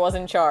dustbuster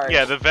wasn't charged.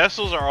 Yeah, the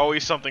vessels are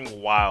always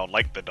something wild,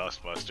 like the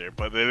Dustbuster,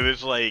 but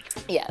it's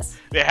Yes.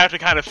 they have to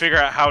kind of figure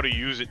out how to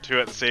use it too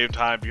at the same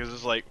time, because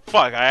it's like,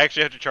 fuck, I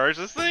actually have to charge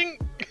this thing?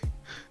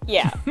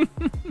 Yeah.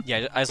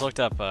 Yeah, I just looked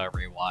up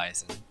Ray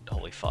Wise, and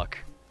holy fuck.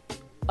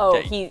 Oh,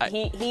 Yeah,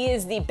 he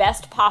is the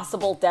best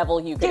possible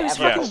devil you could It was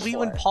ever fucking hope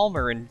Leland for.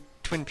 Palmer in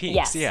Twin Peaks,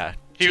 Yes. yeah.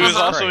 He was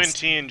Jesus also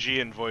Christ. in TNG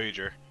and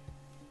Voyager.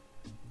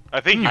 I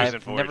think he was in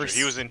I've never Voyager.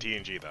 He was in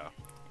TNG, though.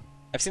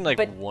 I've seen like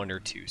But- 1 or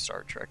 2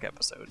 Star Trek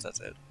episodes,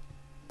 that's it.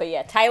 But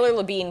yeah, Tyler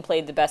Labine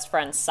played the best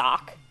friend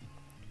Sock,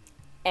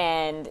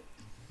 and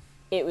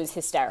it was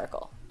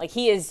hysterical. Like,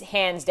 he is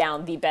hands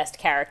down the best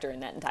character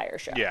in that entire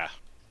show. Yeah.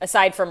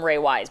 Aside from Ray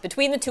Wise.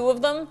 Between the two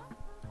of them,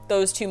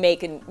 those two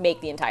make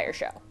the entire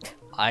show.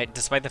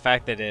 Despite the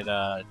fact that it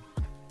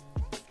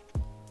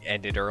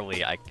ended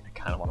early, I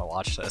kind of want to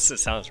watch this. It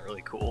sounds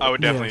really cool. I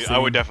would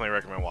definitely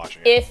recommend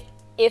watching it.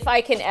 If I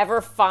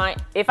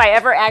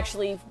ever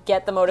actually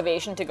get the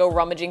motivation to go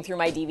rummaging through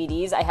my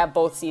DVDs, I have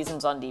both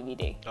seasons on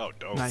DVD. Oh,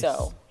 dope. Nice.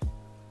 So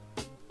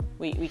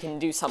we can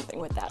do something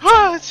with that.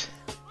 What?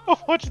 I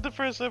watched the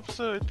first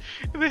episode,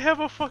 and they have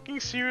a fucking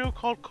cereal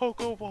called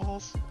Cocoa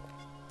Balls.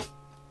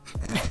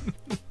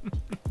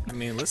 I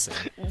mean, listen.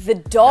 The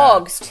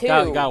dogs too.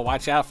 Gotta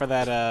watch out for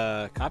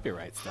that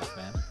copyright stuff,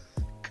 man.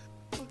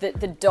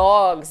 The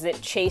dogs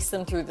that chase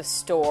them through the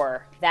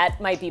store. That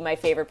might be my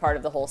favorite part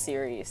of the whole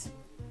series.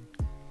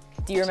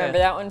 Do you remember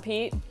that one,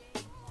 Pete?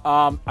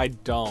 I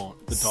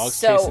don't. The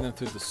dogs chasing them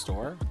through the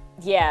store?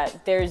 Yeah,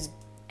 there's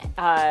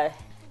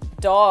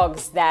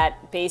dogs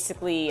that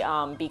basically,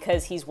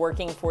 because he's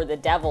working for the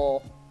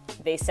devil,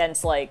 they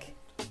sense like...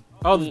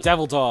 Oh, the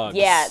devil dogs.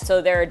 Yeah,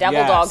 so there are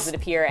devil dogs that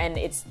appear, and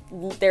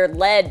they're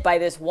led by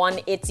this one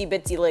itsy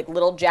bitsy like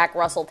little Jack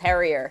Russell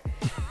Terrier.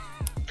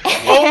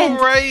 Oh,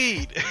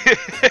 right!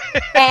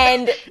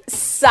 And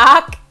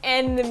Sock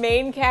and the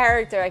main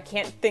character, I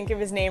can't think of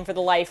his name for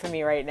the life of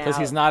me right now. Because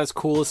he's not as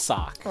cool as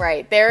Sock.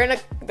 Right, they're in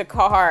the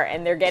car,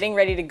 and they're getting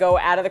ready to go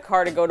out of the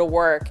car to go to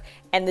work,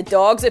 and the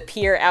dogs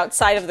appear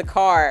outside of the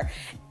car,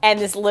 and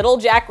this little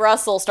Jack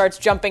Russell starts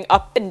jumping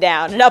up and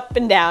down and up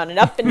and down and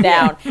up and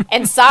down,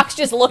 and Sock's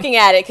just looking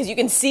at it, because you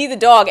can see the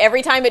dog.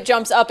 Every time it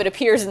jumps up, it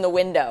appears in the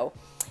window.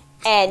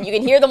 And you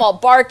can hear them all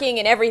barking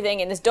and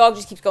everything, and this dog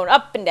just keeps going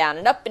up and down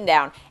and up and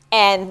down.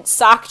 And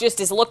Sock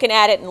just is looking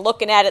at it and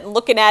looking at it and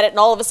looking at it, and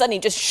all of a sudden he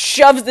just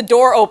shoves the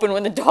door open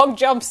when the dog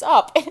jumps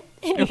up. And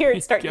you hear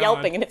it start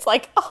yelping, and it's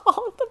like,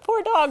 oh, the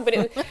poor dog.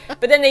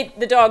 But then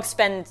the dogs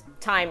spend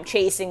time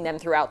chasing them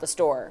throughout the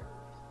store,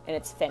 and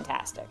it's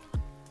fantastic.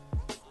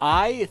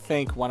 I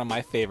think one of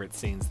my favorite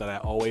scenes that I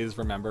always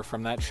remember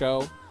from that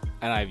show,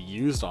 and I've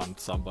used on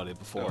somebody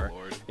before,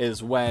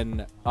 is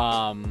when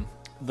the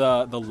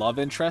love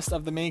interest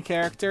of the main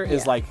character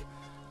is like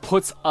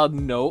puts a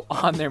note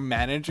on their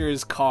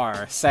manager's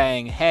car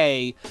saying,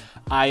 "Hey,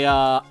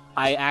 I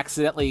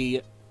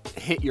accidentally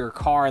hit your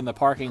car in the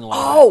parking lot.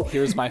 Oh!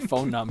 Here's my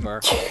phone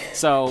number."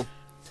 So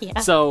you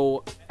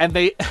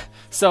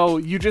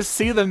just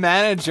see the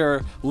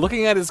manager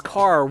looking at his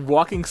car,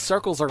 walking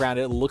circles around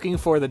it, looking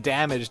for the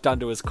damage done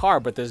to his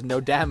car, but there's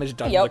no damage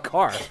done to the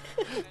car.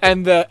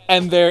 and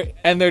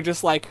they're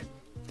just like,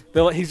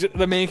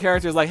 the main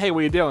character is like, "Hey, what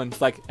are you doing?"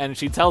 It's like, and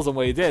she tells him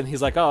what he did, and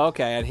he's like, "Oh,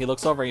 okay." And he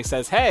looks over and he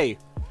says, "Hey,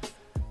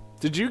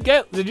 did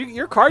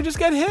your car just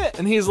get hit?"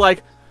 And he's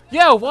like,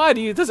 "Yeah, why?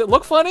 Does it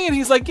look funny?" And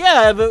he's like,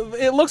 "Yeah,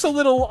 it looks a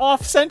little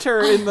off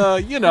center in the,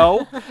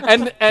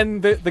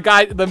 and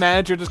the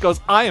manager just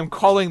goes, "I am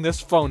calling this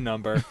phone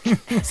number."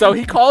 So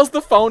he calls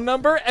the phone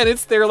number, and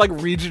it's their like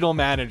regional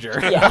manager.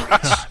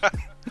 Yeah.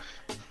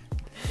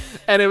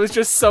 And it was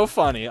just so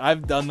funny.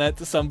 I've done that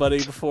to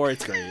somebody before.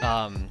 It's great.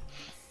 God,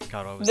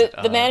 what was it?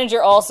 The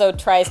manager also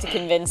tries to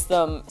convince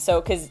them,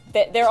 because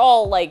they're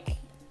all like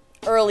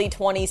early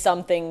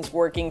 20-somethings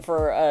working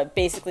for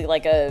basically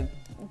like a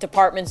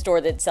department store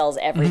that sells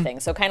everything.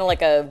 So kind of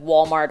like a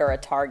Walmart or a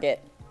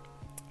Target,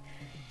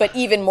 but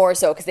even more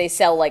so because they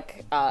sell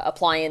like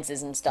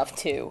appliances and stuff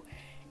too.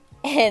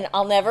 And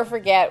I'll never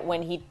forget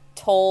when he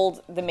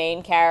told the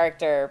main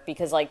character,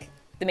 because like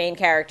the main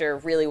character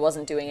really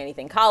wasn't doing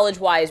anything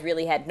college-wise,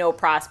 really had no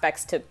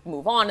prospects to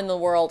move on in the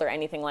world or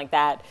anything like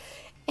that.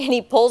 And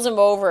he pulls him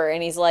over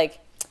and he's like,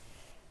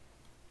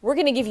 "We're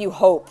going to give you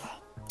hope.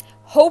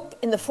 Hope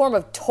in the form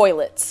of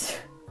toilets."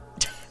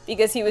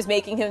 Because he was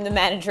making him the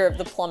manager of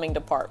the plumbing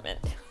department.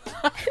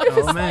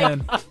 Oh,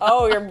 man.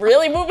 Oh, you're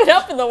really moving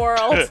up in the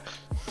world.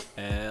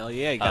 Hell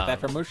yeah, you got that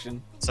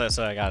promotion. So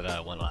I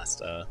got one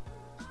last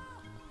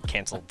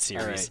canceled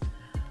series. Right.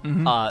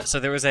 Mm-hmm. So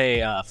there was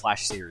a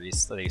Flash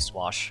series that I used to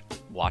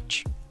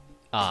watch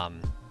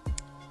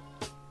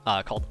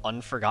called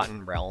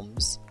Unforgotten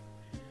Realms,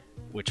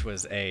 which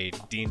was a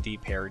D&D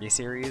parody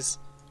series.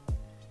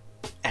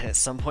 And at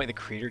some point, the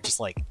creator just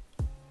like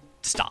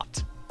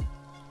stopped,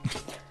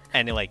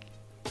 and it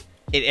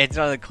ended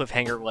on a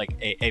cliffhanger. Like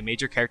a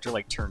major character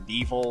like turned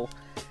evil,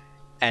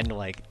 and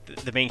like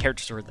the main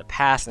characters were in the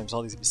past, and there's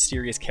all these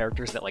mysterious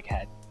characters that like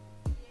had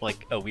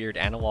like a weird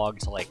analog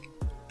to like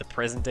the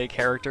present day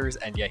characters,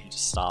 and yeah, he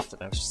just stopped,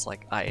 and I was just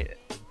like,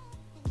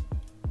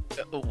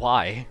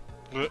 why?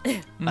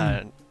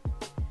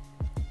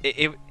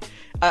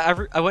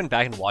 I went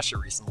back and watched it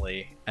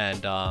recently,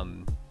 and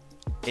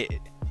it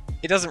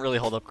doesn't really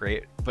hold up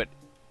great, but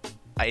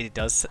it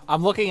does.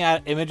 I'm looking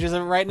at images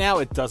of it right now.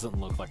 It doesn't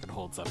look like it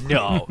holds up.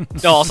 No.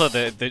 Also,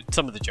 the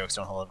some of the jokes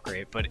don't hold up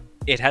great, but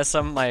it has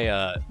some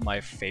of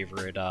my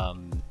favorite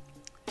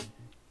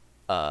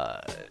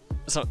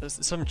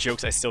some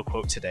jokes I still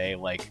quote today.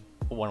 Like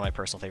one of my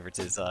personal favorites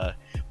is,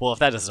 "Well, if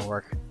that doesn't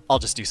work, I'll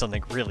just do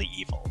something really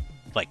evil,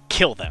 like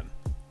kill them."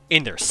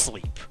 in their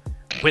sleep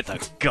with a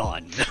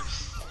gun.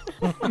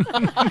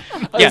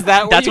 Is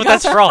that that's what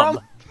that's from.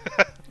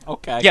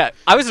 Okay. Yeah,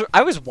 I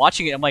was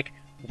watching it. I'm like,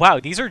 wow,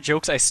 these are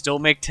jokes I still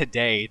make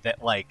today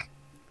that like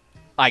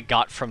I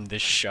got from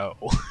this show.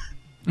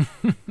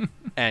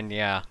 And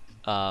yeah,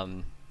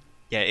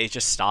 it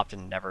just stopped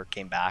and never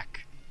came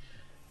back,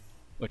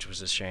 which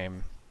was a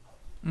shame.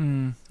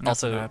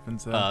 Also,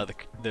 happens,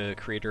 the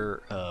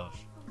creator of,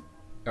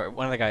 or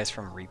one of the guys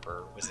from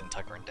Reaper was in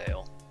Tucker and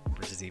Dale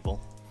vs.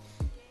 Evil.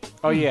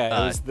 Oh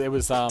yeah, it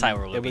was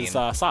Tyler it was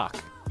Labine. Sock.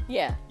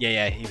 Yeah.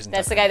 Yeah, he was in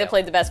That's Tucker the guy and that Dale.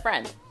 played the best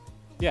friend.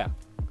 Yeah.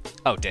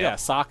 Oh, Dale. Yeah,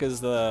 Sock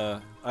is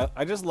the.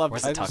 I just love.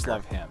 Where's I the just Tucker?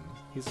 love him.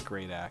 He's a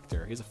great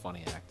actor. He's a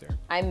funny actor.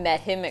 I met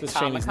him at It's a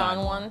shame he's not Comic-Con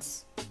anymore.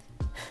 once.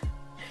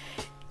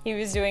 He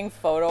was doing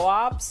photo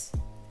ops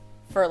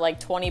for like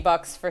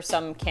 $20 for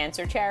some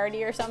cancer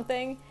charity or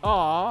something.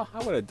 Aw,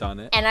 I would have done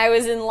it. And I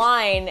was in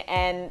line,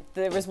 and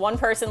there was one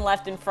person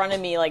left in front of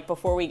me, like,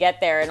 before we get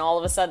there, and all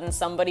of a sudden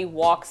somebody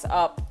walks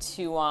up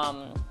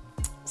to,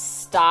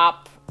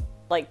 stop,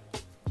 like,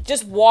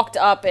 just walked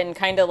up and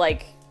kind of,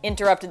 like,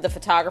 interrupted the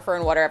photographer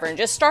and whatever, and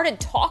just started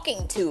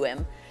talking to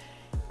him.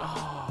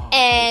 Oh,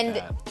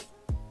 And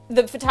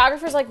the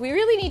photographer's like, we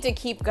really need to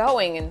keep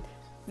going, and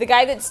the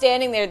guy that's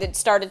standing there that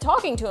started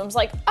talking to him is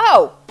like,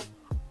 oh,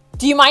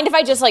 do you mind if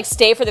I just, like,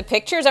 stay for the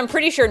pictures? I'm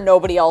pretty sure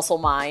nobody else will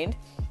mind.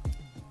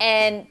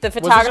 And the was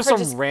it photographer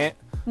just some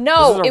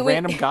No, was it a was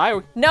random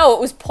guy? No, it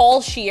was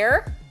Paul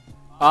Shear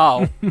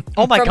Oh,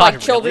 Oh my from god, like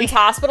Children's really?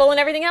 Hospital and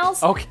everything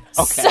else. okay.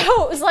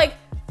 So it was like,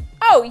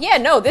 oh yeah,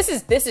 no, this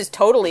is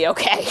totally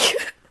okay.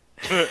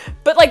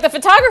 But like the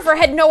photographer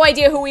had no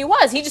idea who he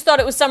was. He just thought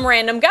it was some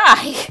random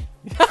guy.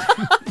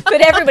 But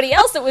everybody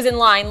else that was in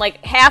line,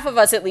 like half of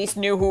us at least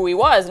knew who he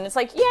was, and it's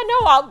like, yeah,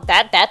 no,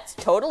 that's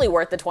totally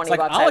worth the $20 Like,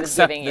 I I'll was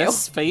accept giving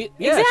this you. fate.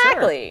 Yeah, sure.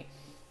 Exactly.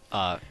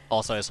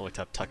 Also, I just looked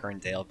up Tucker and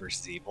Dale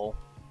vs. Evil.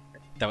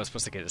 That was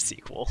supposed to get a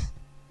sequel.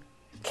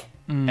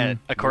 And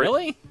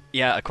Really?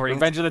 Yeah, according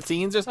Revenge of the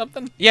Teens or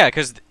something? yeah,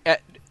 because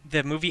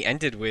the movie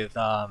ended with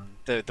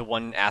the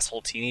one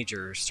asshole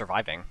teenager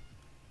surviving,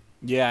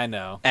 Yeah, I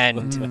know.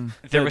 and The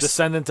there was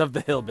descendant of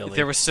the hillbilly.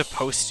 there was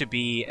supposed to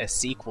be a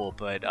sequel,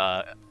 but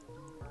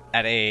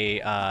at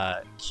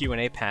a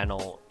Q&A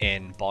panel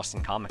in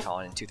Boston Comic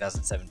Con in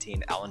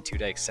 2017, Alan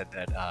Tudyk said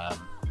that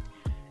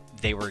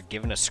they were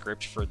given a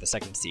script for the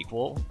second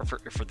sequel,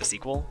 for the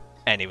sequel,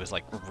 and it was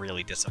like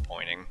really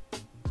disappointing.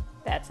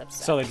 That's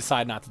upsetting. So they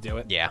decide not to do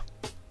it. Yeah.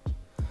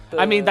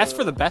 I mean, that's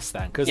for the best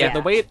then, because Yeah.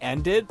 the way it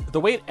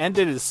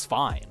ended is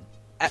fine.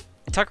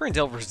 Tucker and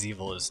Dale vs.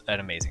 Evil is an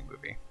amazing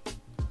movie.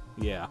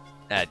 Yeah.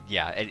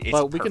 It's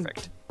But we can-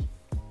 perfect.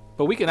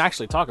 But we can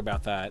actually talk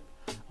about that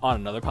on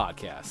another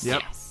podcast.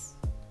 Yep. Yes.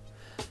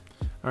 All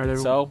right,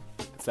 everyone. So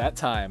it's that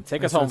time.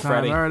 Take us That's home, the time.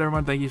 Freddie. All right,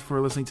 everyone. Thank you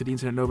for listening to the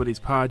Internet Nobody's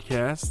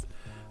podcast.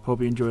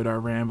 Hope you enjoyed our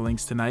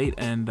ramblings tonight.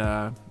 And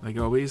like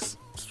always,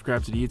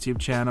 subscribe to the YouTube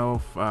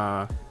channel.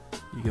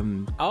 You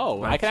can.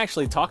 Oh, I can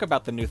actually talk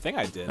about the new thing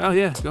I did. Oh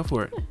yeah, go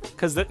for it.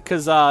 Because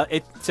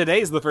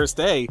today's the first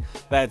day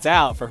that it's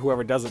out for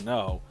whoever doesn't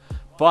know.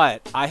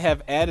 But I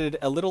have added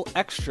a little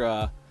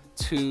extra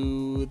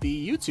to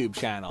the YouTube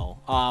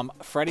channel.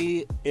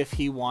 Freddie, if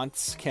he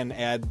wants, can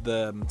add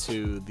them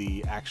to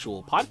the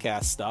actual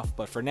podcast stuff.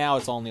 But for now,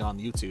 it's only on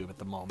YouTube at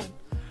the moment.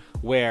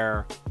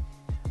 Where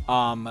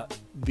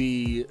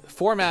the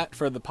format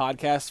for the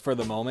podcast for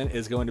the moment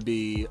is going to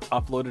be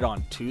uploaded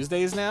on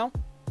Tuesdays now.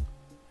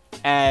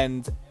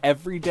 And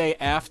every day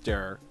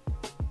after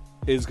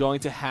is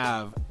going to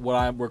have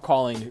what we're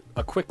calling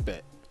a quick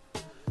bit.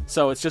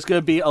 So it's just going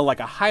to be like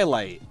a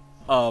highlight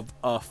of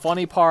a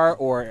funny part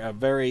or a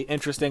very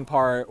interesting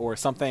part or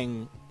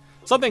something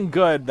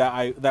good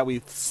that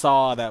we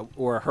saw that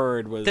or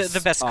heard was The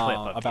best clip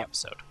of about the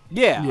episode.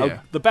 Yeah.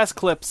 the best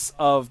clips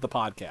of the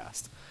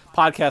podcast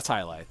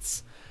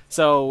highlights.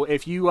 So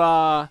if you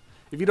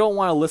don't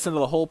want to listen to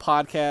the whole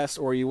podcast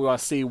or you want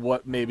to see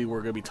what maybe we're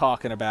going to be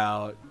talking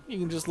about, you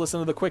can just listen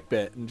to the quick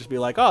bit and just be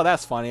like, oh,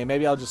 that's funny. And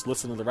maybe I'll just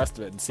listen to the rest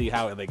of it and see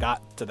how they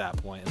got to that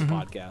point in the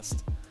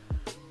podcast.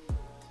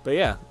 But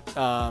yeah,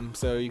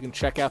 so you can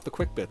check out the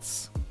quick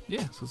bits.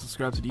 Yeah, so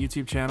subscribe to the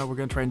YouTube channel. We're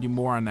going to try and do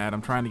more on that.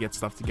 I'm trying to get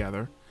stuff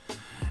together.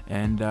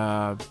 And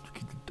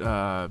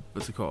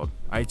what's it called?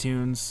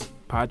 iTunes,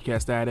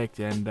 Podcast Addict,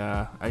 and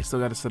I still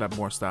got to set up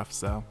more stuff.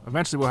 So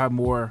eventually we'll have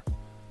more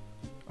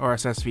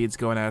RSS feeds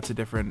going out to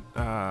different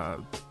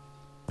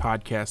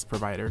podcast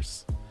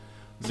providers.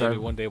 Maybe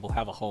one day we'll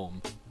have a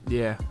home.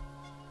 Yeah.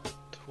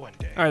 One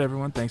day. All right,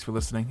 everyone. Thanks for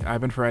listening.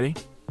 I've been Freddie.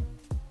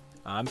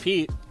 I'm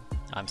Pete.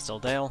 I'm still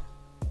Dale.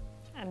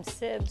 I'm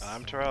Sibs.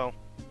 I'm Terrell.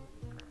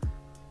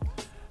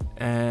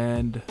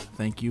 And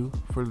thank you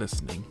for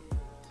listening.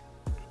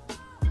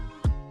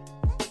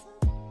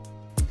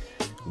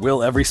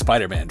 Will every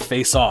Spider-Man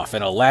face off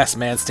in a last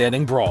man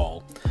standing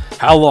brawl?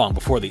 How long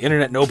before the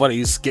Internet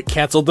Nobodies get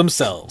canceled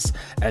themselves?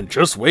 And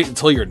just wait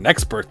until your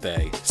next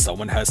birthday.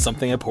 Someone has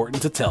something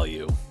important to tell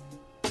you.